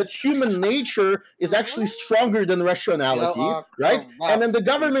proves that human nature is actually stronger than rationality, right? And then the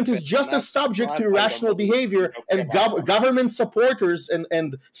government is just as subject to irrational behavior, and government supporters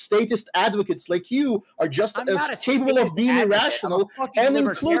and statist advocates like you are just I'm as not a capable statist of being advocate. I'm a irrational, fucking and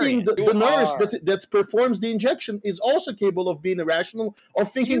including libertarian. the nurse that performs the injection is also capable of being irrational,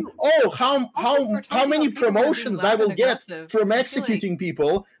 of thinking, how many promotions I will get from executing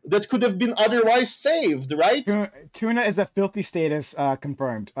people that could have been otherwise saved, right? Tuna is a filthy status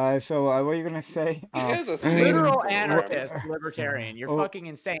confirmed. So what are you gonna say? Literal anarchist, libertarian. You're fucking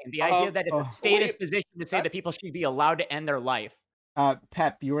insane. The idea that it's a status position to say that people should be allowed to end their life.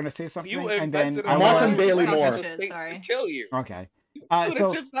 Pep, you want to say something? You And then invented I a wanna- Martin Bailey Moore. to kill you. Okay. Tuna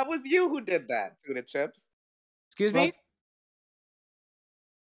So Chips, that was you who did that. Tuna Chips. Excuse me?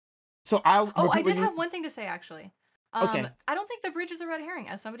 So I'll. Oh, I repeat did what you- have one thing to say actually. Okay. I don't think the bridge is a red herring.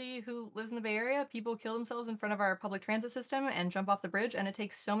 As somebody who lives in the Bay Area, people kill themselves in front of our public transit system and jump off the bridge, and it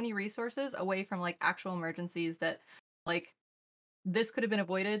takes so many resources away from like actual emergencies that like this could have been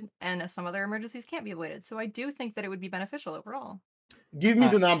avoided, and some other emergencies can't be avoided. So I do think that it would be beneficial overall. Give me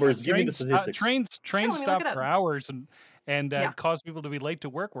the numbers. Give me the Trains, statistics. trains let me stop look it for up. hours and Yeah. cause people to be late to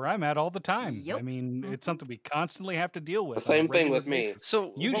work where I'm at all the time. I Yep. mean, it's something we constantly have to deal with. The same on a thing regular with me. basis.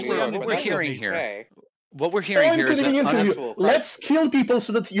 So Usually what on a we're regular hearing basis. here, what we're So hearing here is inconvenient for you. actual Let's kill people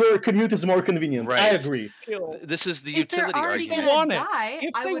so that your commute is more convenient. I Right. agree. This is the If they're utility already argument. gonna want it. die,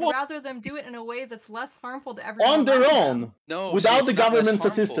 If I they would want- rather them do it in a way that's less harmful to everyone On their around own, them. No, see, without it's the not less government's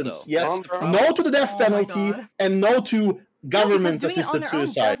harmful, assistance. though. Yes. On their own. No to the death Oh my penalty, God. and no to No, because government doing it on assisted their own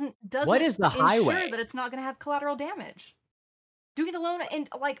suicide. doesn't What is the ensure highway? that it's not going to have collateral damage. Doing it alone and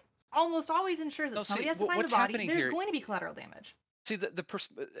like almost always ensures that No, somebody see, has to find the what's body. happening There's here- going to be collateral damage. See,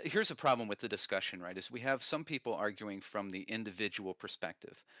 here's a problem with the discussion, right? Is we have some people arguing from the individual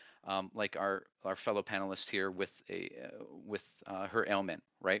perspective, like our fellow panelist here with her ailment,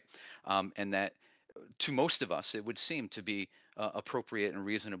 right? And that to most of us, it would seem to be appropriate and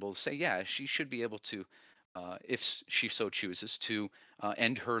reasonable to say, yeah, she should be able to, if she so chooses, to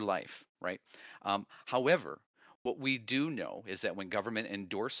end her life, right? However, what we do know is that when government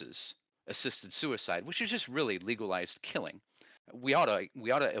endorses assisted suicide, which is just really legalized killing, we ought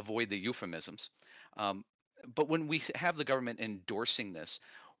to avoid the euphemisms. Um, but when we have the government endorsing this,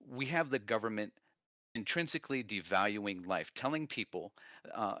 we have the government intrinsically devaluing life, telling people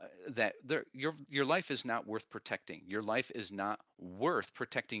that your life is not worth protecting. Your life is not worth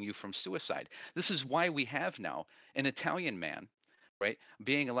protecting you from suicide. This is why we have now an Italian man, right,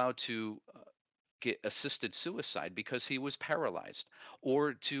 being allowed to get assisted suicide because he was paralyzed,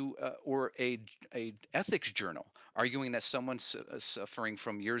 or a ethics journal arguing that someone suffering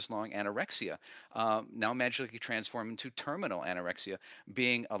from years long anorexia now magically transformed into terminal anorexia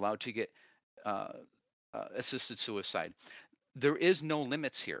being allowed to get uh, assisted suicide. There is no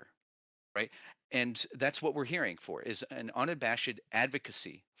limits here, right? And that's what we're hearing for, is an unabashed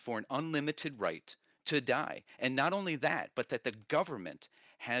advocacy for an unlimited right to die. And not only that, but that the government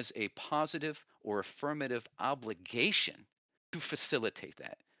has a positive or affirmative obligation to facilitate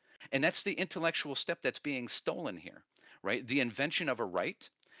that. And that's the intellectual step that's being stolen here, right? The invention of a right,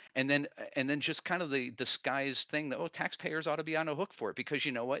 and then just kind of the disguised thing that, oh, taxpayers ought to be on a hook for it, because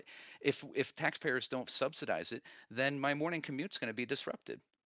you know what, if taxpayers don't subsidize it, then my morning commute's going to be disrupted.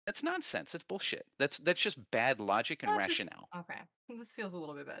 That's nonsense. That's bullshit. That's just bad logic and Not just rationale. okay. This feels a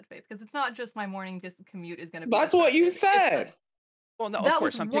little bit bad faith because it's not just my morning commute is going to be That's what you disrupted. It's said. Well, no, of that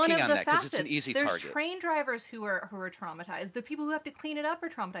was course I'm one picking of on the that because it's an facets. easy There's target. train drivers who are traumatized. The people who have to clean it up are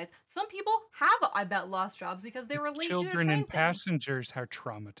traumatized. Some people have, I bet, lost jobs because they were late due to Children train and things. passengers are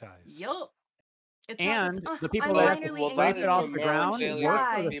traumatized. Yup. It's And not just the people I'm that have to minorly scrape angry it off because the someone ground should work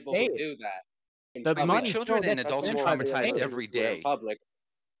for die. the people who state. do that. In The Yeah, but public. money children still and gets That's adults are spent more by the for traumatized state. every people in day public.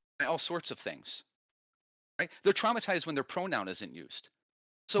 by all sorts of things, right? They're traumatized when their pronoun isn't used.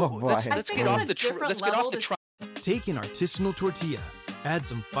 Oh So let's boy. I let's think get it's off a the different let's get off level the to Take an artisanal tortilla, add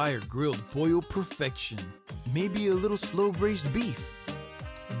some fire-grilled pollo perfection, maybe a little slow-braised beef.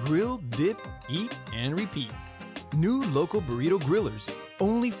 Grill, dip, eat, and repeat. New Loco Burrito Grillers,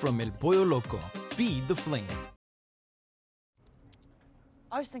 only from El Pollo Loco. Feed the flame.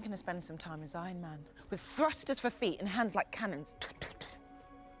 I was thinking of spending some time as Iron Man, with thrusters for feet and hands like cannons. Is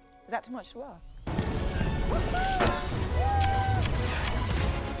that too much to ask?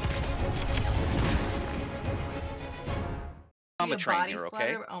 be a trauma train body here, okay?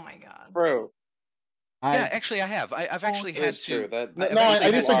 splatter. Oh my god. Bro, Yeah, actually I have. I've actually had it's true to. that No, I've no, actually I had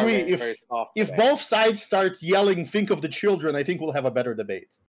to. disagree. very soft If today. both sides start yelling, "Think of the children," I think we'll have a better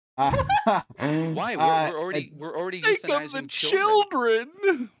debate. Why? We're already Think of the euthanizing children.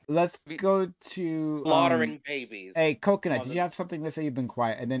 children. Let's I mean, go to Slaughtering babies. Hey, Coconut, on did the- you have something to say? You've been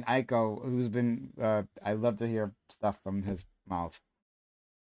quiet, and then Aiko, who's been I love to hear stuff from his mouth.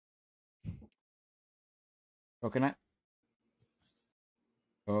 Coconut,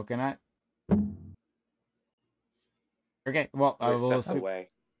 Coconut. Okay, well, Wait, we'll steps see away.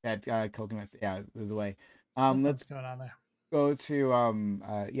 that Coconut's is away. Something's Let's going on there. go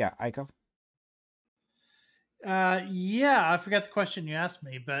to yeah, Aiko. Yeah, I forgot the question you asked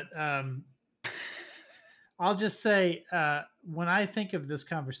me, but I'll just say when I think of this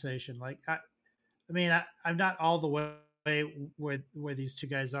conversation, like I mean, I'm not all the way where these two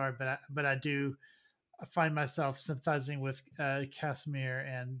guys are, but I do find myself sympathizing with Casimir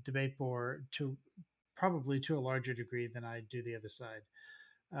and Debateboard to probably to a larger degree than I do the other side,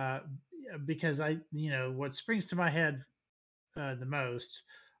 because what springs to my head the most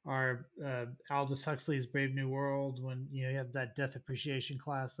are Aldous Huxley's Brave New World, when you have that death appreciation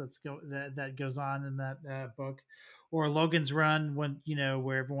class that goes on in that book, or Logan's Run, when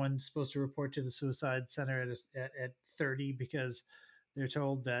where everyone's supposed to report to the suicide center at 30 because they're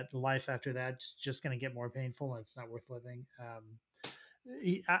told that the life after that is just going to get more painful and it's not worth living.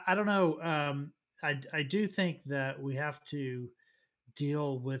 I don't know. I do think that we have to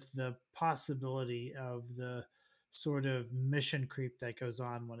deal with the possibility of the sort of mission creep that goes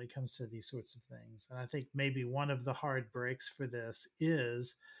on when it comes to these sorts of things. And I think maybe one of the hard breaks for this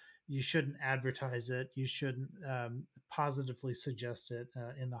is you shouldn't advertise it. You shouldn't positively suggest it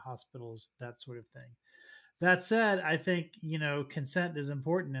in the hospitals, that sort of thing. That said, I think, consent is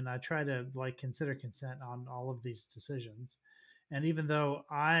important, and I try to consider consent on all of these decisions. And even though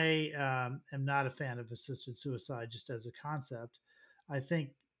I am not a fan of assisted suicide just as a concept, I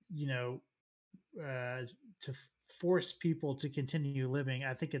think, to force people to continue living,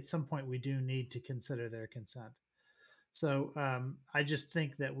 I think at some point we do need to consider their consent. So I just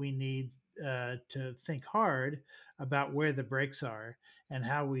think that we need to think hard about where the brakes are and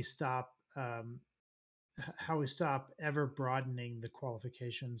how we stop ever broadening the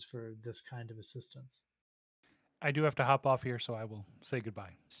qualifications for this kind of assistance. I do have to hop off here, so I will say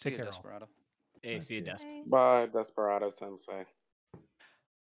goodbye. See Take you, care, all. Desperado. Hey, see you, Desperado. Bye, Desperado Sensei.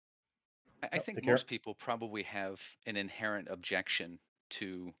 I think take care. most people probably have an inherent objection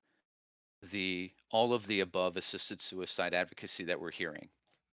to all of the above assisted suicide advocacy that we're hearing.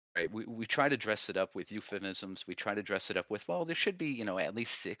 Right? We try to dress it up with euphemisms. We try to dress it up with, well, there should be, at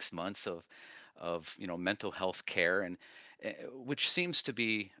least 6 months of mental health care, and which seems to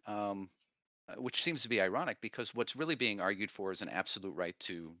be ironic, because what's really being argued for is an absolute right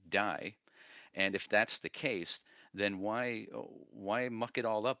to die. And if that's the case, then why muck it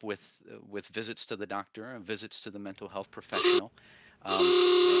all up with visits to the doctor and visits to the mental health professional?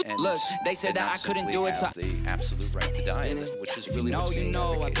 And Look, they said that I couldn't do it. Have the absolute right to die, which is really what's being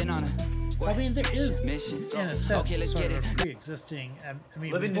I've been on I mean, there is, in a sense, Okay, let's sort get of it. a pre-existing. I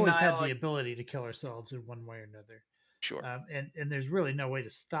mean, Living we've always had denial- the ability to kill ourselves in one way or another. Sure. And there's really no way to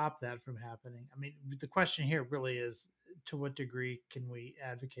stop that from happening. I mean, the question here really is, to what degree can we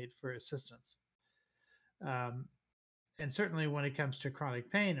advocate for assistance? And certainly when it comes to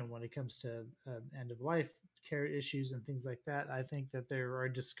chronic pain and when it comes to end of life care issues and things like that, I think that there are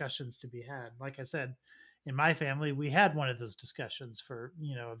discussions to be had. Like I said, in my family, we had one of those discussions for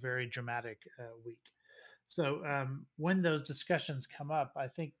a very dramatic week. So when those discussions come up, I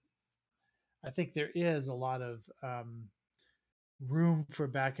think there is a lot of room for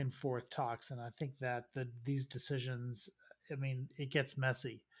back and forth talks, and I think that these decisions, I mean, it gets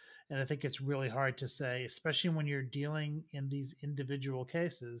messy, and I think it's really hard to say, especially when you're dealing in these individual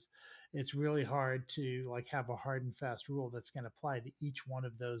cases. It's really hard to have a hard and fast rule that's going to apply to each one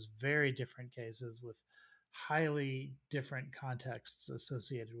of those very different cases with highly different contexts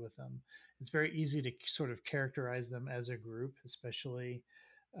associated with them. It's very easy to sort of characterize them as a group, especially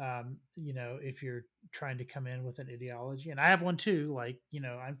if you're trying to come in with an ideology. And I have one too.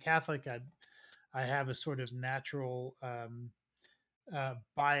 I'm Catholic. I have a sort of natural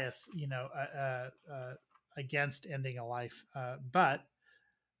bias, against ending a life. But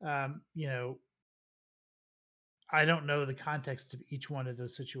I don't know the context of each one of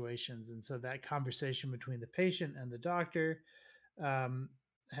those situations, and so that conversation between the patient and the doctor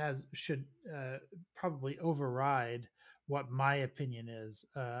should probably override what my opinion is,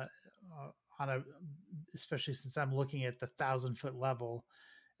 especially since I'm looking at the 1,000-foot level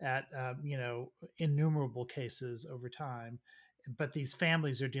at innumerable cases over time. But these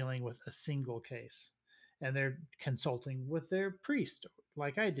families are dealing with a single case, and they're consulting with their priest,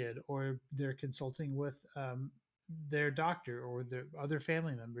 like I did, or they're consulting with their doctor or their other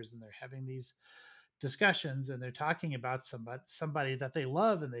family members, and they're having these discussions, and they're talking about somebody that they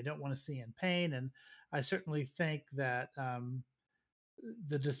love and they don't want to see in pain. And I certainly think that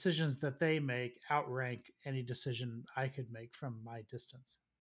the decisions that they make outrank any decision I could make from my distance.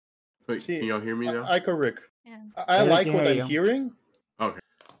 Wait, can y'all hear me now? Ico Rick. Yeah. I Yeah, we like can what hear I'm you. hearing. Okay.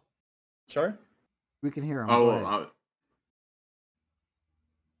 Sorry? We can hear him. Oh, Go well, ahead.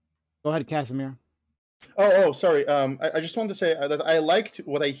 Go ahead, Casimir. Oh, sorry. I just want to say that I liked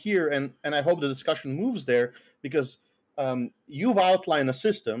what I hear, and I hope the discussion moves there, because you've outlined a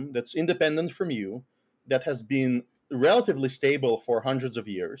system that's independent from you, that has been relatively stable for hundreds of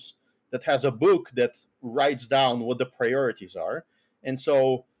years, that has a book that writes down what the priorities are. And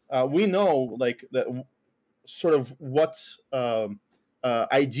so we know sort of what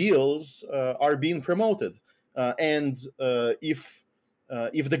ideals are being promoted. And if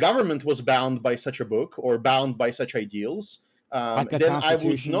the government was bound by such a book or bound by such ideals, Like a then I would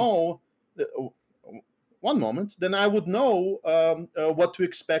constitution? know. One moment, then I would know what to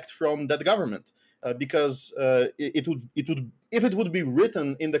expect from that government, because it would if it would be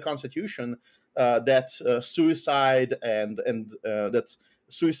written in the Constitution that suicide and that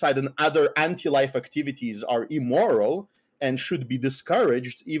suicide and other anti-life activities are immoral and should be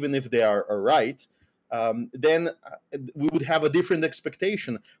discouraged, even if they are right. Then we would have a different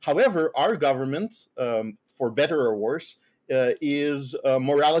expectation. However, our government, for better or worse, is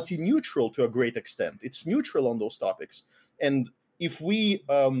morality neutral to a great extent. It's neutral on those topics. And if we,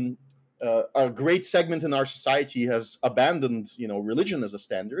 a great segment in our society has abandoned, religion as a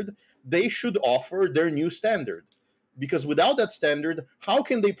standard, they should offer their new standard. Because without that standard, how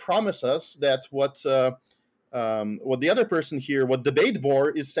can they promise us that what the other person here, what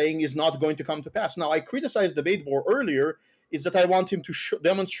Debateboard is saying, is not going to come to pass? Now, I criticized Debateboard earlier is that I want him to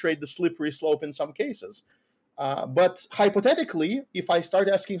demonstrate the slippery slope in some cases. But hypothetically, if I start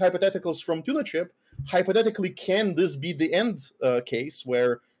asking hypotheticals from Tuna Chip, hypothetically, can this be the end case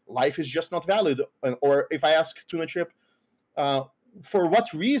where life is just not valid? Or if I ask Tuna Chip, for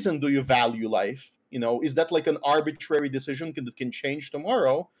what reason do you value life? Is that like an arbitrary decision that can change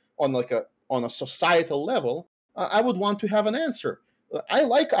tomorrow on a societal level? I would want to have an answer. I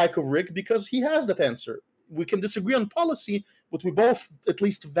like Iko Rick because he has that answer. We can disagree on policy, but we both at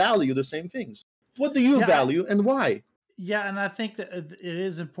least value the same things. What do you value and why? Yeah, and I think that it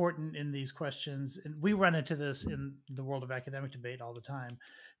is important in these questions, and we run into this in the world of academic debate all the time.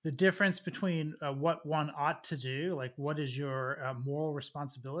 The difference between what one ought to do, like what is your moral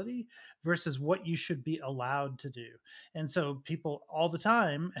responsibility, versus what you should be allowed to do. And so people all the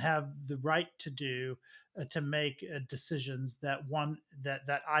time have the right to do to make decisions that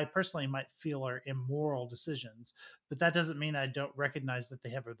I personally might feel are immoral decisions, but that doesn't mean I don't recognize that they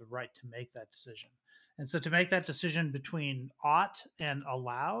have the right to make that decision. And so to make that decision between ought and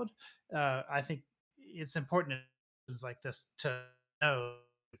allowed, I think it's important in things like this to know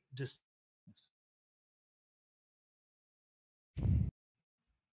distinctions.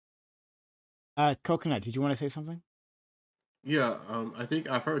 Coconut, did you want to say something? Yeah, I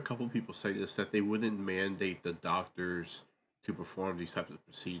think I've heard a couple people say this, that they wouldn't mandate the doctors to perform these types of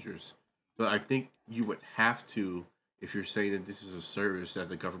procedures. But I think you would have to if you're saying that this is a service that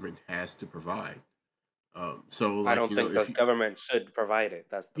the government has to provide. So, I like, don't think the government should provide it.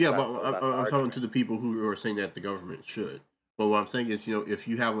 That's the I'm talking argument. to the people who are saying that the government should. But what I'm saying is, if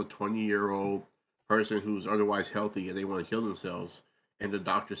you have a 20-year-old person who's otherwise healthy and they want to kill themselves, and the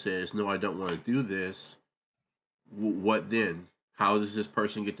doctor says, no, I don't want to do this, what then? How does this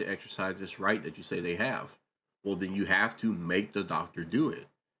person get to exercise this right that you say they have? Well, then you have to make the doctor do it.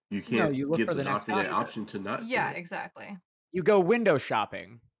 You can't you look give for the the next doctor that doctor. option to not Yeah, do it. exactly. You go window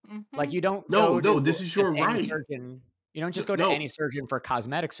shopping. Like you don't No, go to this is just your any right. surgeon. You don't just go to No, any surgeon for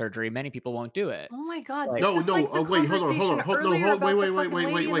cosmetic surgery. Many people won't do it. Oh my God, Like, this is like the wait, hold on, conversation earlier about the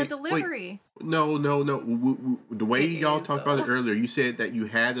fucking lady in the delivery. No. The way It y'all is, talked about it though. earlier, you said that you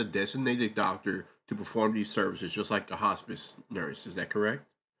had a designated doctor to perform these services, just like a hospice nurse. Is that correct?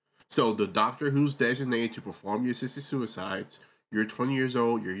 So the doctor who's designated to perform your assisted suicides, you're 20 years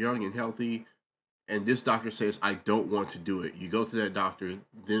old, you're young and healthy, and this doctor says, I don't want to do it. You go to that doctor,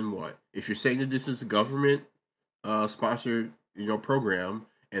 then what? If you're saying that this is a government sponsored program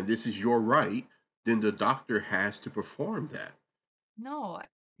and this is your right, then the doctor has to perform that. No,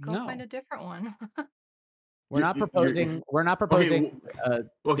 go No. find a different one. We're not proposing. We're not Okay, proposing.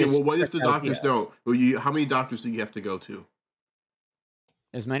 well, what if the strict doctors idea. don't? Well, how many doctors do you have to go to?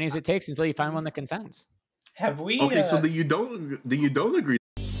 As many as it takes until you find one that consents. Have we? Okay, so then you don't agree.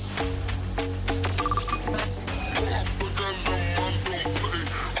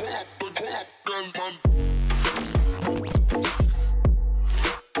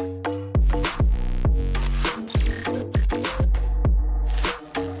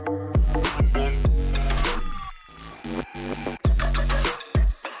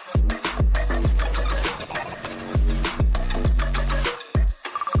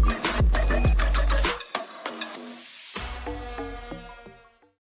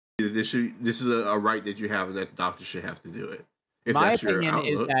 This is a right that you have, and that doctor should have to do it. If My that's your opinion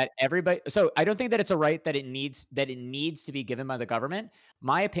is outlook. that everybody. So I don't think that it's a right that it needs to be given by the government.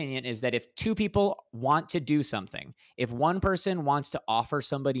 My opinion is that if two people want to do something, if one person wants to offer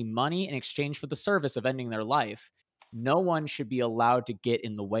somebody money in exchange for the service of ending their life, no one should be allowed to get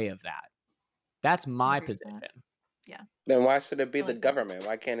in the way of that. That's my position. Yeah. Then why should it be the government?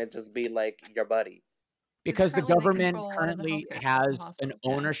 Why can't it just be like your buddy? Because the currently they government control a lot of the currently healthcare stuff in has an hospitals,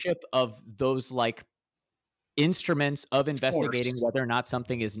 yeah. ownership of those like instruments of investigating whether or not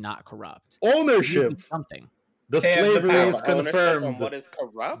something is not corrupt. Ownership. Something. The They have the slavery power. is Ownership on confirmed. what is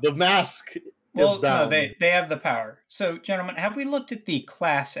corrupt? The mask Well, is down. no, they have the power. So, gentlemen, have we looked at the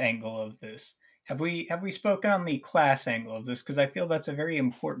class angle of this? Have we spoken on the class angle of this? Because I feel that's a very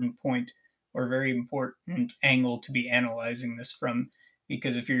important point or very important angle to be analyzing this from.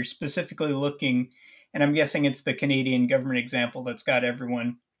 Because if you're specifically looking, and I'm guessing it's the Canadian government example that's got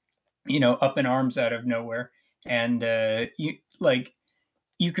everyone, up in arms out of nowhere, and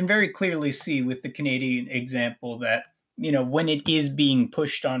you can very clearly see with the Canadian example that, when it is being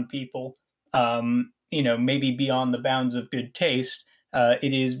pushed on people, maybe beyond the bounds of good taste,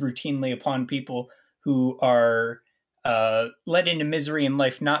 it is routinely upon people who are led into misery in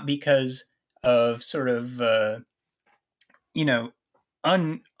life, not because of sort of,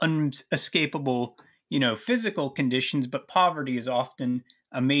 unescapable, physical conditions, but poverty is often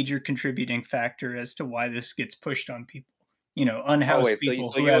a major contributing factor as to why this gets pushed on people. Oh unhoused wait, so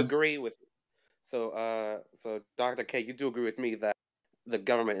people so who you have. agree with so Dr. K, you do agree with me that the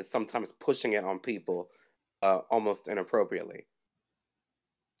government is sometimes pushing it on people almost inappropriately.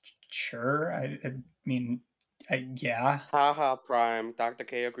 Sure, I mean, yeah. Haha, Prime. Dr.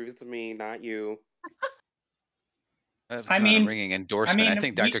 K agrees with me, not you. That's I not a mean, ringing endorsement. I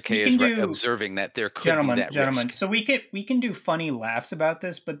think Dr. we K can is do, observing that there could be that gentlemen. risk. So we can do funny laughs about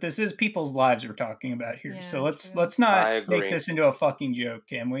this, but this is people's lives we're talking about here. So Yeah, let's true. not I make agree. this into a fucking joke,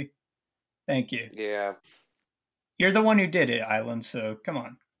 can we? Thank you. Yeah. You're the one who did it, Island. So come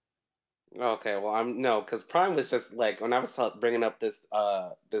on. Okay, well, no, because Prime was just like when I was bringing up this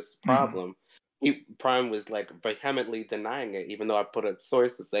this Mhm. problem, Prime was like vehemently denying it, even though I put up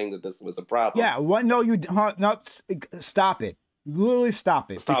sources saying that this was a problem. Yeah, what? No, stop it. Literally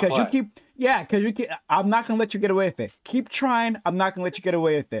stop it. Stop Because what? because you keep, I'm not going to let you get away with it. Keep trying. I'm not going to let you get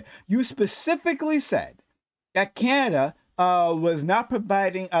away with it. You specifically said that Canada was not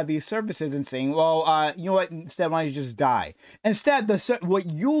providing these services and saying, well, you know what, instead, why don't you just die? Instead, what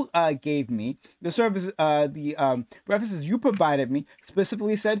you gave me, the service, the references you provided me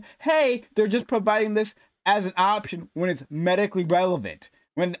specifically said, hey, they're just providing this as an option when it's medically relevant.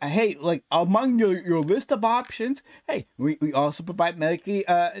 When, hey, like among your list of options, hey, we also provide medically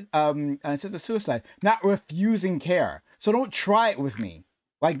assisted suicide, not refusing care. So don't try it with me.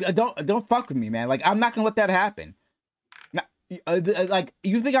 Like don't fuck with me, man. Like I'm not gonna let that happen. Now, like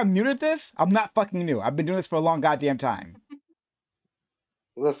you think I'm new to this? I'm not fucking new. I've been doing this for a long goddamn time.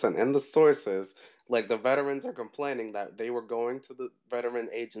 Listen, in the sources, like the veterans are complaining that they were going to the veteran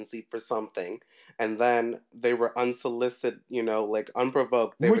agency for something, and then they were unsolicited, like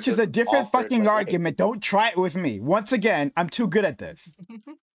unprovoked. They were Which is a just different offered, fucking like, hey, argument. Don't try it with me. Once again, I'm too good at this.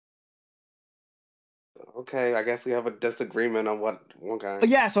 okay, I guess we have a disagreement on what. Okay.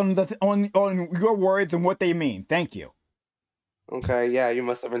 Yes, on your words and what they mean. Thank you. Okay, yeah, you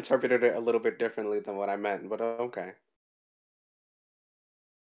must have interpreted it a little bit differently than what I meant, but okay.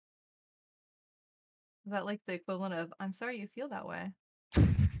 Is that like the equivalent of "I'm sorry you feel that way"?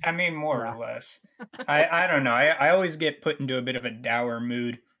 I mean, more or less. I don't know. I always get put into a bit of a dour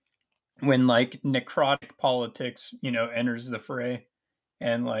mood when like necrotic politics, enters the fray,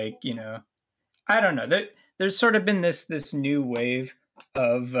 and like, I don't know. There's sort of been this new wave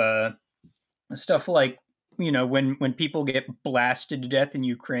of stuff like, when people get blasted to death in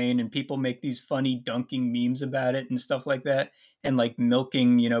Ukraine and people make these funny dunking memes about it and stuff like that, and like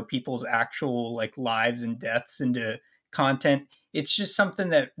milking, people's actual like lives and deaths into content. It's just something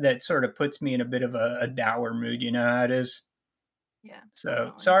that sort of puts me in a bit of a dour mood. You know how it is. Yeah. So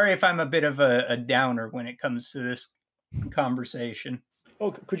definitely. sorry if I'm a bit of a downer when it comes to this conversation.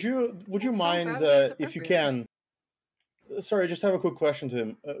 Oh, would you It's so mind, gravity, it's if you appropriate. can, sorry, I just have a quick question to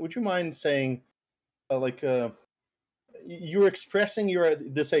him. Would you mind saying, you're expressing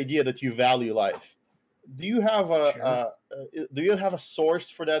this idea that you value life. Do you have a source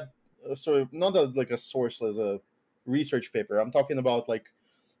for that? Sort of not like a source as a research paper. I'm talking about like,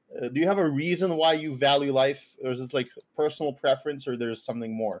 do you have a reason why you value life, or is it like personal preference, or there's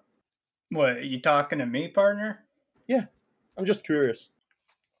something more? What, are you talking to me, partner? Yeah, I'm just curious.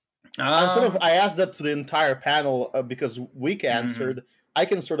 I asked that to the entire panel because Week answered. I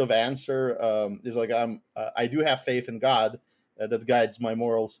can sort of answer. Is like I do have faith in God that guides my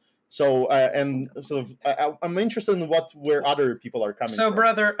morals. So and sort of I'm interested in where other people are coming So, from.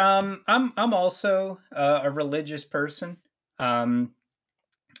 brother, I'm also a religious person. I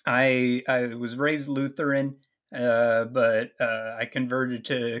was raised Lutheran, but I converted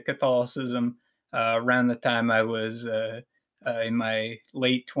to Catholicism around the time I was in my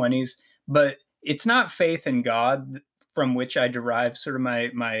late 20s. But it's not faith in God from which I derive sort of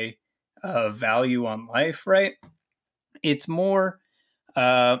my value on life, right? It's more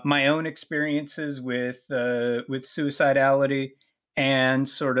my own experiences with suicidality, and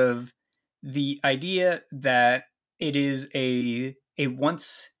sort of the idea that it is a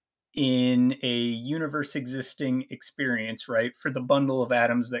once in a universe existing experience, right, for the bundle of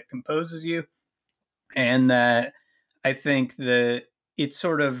atoms that composes you, and that I think that it's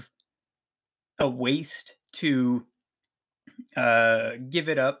sort of a waste to give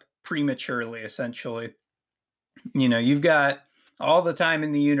it up prematurely, essentially. You've got all the time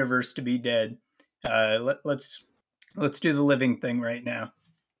in the universe to be dead. Let's do the living thing right now.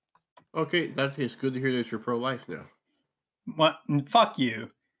 Okay, that is good to hear that you're pro-life now. What? Fuck you.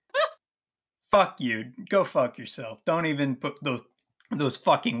 Fuck you. Go fuck yourself. Don't even put those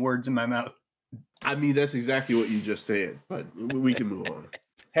fucking words in my mouth. I mean, that's exactly what you just said, but we can move on.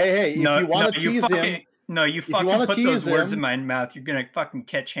 Hey, if you want to tease him, No, you If you fucking want to put those tease words in him, my mouth. You're gonna fucking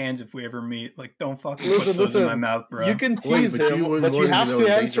catch hands if we ever meet. Like, don't fucking listen, put those in my listen. mouth, bro. You can Wait, tease but you him, wouldn't but you want him to have know to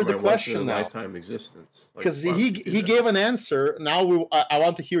in answer danger the by once in a question now. lifetime existence. Like, Because why would he you do he that? gave an answer. Now I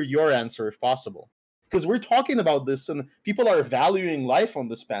want to hear your answer if possible. Because we're talking about this and people are valuing life on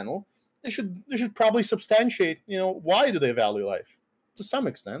this panel. They should probably substantiate. Why do they value life to some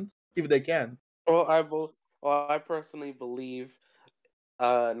extent, if they can. Well, I personally believe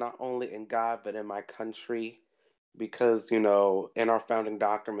not only in God but in my country, because in our founding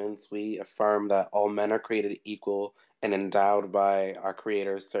documents we affirm that all men are created equal and endowed by our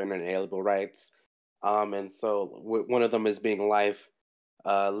Creator certain inalienable rights. And so one of them is being life,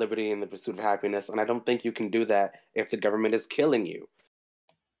 liberty, and the pursuit of happiness. And I don't think you can do that if the government is killing you.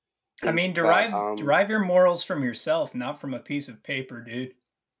 I mean, derive your morals from yourself, not from a piece of paper, dude.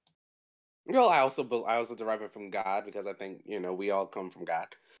 Well, I also derive it from God because I think we all come from God,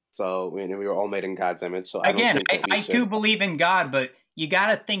 so we were all made in God's image. So I don't Again, think that we I should. too believe in God, but you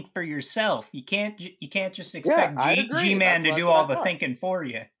gotta think for yourself. You can't just Yeah, expect I agree. G-Man to That's do what I all the thought. thinking for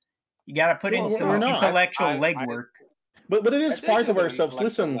you. You gotta put in Well, some we're not. intellectual I legwork. But it I is did part do of the ourselves.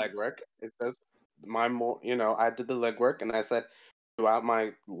 intellectual Listen, legwork. It's just I did the legwork, and I said throughout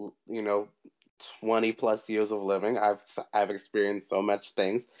my 20 plus years of living, I've experienced so much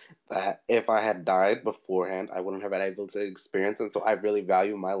things that if I had died beforehand, I wouldn't have been able to experience. And so I really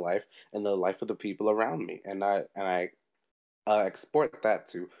value my life and the life of the people around me, and I export that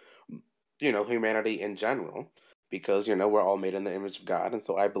to humanity in general, because we're all made in the image of God. And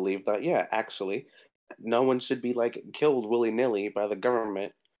so I believe that, yeah, actually no one should be like killed willy-nilly by the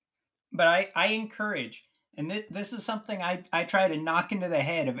government. But I encourage, and this is something I try to knock into the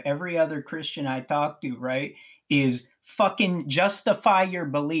head of every other Christian I talk to, right? Is fucking justify your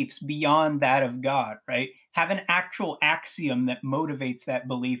beliefs beyond that of God, right? Have an actual axiom that motivates that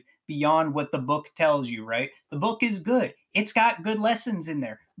belief beyond what the book tells you, right? The book is good. It's got good lessons in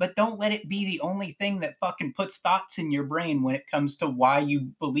there, but don't let it be the only thing that fucking puts thoughts in your brain when it comes to why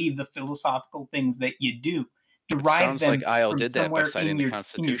you believe the philosophical things that you do. It Derive sounds them like Isle from did that by somewhere citing in the your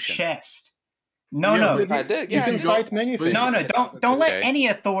Constitution. chest. No, Yeah, no. but I did. you Yeah, can cite many things. No, don't let Okay. any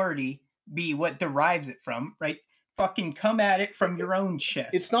authority be what derives it from, right? Fucking come at it from your own chest.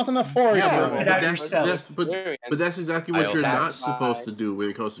 It's not an authority. Yeah, Test it but out that's yourself. but that's exactly what I'll you're have not it. supposed to do when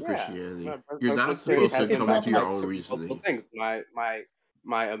it comes to Yeah, Christianity. my You're not personal experience supposed to has come been to your tied own to multiple reasonings. things.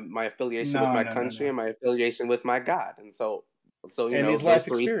 My affiliation No, with my no, no, country no. and my affiliation with my God, and so And his those life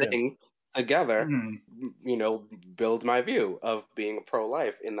three experience. things together, Hmm. build my view of being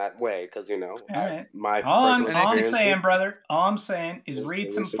pro-life in that way, because All right. my All personal I'm saying, experiences. brother, all I'm saying is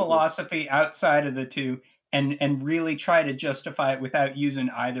read some philosophy outside of the two and really try to justify it without using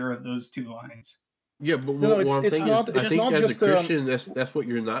either of those two lines. Yeah, but No, what I'm it's saying not. is, I It's think not as a just. Christian, that's what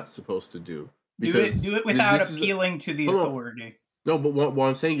you're not supposed to do. Do Because it without this is appealing to the hold on. authority. No, but what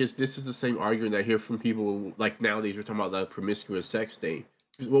I'm saying is this is the same argument I hear from people like nowadays. We're talking about the promiscuous sex thing.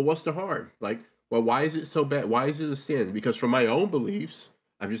 Well, what's the harm? Like, well, why is it so bad? Why is it a sin? Because from my own beliefs,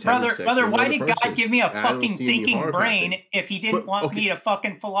 I'm just having sex Brother, with why another did person. God give me a And I don't fucking see any thinking harm brain happening. if he didn't But want me okay, to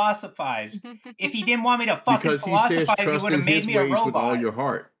fucking philosophize? If he didn't want me to fucking because he says philosophize, he trust would in have made his me a ways with all robot. your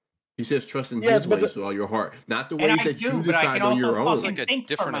heart. He says trust in Yes, his but ways with all your heart, not the And ways I that you do, but I decide can on also your Sounds own. like fucking a think for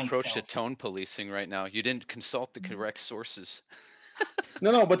different approach to myself. tone policing right now. You didn't consult the correct sources.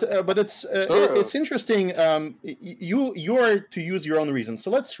 No, but Sure. it's interesting. You are to use your own reason.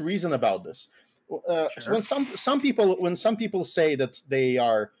 So let's reason about this. So Sure. when some people say that they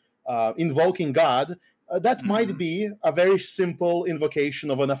are invoking God, that might be a very simple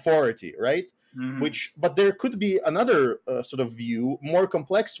invocation of an authority, right? But there could be another sort of view, more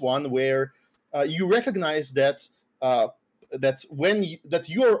complex one, where you recognize that that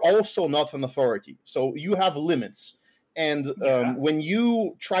you're also not an authority, so you have limits. And when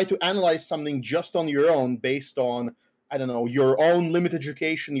you try to analyze something just on your own, based on, I don't know, your own limited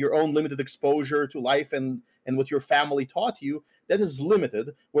education, your own limited exposure to life, and what your family taught you, that is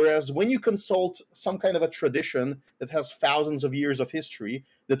limited. Whereas when you consult some kind of a tradition that has thousands of years of history,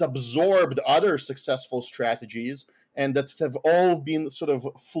 that absorbed other successful strategies, and that have all been sort of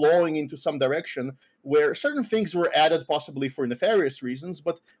flowing into some direction, where certain things were added possibly for nefarious reasons,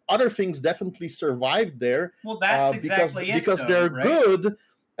 but other things definitely survived there. Well, that's because exactly it, because though, they're right? good.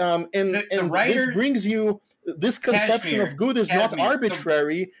 And The writer, this brings you this conception Cashmere, of good is not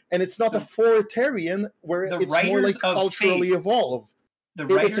arbitrary, and it's not authoritarian, where the it's more writers like of culturally faith, evolved. the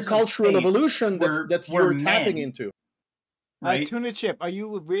It's a writers of cultural faith evolution that were you're tapping men, into. right? Tuna Chip, are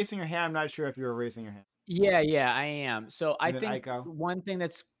you raising your hand? I'm not sure if you were raising your hand. Yeah, I am. So I And then think Aiko. one thing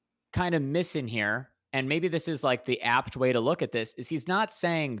that's kind of missing here and maybe this is like the apt way to look at this, is he's not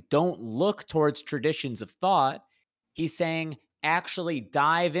saying don't look towards traditions of thought. He's saying actually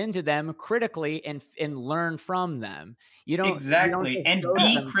dive into them critically and learn from them. You don't Exactly, just and go to be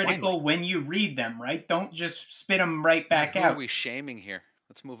them blindly. critical when you read them, right? Don't just spit them right back Who are out. we shaming here?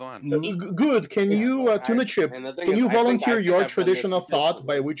 Let's move on. Good. Can you, Tuna Chip, And the thing can is, you I think volunteer your I've done this tradition of thought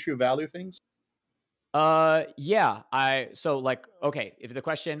by consistently. which you value things? Yeah. So like, okay, if the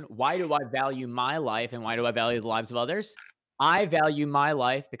question, why do I value my life and why do I value the lives of others? I value my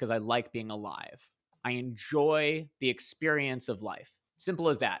life because I like being alive. I enjoy the experience of life. Simple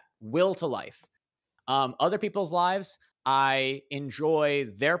as that. Will to life. Other people's lives, I enjoy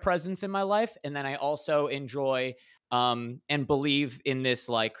their presence in my life, and then I also enjoy and believe in this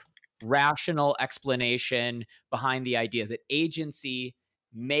like rational explanation behind the idea that agency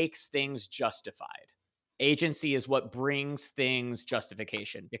makes things justified. Agency is what brings things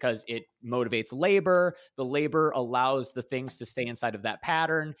justification because it motivates labor. The labor allows the things to stay inside of that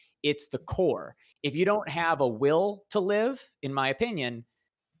pattern. It's the core. If you don't have a will to live, in my opinion,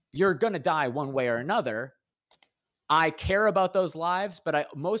 you're going to die one way or another. I care about those lives, but I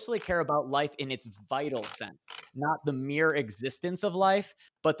mostly care about life in its vital sense, not the mere existence of life,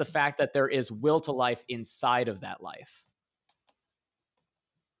 but the fact that there is will to life inside of that life.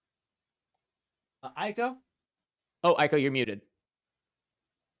 Aiko? Oh, Aiko, you're muted.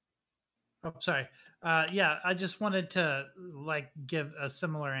 Oh, sorry. Yeah, I just wanted to like give a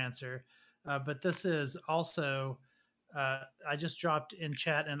similar answer, but this is also I just dropped in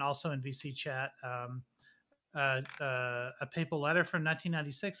chat and also in VC chat a papal letter from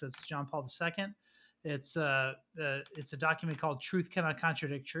 1996. It's John Paul II. It's a document called "Truth Cannot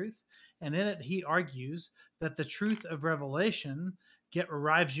Contradict Truth," and in it he argues that the truth of revelation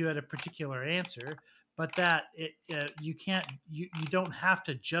arrives you at a particular answer, but that you don't have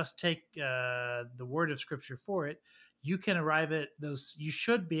to just take the word of Scripture for it. You can arrive at those. You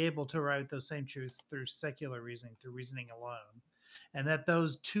should be able to arrive at those same truths through secular reasoning, through reasoning alone, and that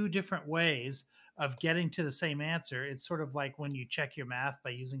those two different ways of getting to the same answer, it's sort of like when you check your math by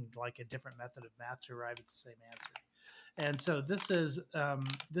using like a different method of math to arrive at the same answer. And so this is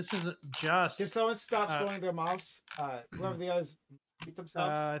just. Can someone stop scrolling their mouse? Whoever the others mute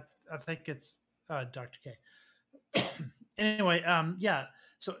themselves. I think it's Dr. K. Anyway, yeah.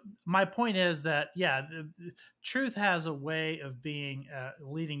 So my point is that the truth has a way of being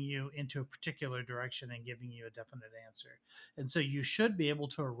leading you into a particular direction and giving you a definite answer, and so you should be able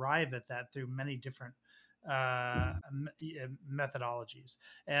to arrive at that through many different methodologies.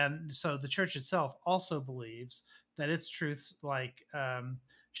 And so the church itself also believes that its truths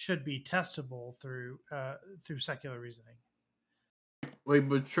should be testable through secular reasoning. Wait,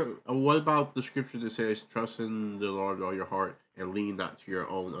 but what about the scripture that says, "Trust in the Lord with all your heart and lean not to your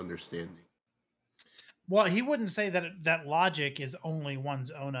own understanding"? Well, he wouldn't say that logic is only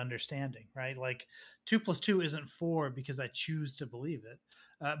one's own understanding, right? Like 2 + 2 isn't 4 because I choose to believe it.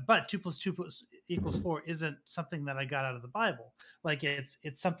 But 2 + 2 = 4 isn't something that I got out of the Bible. Like it's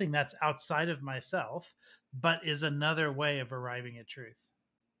something that's outside of myself, but is another way of arriving at truth.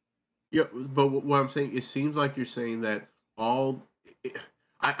 Yeah, but what I'm saying, it seems like you're saying that I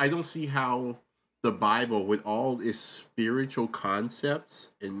don't see how the Bible, with all its spiritual concepts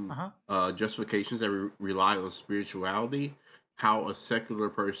and justifications that rely on spirituality, how a secular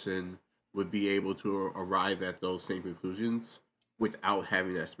person would be able to arrive at those same conclusions without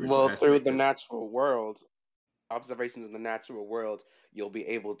having that spiritual aspect. Through the natural world, observations in the natural world, you'll be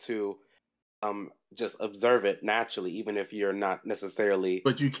able to just observe it naturally, even if you're not necessarily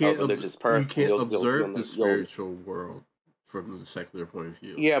but you can't a religious person. You can't observe the spiritual world from the secular point of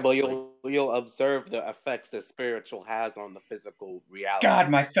view. Yeah, but you'll observe the effects that spiritual has on the physical reality. God,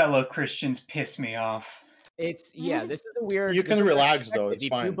 my fellow Christians piss me off. This is a weird. You can relax though. It's if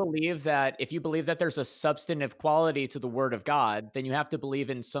fine. you believe that there's a substantive quality to the Word of God, then you have to believe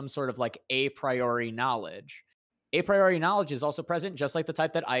in some sort of like a priori knowledge. A priori knowledge is also present, just like the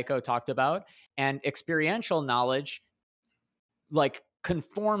type that Aiko talked about, and experiential knowledge, like,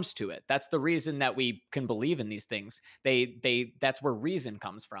 conforms to it. That's the reason that we can believe in these things. That's where reason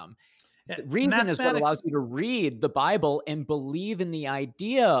comes from. Reason is what allows you to read the Bible and believe in the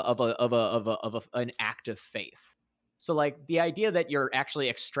idea of an act of faith. So like the idea that you're actually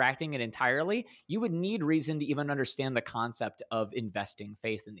extracting it entirely, you would need reason to even understand the concept of investing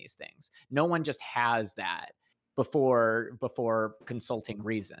faith in these things. No one just has that before consulting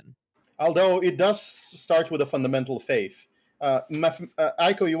reason. Although it does start with a fundamental faith.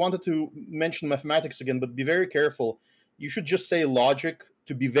 Aiko, you wanted to mention mathematics again, but be very careful. You should just say logic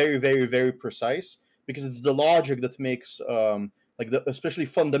to be very, very, very precise, because it's the logic that makes especially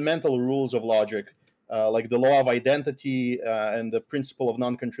fundamental rules of logic like the law of identity and the principle of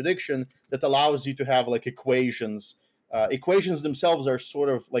non-contradiction that allows you to have like equations. Equations themselves are sort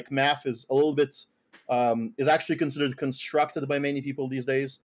of like math is a little bit is actually considered constructed by many people these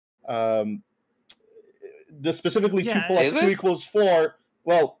days. The specifically 2 Yeah, plus 2 equals 4.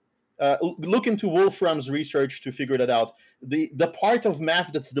 Well, look into Wolfram's research to figure that out. The part of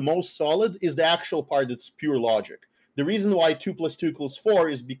math that's the most solid is the actual part that's pure logic. The reason why 2 plus 2 equals 4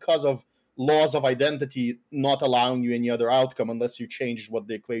 is because of laws of identity not allowing you any other outcome unless you change what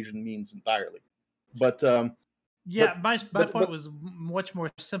the equation means entirely. But yeah, my point was much more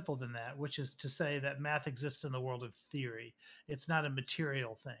simple than that, which is to say that math exists in the world of theory. It's not a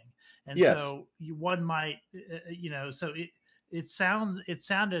material thing, and Yes. so one might, so it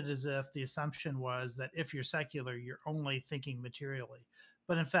sounded as if the assumption was that if you're secular, you're only thinking materially.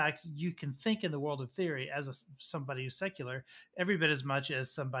 But in fact, you can think in the world of theory as somebody who's secular every bit as much as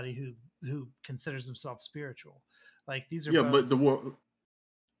somebody who considers himself spiritual. Like these are both. But the world.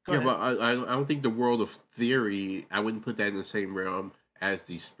 Go Yeah, ahead. but I don't think the world of theory, I wouldn't put that in the same realm as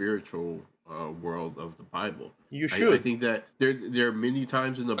the spiritual world of the Bible. You I should. think that there are many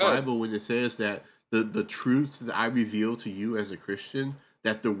times in the Bible when it says that the truths that I reveal to you as a Christian,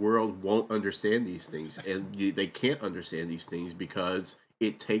 that the world won't understand these things, and they can't understand these things because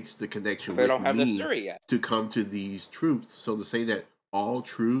it takes the connection They with don't have the me theory yet. to come to these truths. So to say that all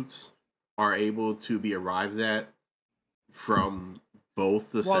truths are able to be arrived at from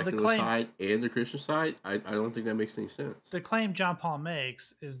both the secular side and the Christian side, I don't think that makes any sense. The claim John Paul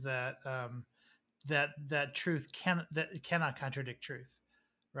makes is that that truth cannot contradict truth,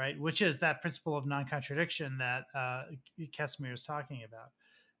 right? Which is that principle of non-contradiction that Casimir is talking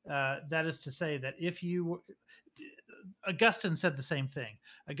about. That is to say that if you Augustine said the same thing.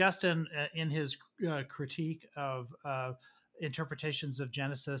 Augustine, in his critique of interpretations of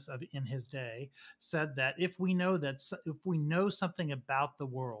Genesis in his day, said that if we know something about the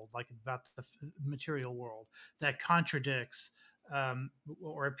world, like about the material world, that contradicts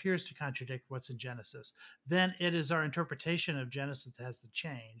or appears to contradict what's in Genesis, then it is our interpretation of Genesis that has to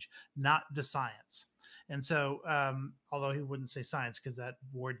change, not the science. And so, although he wouldn't say science because that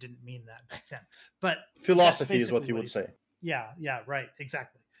word didn't mean that back then, but philosophy is what he would say. Yeah, right,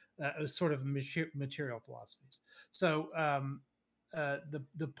 exactly. Sort of material philosophies. So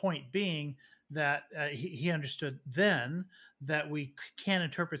the point being that he understood then that we can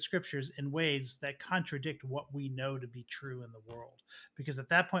interpret scriptures in ways that contradict what we know to be true in the world. Because at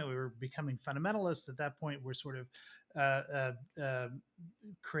that point we were becoming fundamentalists. At that point we're sort of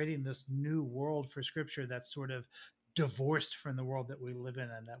creating this new world for scripture that's sort of divorced from the world that we live in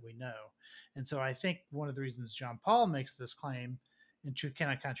and that we know. And so I think one of the reasons John Paul makes this claim in Truth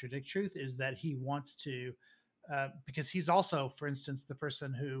Cannot Contradict Truth is that he wants to, because he's also, for instance, the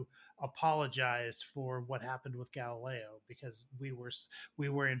person who apologized for what happened with Galileo, because we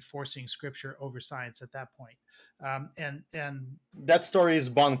were enforcing scripture over science at that point. And that story is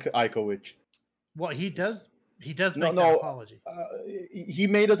bunk, Icowicz. Well, he does make that apology. He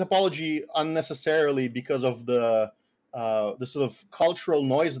made that apology unnecessarily because of the sort of cultural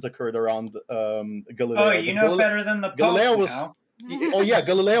noise that occurred around Galileo. Oh, you know better than the Pope Galileo was. now. Oh yeah,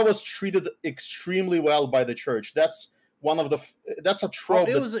 Galileo was treated extremely well by the church. That's one of that's a trope.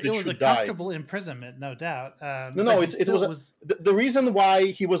 Well, it was a comfortable imprisonment, no doubt. It was the reason why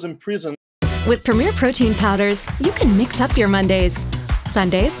he was imprisoned. With Premier Protein powders, you can mix up your Mondays,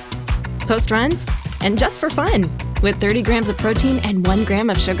 Sundays, post runs, and just for fun. With 30 grams of protein and 1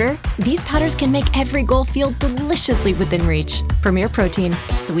 gram of sugar, these powders can make every goal feel deliciously within reach. Premier Protein,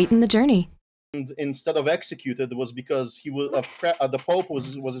 sweeten the journey. Instead of executed was because he was the Pope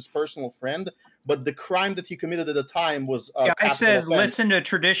was his personal friend, but the crime that he committed at the time was guy says listen to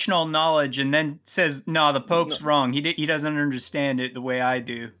traditional knowledge and then says no, the Pope's wrong. He doesn't understand it the way I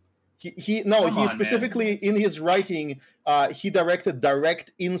do. He specifically in his writing he directed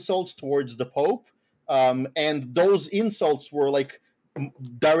direct insults towards the Pope, and those insults were like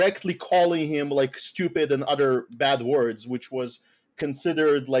directly calling him like stupid and other bad words, which was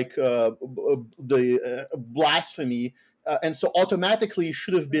considered like the blasphemy, and so automatically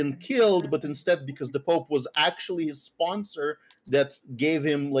should have been killed, but instead, because the Pope was actually his sponsor that gave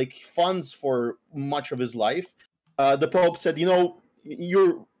him like funds for much of his life, the Pope said,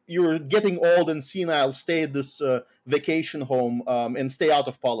 you're getting old and senile, stay at this vacation home and stay out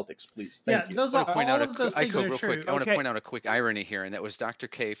of politics, please. Thank you. Those I want to point all out of those things are true. I want to point out a quick irony here, and that was Dr.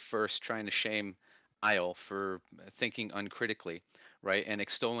 K first trying to shame Isle for thinking uncritically, right, and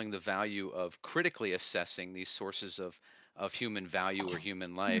extolling the value of critically assessing these sources of human value or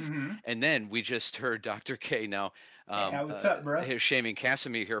human life. And then we just heard Dr. K now Yeah, what's up, bro? Shaming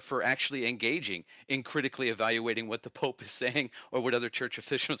Casimir here for actually engaging in critically evaluating what the Pope is saying or what other church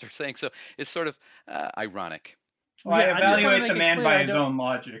officials are saying. So it's sort of ironic. Well, I Yeah, I just wanna evaluate make the it man clear, by I his don't- own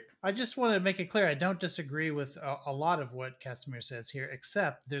logic. I just want to make it clear I don't disagree with a lot of what Casimir says here,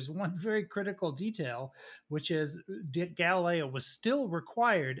 except there's one very critical detail, which is Galileo was still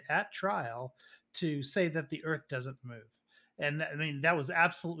required at trial to say that the Earth doesn't move. And I mean, that was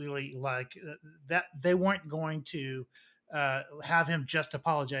absolutely like that. They weren't going to have him just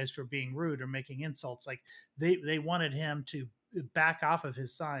apologize for being rude or making insults. Like they wanted him to back off of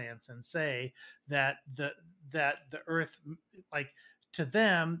his science and say that the Earth, like, to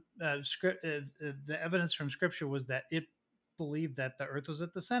them, the evidence from Scripture was that it believed that the Earth was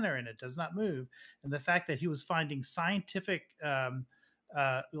at the center and it does not move. And the fact that he was finding scientific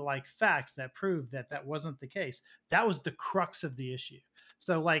like facts that proved that that wasn't the case, that was the crux of the issue.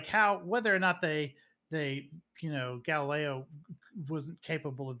 So like whether or not they Galileo wasn't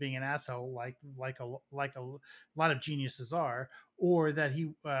capable of being an asshole like a lot of geniuses are, or that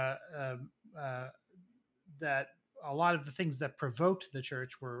he that a lot of the things that provoked the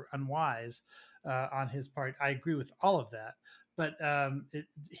church were unwise on his part. I agree with all of that, but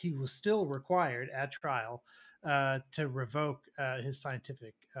he was still required at trial to revoke his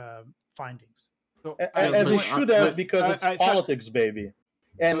scientific findings. So, As he should have, because it's politics, baby.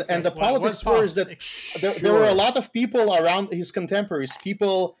 And the politics was that there were a lot of people around his contemporaries,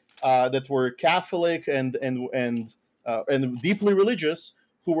 people that were Catholic and deeply religious,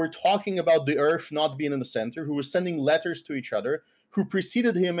 who were talking about the Earth not being in the center, who were sending letters to each other, who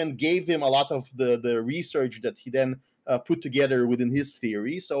preceded him and gave him a lot of the research that he then put together within his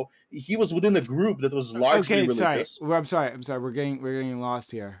theory. So he was within a group that was largely religious. Sorry. Well, I'm sorry. We're getting lost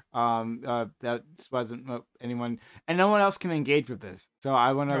here. That wasn't anyone, and no one else can engage with this. So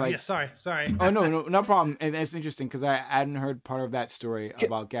I want to sorry. Oh no problem. And it's interesting because I hadn't heard part of that story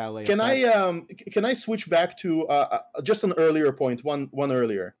about Galileo. Can I switch back to just an earlier point, one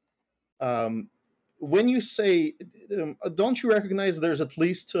earlier? When you say, don't you recognize there's at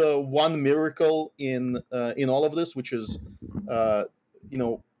least one miracle in all of this, which is,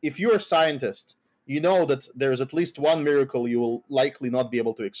 if you're a scientist, you know that there's at least one miracle you will likely not be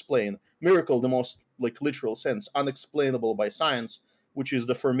able to explain. Miracle, the most literal sense, unexplainable by science, which is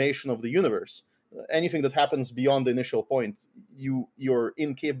the formation of the universe. Anything that happens beyond the initial point, you're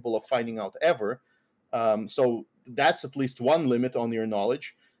incapable of finding out ever. So that's at least one limit on your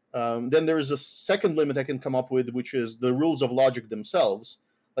knowledge. Then there is a second limit I can come up with, which is the rules of logic themselves.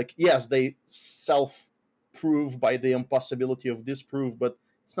 Like, yes, they self-prove by the impossibility of disproof, but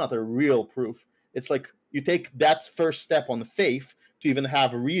it's not a real proof. It's like you take that first step on faith to even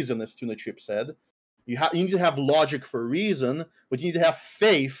have reason, as Tuna Chip said. You need to have logic for reason, but you need to have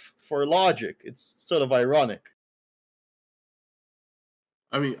faith for logic. It's sort of ironic.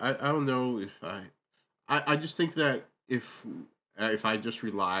 I mean, I don't know if I just think that if I just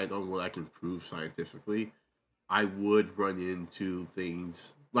relied on what I can prove scientifically, I would run into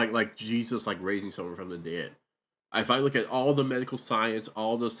things like Jesus, like raising someone from the dead. If I look at all the medical science,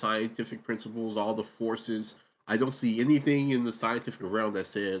 all the scientific principles, all the forces, I don't see anything in the scientific realm that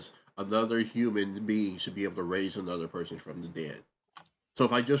says another human being should be able to raise another person from the dead. So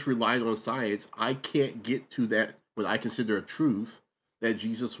if I just relied on science, I can't get to that what I consider a truth, that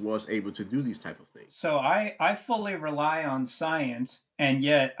Jesus was able to do these type of things. So I fully rely on science, and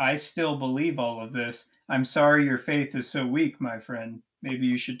yet I still believe all of this. I'm sorry your faith is so weak, my friend. Maybe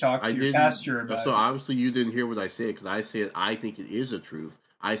you should talk to your pastor about it. So obviously you didn't hear what I said, because I said I think it is a truth.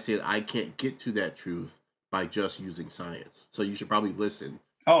 I said I can't get to that truth by just using science. So you should probably listen.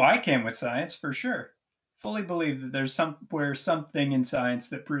 Oh, I can with science, for sure. Fully believe that there's something in science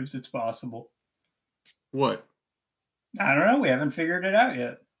that proves it's possible. What? I don't know. We haven't figured it out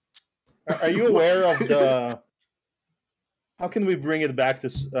yet. Are you aware of the? How can we bring it back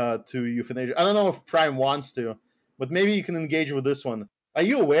to euthanasia? I don't know if Prime wants to, but maybe you can engage with this one. Are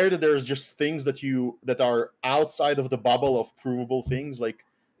you aware that there's just things that are outside of the bubble of provable things, like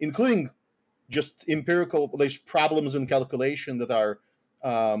including just empirical? There's problems in calculation that are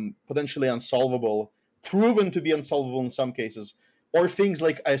potentially unsolvable, proven to be unsolvable in some cases, or things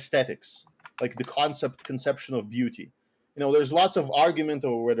like aesthetics, like the conception of beauty. There's lots of argument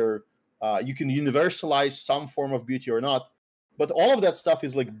over whether you can universalize some form of beauty or not, but all of that stuff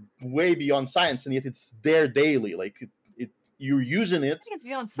is like way beyond science, and yet it's there daily. Like you're using it. I think it's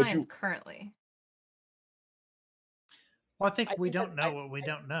beyond science currently. Well, I think we don't know what we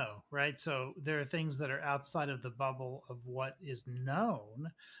don't know, right? So there are things that are outside of the bubble of what is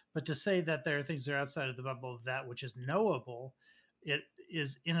known, but to say that there are things that are outside of the bubble of that which is knowable, it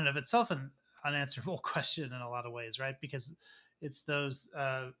is in and of itself unanswerable question in a lot of ways, right? Because it's those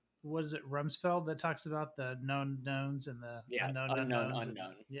what is it, Rumsfeld, that talks about the known knowns and the unknown unknowns. And,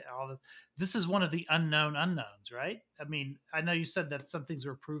 yeah, all the, this is one of the unknown unknowns, right? I mean, I know you said that some things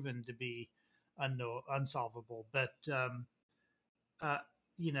were proven to be unsolvable, but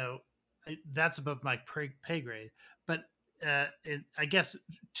you know, that's above my pay grade. But I guess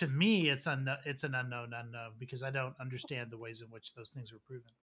to me, it's an unknown unknown because I don't understand the ways in which those things were proven.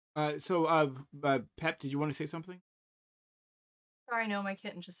 So Pep, did you want to say something? Sorry, no, my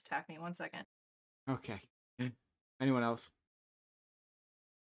kitten just attacked me. 1 second. Okay. Anyone else?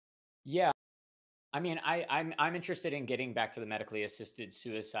 Yeah. I mean, I'm interested in getting back to the medically assisted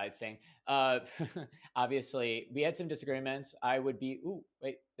suicide thing. Obviously, we had some disagreements. I would be. Ooh,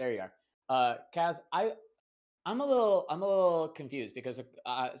 wait, there you are. Kaz, I'm a little confused because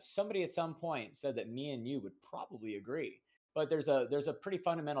somebody at some point said that me and you would probably agree, but there's a pretty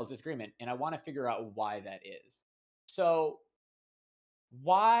fundamental disagreement, and I want to figure out why that is. So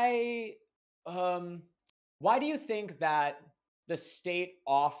why do you think that the state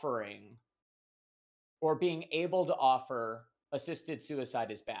offering or being able to offer assisted suicide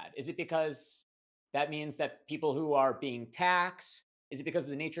is bad? Is it because that means that people who are being taxed? Is it because of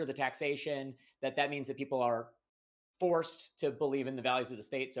the nature of the taxation that means that people are forced to believe in the values of the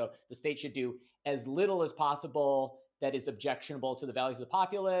state? So the state should do as little as possible that is objectionable to the values of the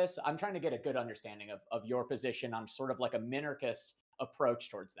populace. I'm trying to get a good understanding of your position on sort of like a minarchist approach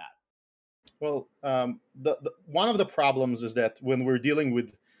towards that. Well, one of the problems is that when we're dealing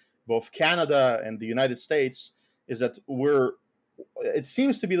with both Canada and the United States, is that it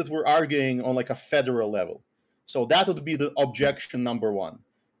seems to be that we're arguing on like a federal level. So that would be the objection number one.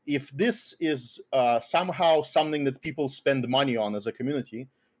 If this is somehow something that people spend money on as a community,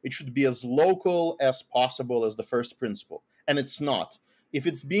 it should be as local as possible as the first principle. And it's not. If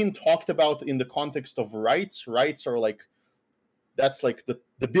it's being talked about in the context of rights are like, that's like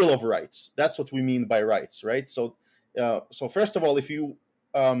the Bill of Rights. That's what we mean by rights, right? So first of all, if you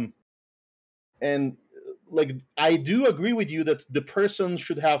and like, I do agree with you that the person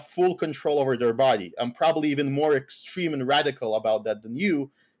should have full control over their body. I'm probably even more extreme and radical about that than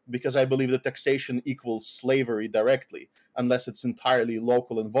you, because I believe that taxation equals slavery directly, unless it's entirely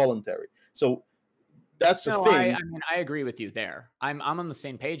local and voluntary. So that's the thing. I mean, I agree with you there. I'm on the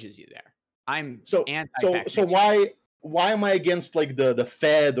same page as you there. I'm anti-taxation. So why am I against like the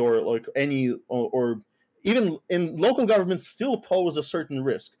Fed or like any or even in local governments still pose a certain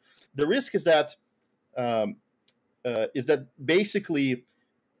risk? The risk is that basically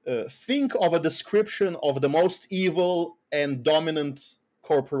think of a description of the most evil and dominant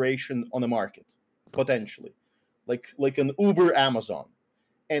corporation on the market, potentially, like an Uber, Amazon.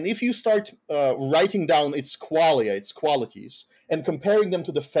 And if you start writing down its qualia, its qualities, and comparing them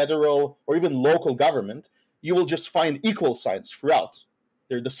to the federal or even local government, you will just find equal signs throughout.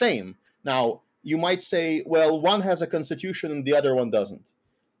 They're the same. Now, you might say, well, one has a constitution and the other one doesn't.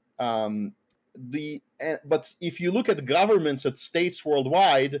 But if you look at governments, at states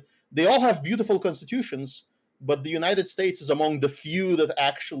worldwide, they all have beautiful constitutions, but the United States is among the few that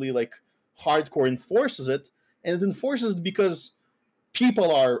actually like hardcore enforces it, and it enforces it because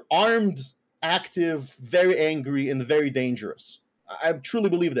people are armed, active, very angry, and very dangerous. I truly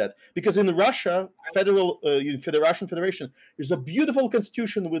believe that, because in Russia, the Russian Federation, there's a beautiful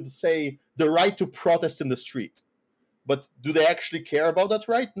constitution with, say, the right to protest in the street. But do they actually care about that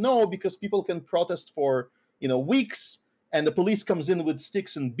right? No, because people can protest for weeks, and the police comes in with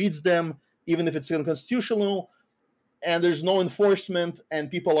sticks and beats them, even if it's unconstitutional, and there's no enforcement, and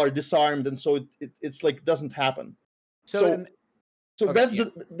people are disarmed, and so it's like doesn't happen. So okay, that's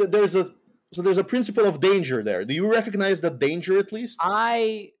there's a principle of danger there. Do you recognize that danger at least?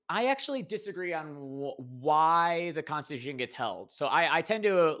 I actually disagree on why the Constitution gets held. So I tend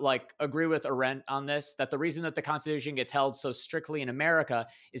to like agree with Arendt on this, that the reason that the Constitution gets held so strictly in America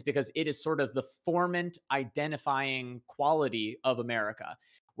is because it is sort of the formant identifying quality of America.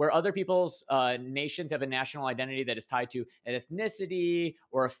 Where other people's nations have a national identity that is tied to an ethnicity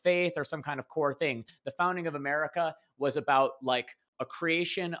or a faith or some kind of core thing. The founding of America was about like a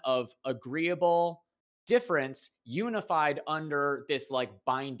creation of agreeable difference unified under this like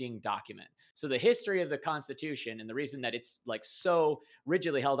binding document. So the history of the Constitution and the reason that it's like so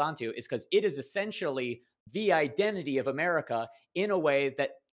rigidly held onto is because it is essentially the identity of America in a way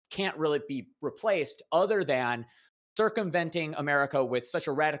that can't really be replaced other than circumventing America with such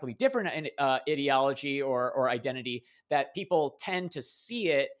a radically different ideology or identity that people tend to see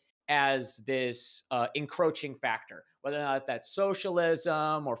it as this encroaching factor, whether or not that's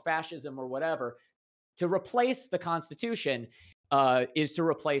socialism or fascism or whatever. To replace the Constitution is to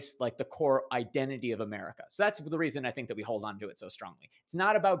replace like the core identity of America. So that's the reason I think that we hold on to it so strongly. It's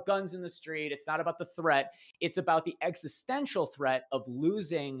not about guns in the street. It's not about the threat. It's about the existential threat of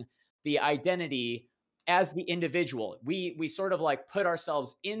losing the identity as the individual. We sort of like put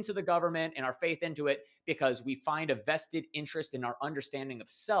ourselves into the government and our faith into it because we find a vested interest in our understanding of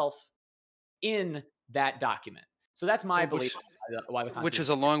self in that document. So that's my belief why the Constitution. Which is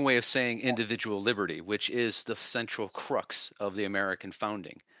a long way of saying individual liberty, which is the central crux of the American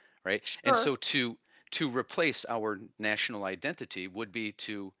founding, right? Sure. And so to replace our national identity would be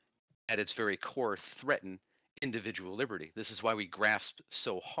to, at its very core, threaten individual liberty. This is why we grasp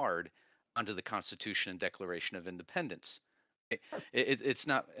so hard onto the Constitution and Declaration of Independence. It's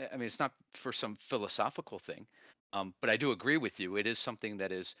not, I mean, it's not for some philosophical thing, but I do agree with you. It is something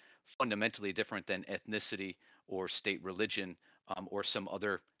that is fundamentally different than ethnicity or state religion, or some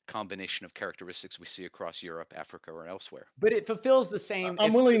other combination of characteristics we see across Europe, Africa, or elsewhere. But it fulfills the same.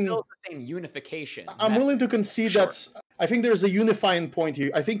 Fulfills the same unification. I'm willing to concede that. I think there's a unifying point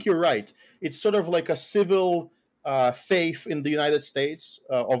here. I think you're right. It's sort of like a civil faith in the United States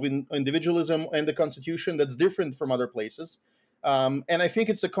of individualism and the Constitution that's different from other places. And I think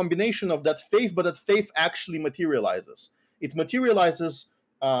it's a combination of that faith, but that faith actually materializes. It materializes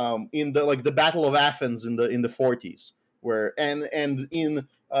in the Battle of Athens in the 40s, where and in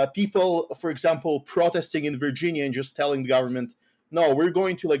people, for example, protesting in Virginia and just telling the government, no, we're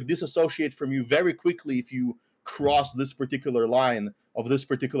going to disassociate from you very quickly if you cross this particular line of this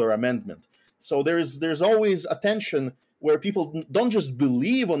particular amendment. So there's always a tension where people don't just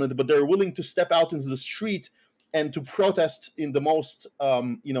believe on it, but they're willing to step out into the street and to protest in the most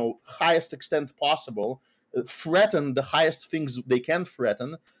highest extent possible, threaten the highest things they can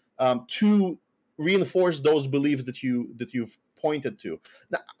threaten, to reinforce those beliefs that you've pointed to.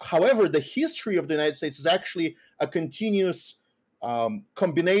 Now, however, the history of the United States is actually a continuous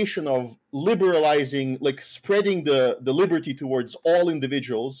combination of liberalizing, spreading the liberty towards all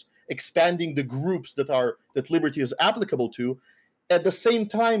individuals, expanding the groups that liberty is applicable to, at the same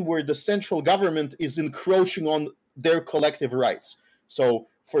time where the central government is encroaching on their collective rights. So,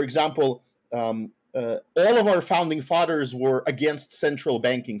 for example, all of our founding fathers were against central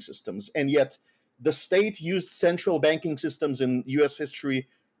banking systems, and yet the state used central banking systems in U.S. history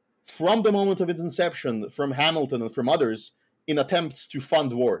from the moment of its inception, from Hamilton and from others, in attempts to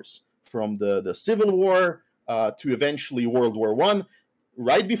fund wars, from the Civil War to eventually World War I.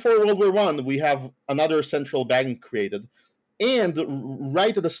 Right before World War I, we have another central bank created. And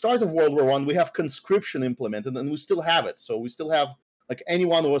right at the start of World War I, we have conscription implemented, and we still have it. So we still have, any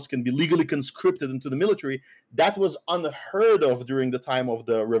one of us can be legally conscripted into the military. That was unheard of during the time of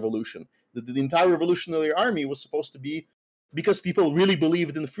the revolution. The entire Revolutionary Army was supposed to be, because people really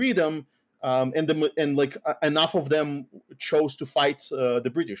believed in freedom, enough of them chose to fight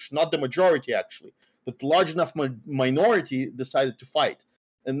the British. Not the majority, actually, but large enough minority decided to fight.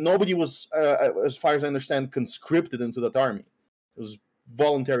 And nobody was, as far as I understand, conscripted into that army. It was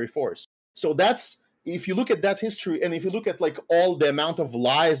voluntary force. So that's, if you look at that history, and if you look at all the amount of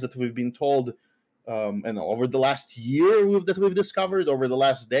lies that we've been told, and over the last year that we've discovered, over the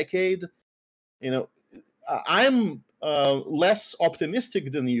last decade, I'm less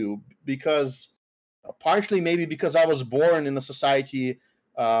optimistic than you, because partially maybe because I was born in a society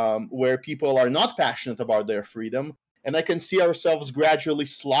where people are not passionate about their freedom, and I can see ourselves gradually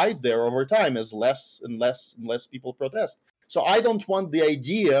slide there over time as less and less and less people protest. So I don't want the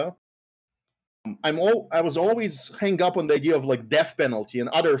idea. I was always hung up on the idea of death penalty and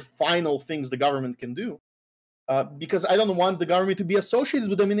other final things the government can do, because I don't want the government to be associated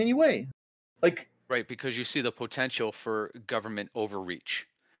with them in any way. Right, because you see the potential for government overreach,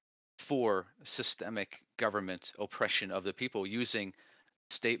 for systemic government oppression of the people, using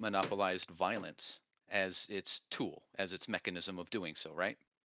state monopolized violence as its tool, as its mechanism of doing so, right?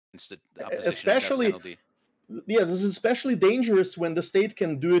 Instead, especially, yes, this is especially dangerous when the state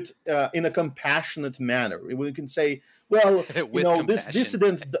can do it in a compassionate manner. We can say, well, this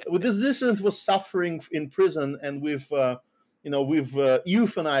dissident was suffering in prison, and we've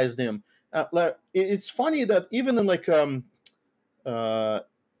euthanized him. It's funny that even in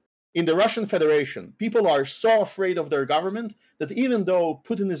the Russian Federation, people are so afraid of their government that even though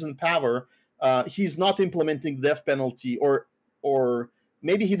Putin is in power, he's not implementing the death penalty, or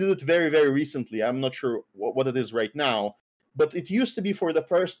maybe he did it very, very recently. I'm not sure what it is right now, but it used to be for the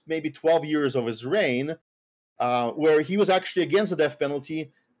first maybe 12 years of his reign, where he was actually against the death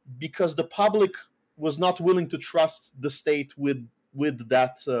penalty because the public was not willing to trust the state with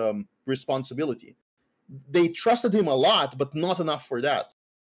that responsibility. They trusted him a lot, but not enough for that.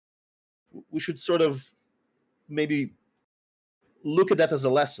 We should sort of maybe look at that as a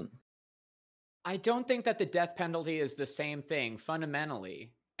lesson. I don't think that the death penalty is the same thing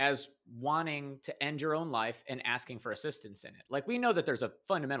fundamentally as wanting to end your own life and asking for assistance in it. Like, we know that there's a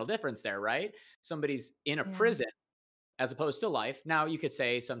fundamental difference there, right? Somebody's in a prison as opposed to life. Now, you could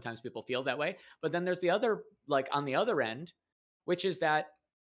say sometimes people feel that way, but then there's the other, like on the other end, which is that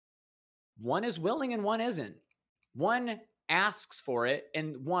one is willing and one isn't. One asks for it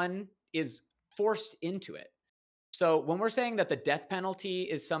and one is forced into it. So when we're saying that the death penalty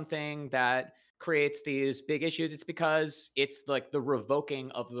is something that creates these big issues, it's because it's like the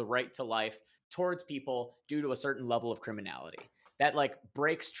revoking of the right to life towards people due to a certain level of criminality that like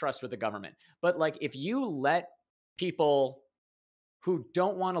breaks trust with the government. But like, if you let people who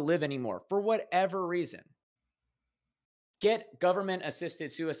don't want to live anymore for whatever reason get government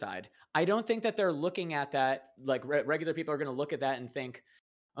assisted suicide, I don't think that they're looking at that, like regular people are going to look at that and think,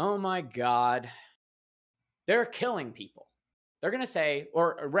 oh my God, they're killing people. They're going to say,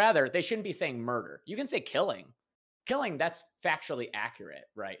 or rather, they shouldn't be saying murder. You can say killing. Killing, that's factually accurate,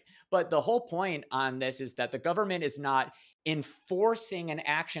 right? But the whole point on this is that the government is not enforcing an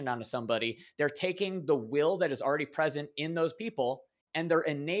action onto somebody. They're taking the will that is already present in those people and they're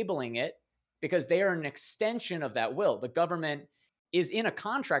enabling it because they are an extension of that will. The government is in a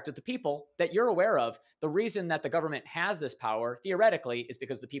contract with the people that you're aware of. The reason that the government has this power, theoretically, is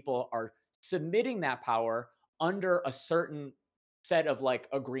because the people are submitting that power under a certain set of like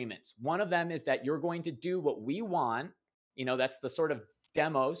agreements. One of them is that you're going to do what we want. You know, that's the sort of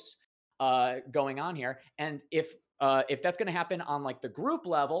demos going on here. And if that's going to happen on like the group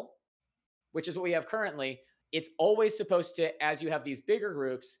level, which is what we have currently, it's always supposed to, as you have these bigger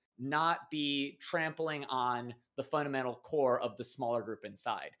groups, not be trampling on the fundamental core of the smaller group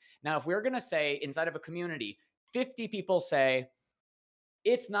inside. Now, if we're going to say inside of a community, 50 people say,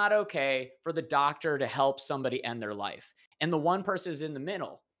 it's not okay for the doctor to help somebody end their life, and the one person is in the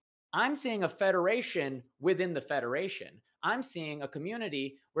middle, I'm seeing a federation within the federation. I'm seeing a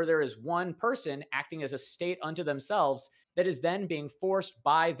community where there is one person acting as a state unto themselves that is then being forced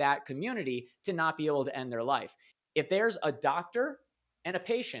by that community to not be able to end their life. If there's a doctor and a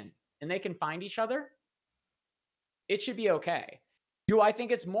patient and they can find each other, it should be okay. Do I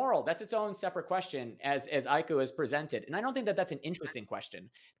think it's moral? That's its own separate question, as Aiku has presented. And I don't think that that's an interesting question,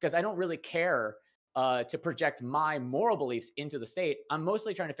 because I don't really care to project my moral beliefs into the state. I'm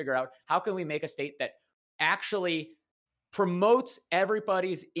mostly trying to figure out, how can we make a state that actually promotes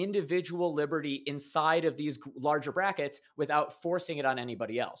everybody's individual liberty inside of these larger brackets without forcing it on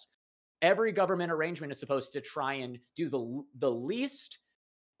anybody else? Every government arrangement is supposed to try and do the least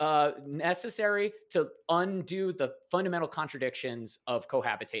necessary to undo the fundamental contradictions of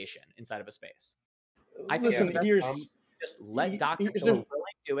cohabitation inside of a space. I think Listen, here's just let doctors here's who are a-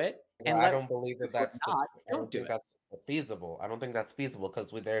 willing do it, and Well, I let don't believe that people who are not I don't do think it. that's feasible. I don't think that's feasible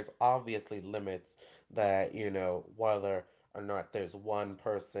because there's obviously limits that, whether or not there's one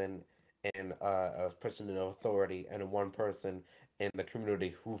person in a person in authority and one person in the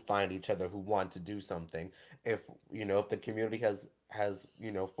community who find each other who want to do something. If the community has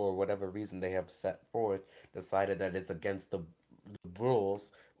for whatever reason they have set forth decided that it's against the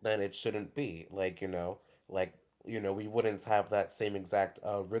rules, then it shouldn't be. We wouldn't have that same exact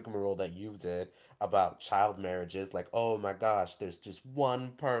rigmarole that you did about child marriages. Like, oh my gosh, there's just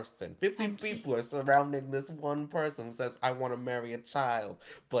one person. 50 people are surrounding this one person who says, I want to marry a child.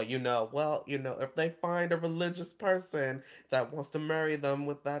 But, if they find a religious person that wants to marry them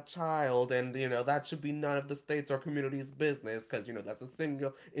with that child, and, that should be none of the state's or community's business, because, that's a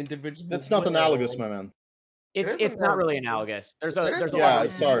single individual That's not will. analogous, my man. It's not really analogous. There's a lot Yeah,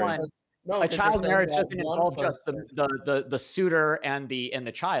 of sorry. one. A child marriage doesn't involve just the suitor and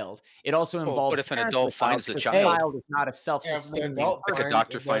the child. It also Well, involves what if an parents adult of the child, finds a because child? the child is not a self-sustaining Like a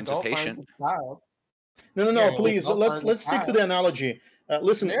doctor finds a patient. No, please, let's stick to the analogy.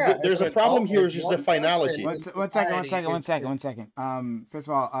 Listen, there's a problem here, which is the finality. One second. First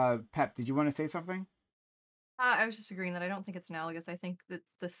of all, Pep, did you want to say something? I was just agreeing that I don't think it's analogous. I think that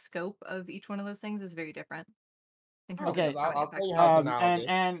the scope of each one of those things is very different. In terms Okay. of how it I'll impacts tell you people. how it's analogous.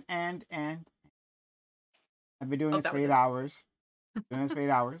 And I've been doing Oh, this that for was 8 it.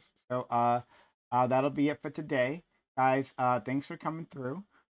 hours. So that'll be it for today, guys. Thanks for coming through.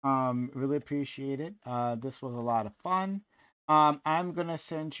 Really appreciate it. This was a lot of fun. I'm gonna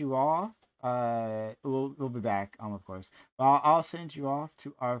send you off. We'll be back, of course. I'll send you off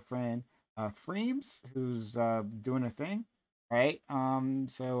to our friend Freems, who's doing a thing, right?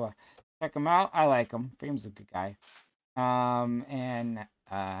 So check him out. I like him. Freems is a good guy. And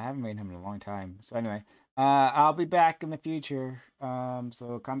I haven't made him in a long time. So anyway, I'll be back in the future.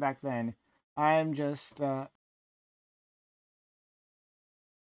 So come back then. I'm just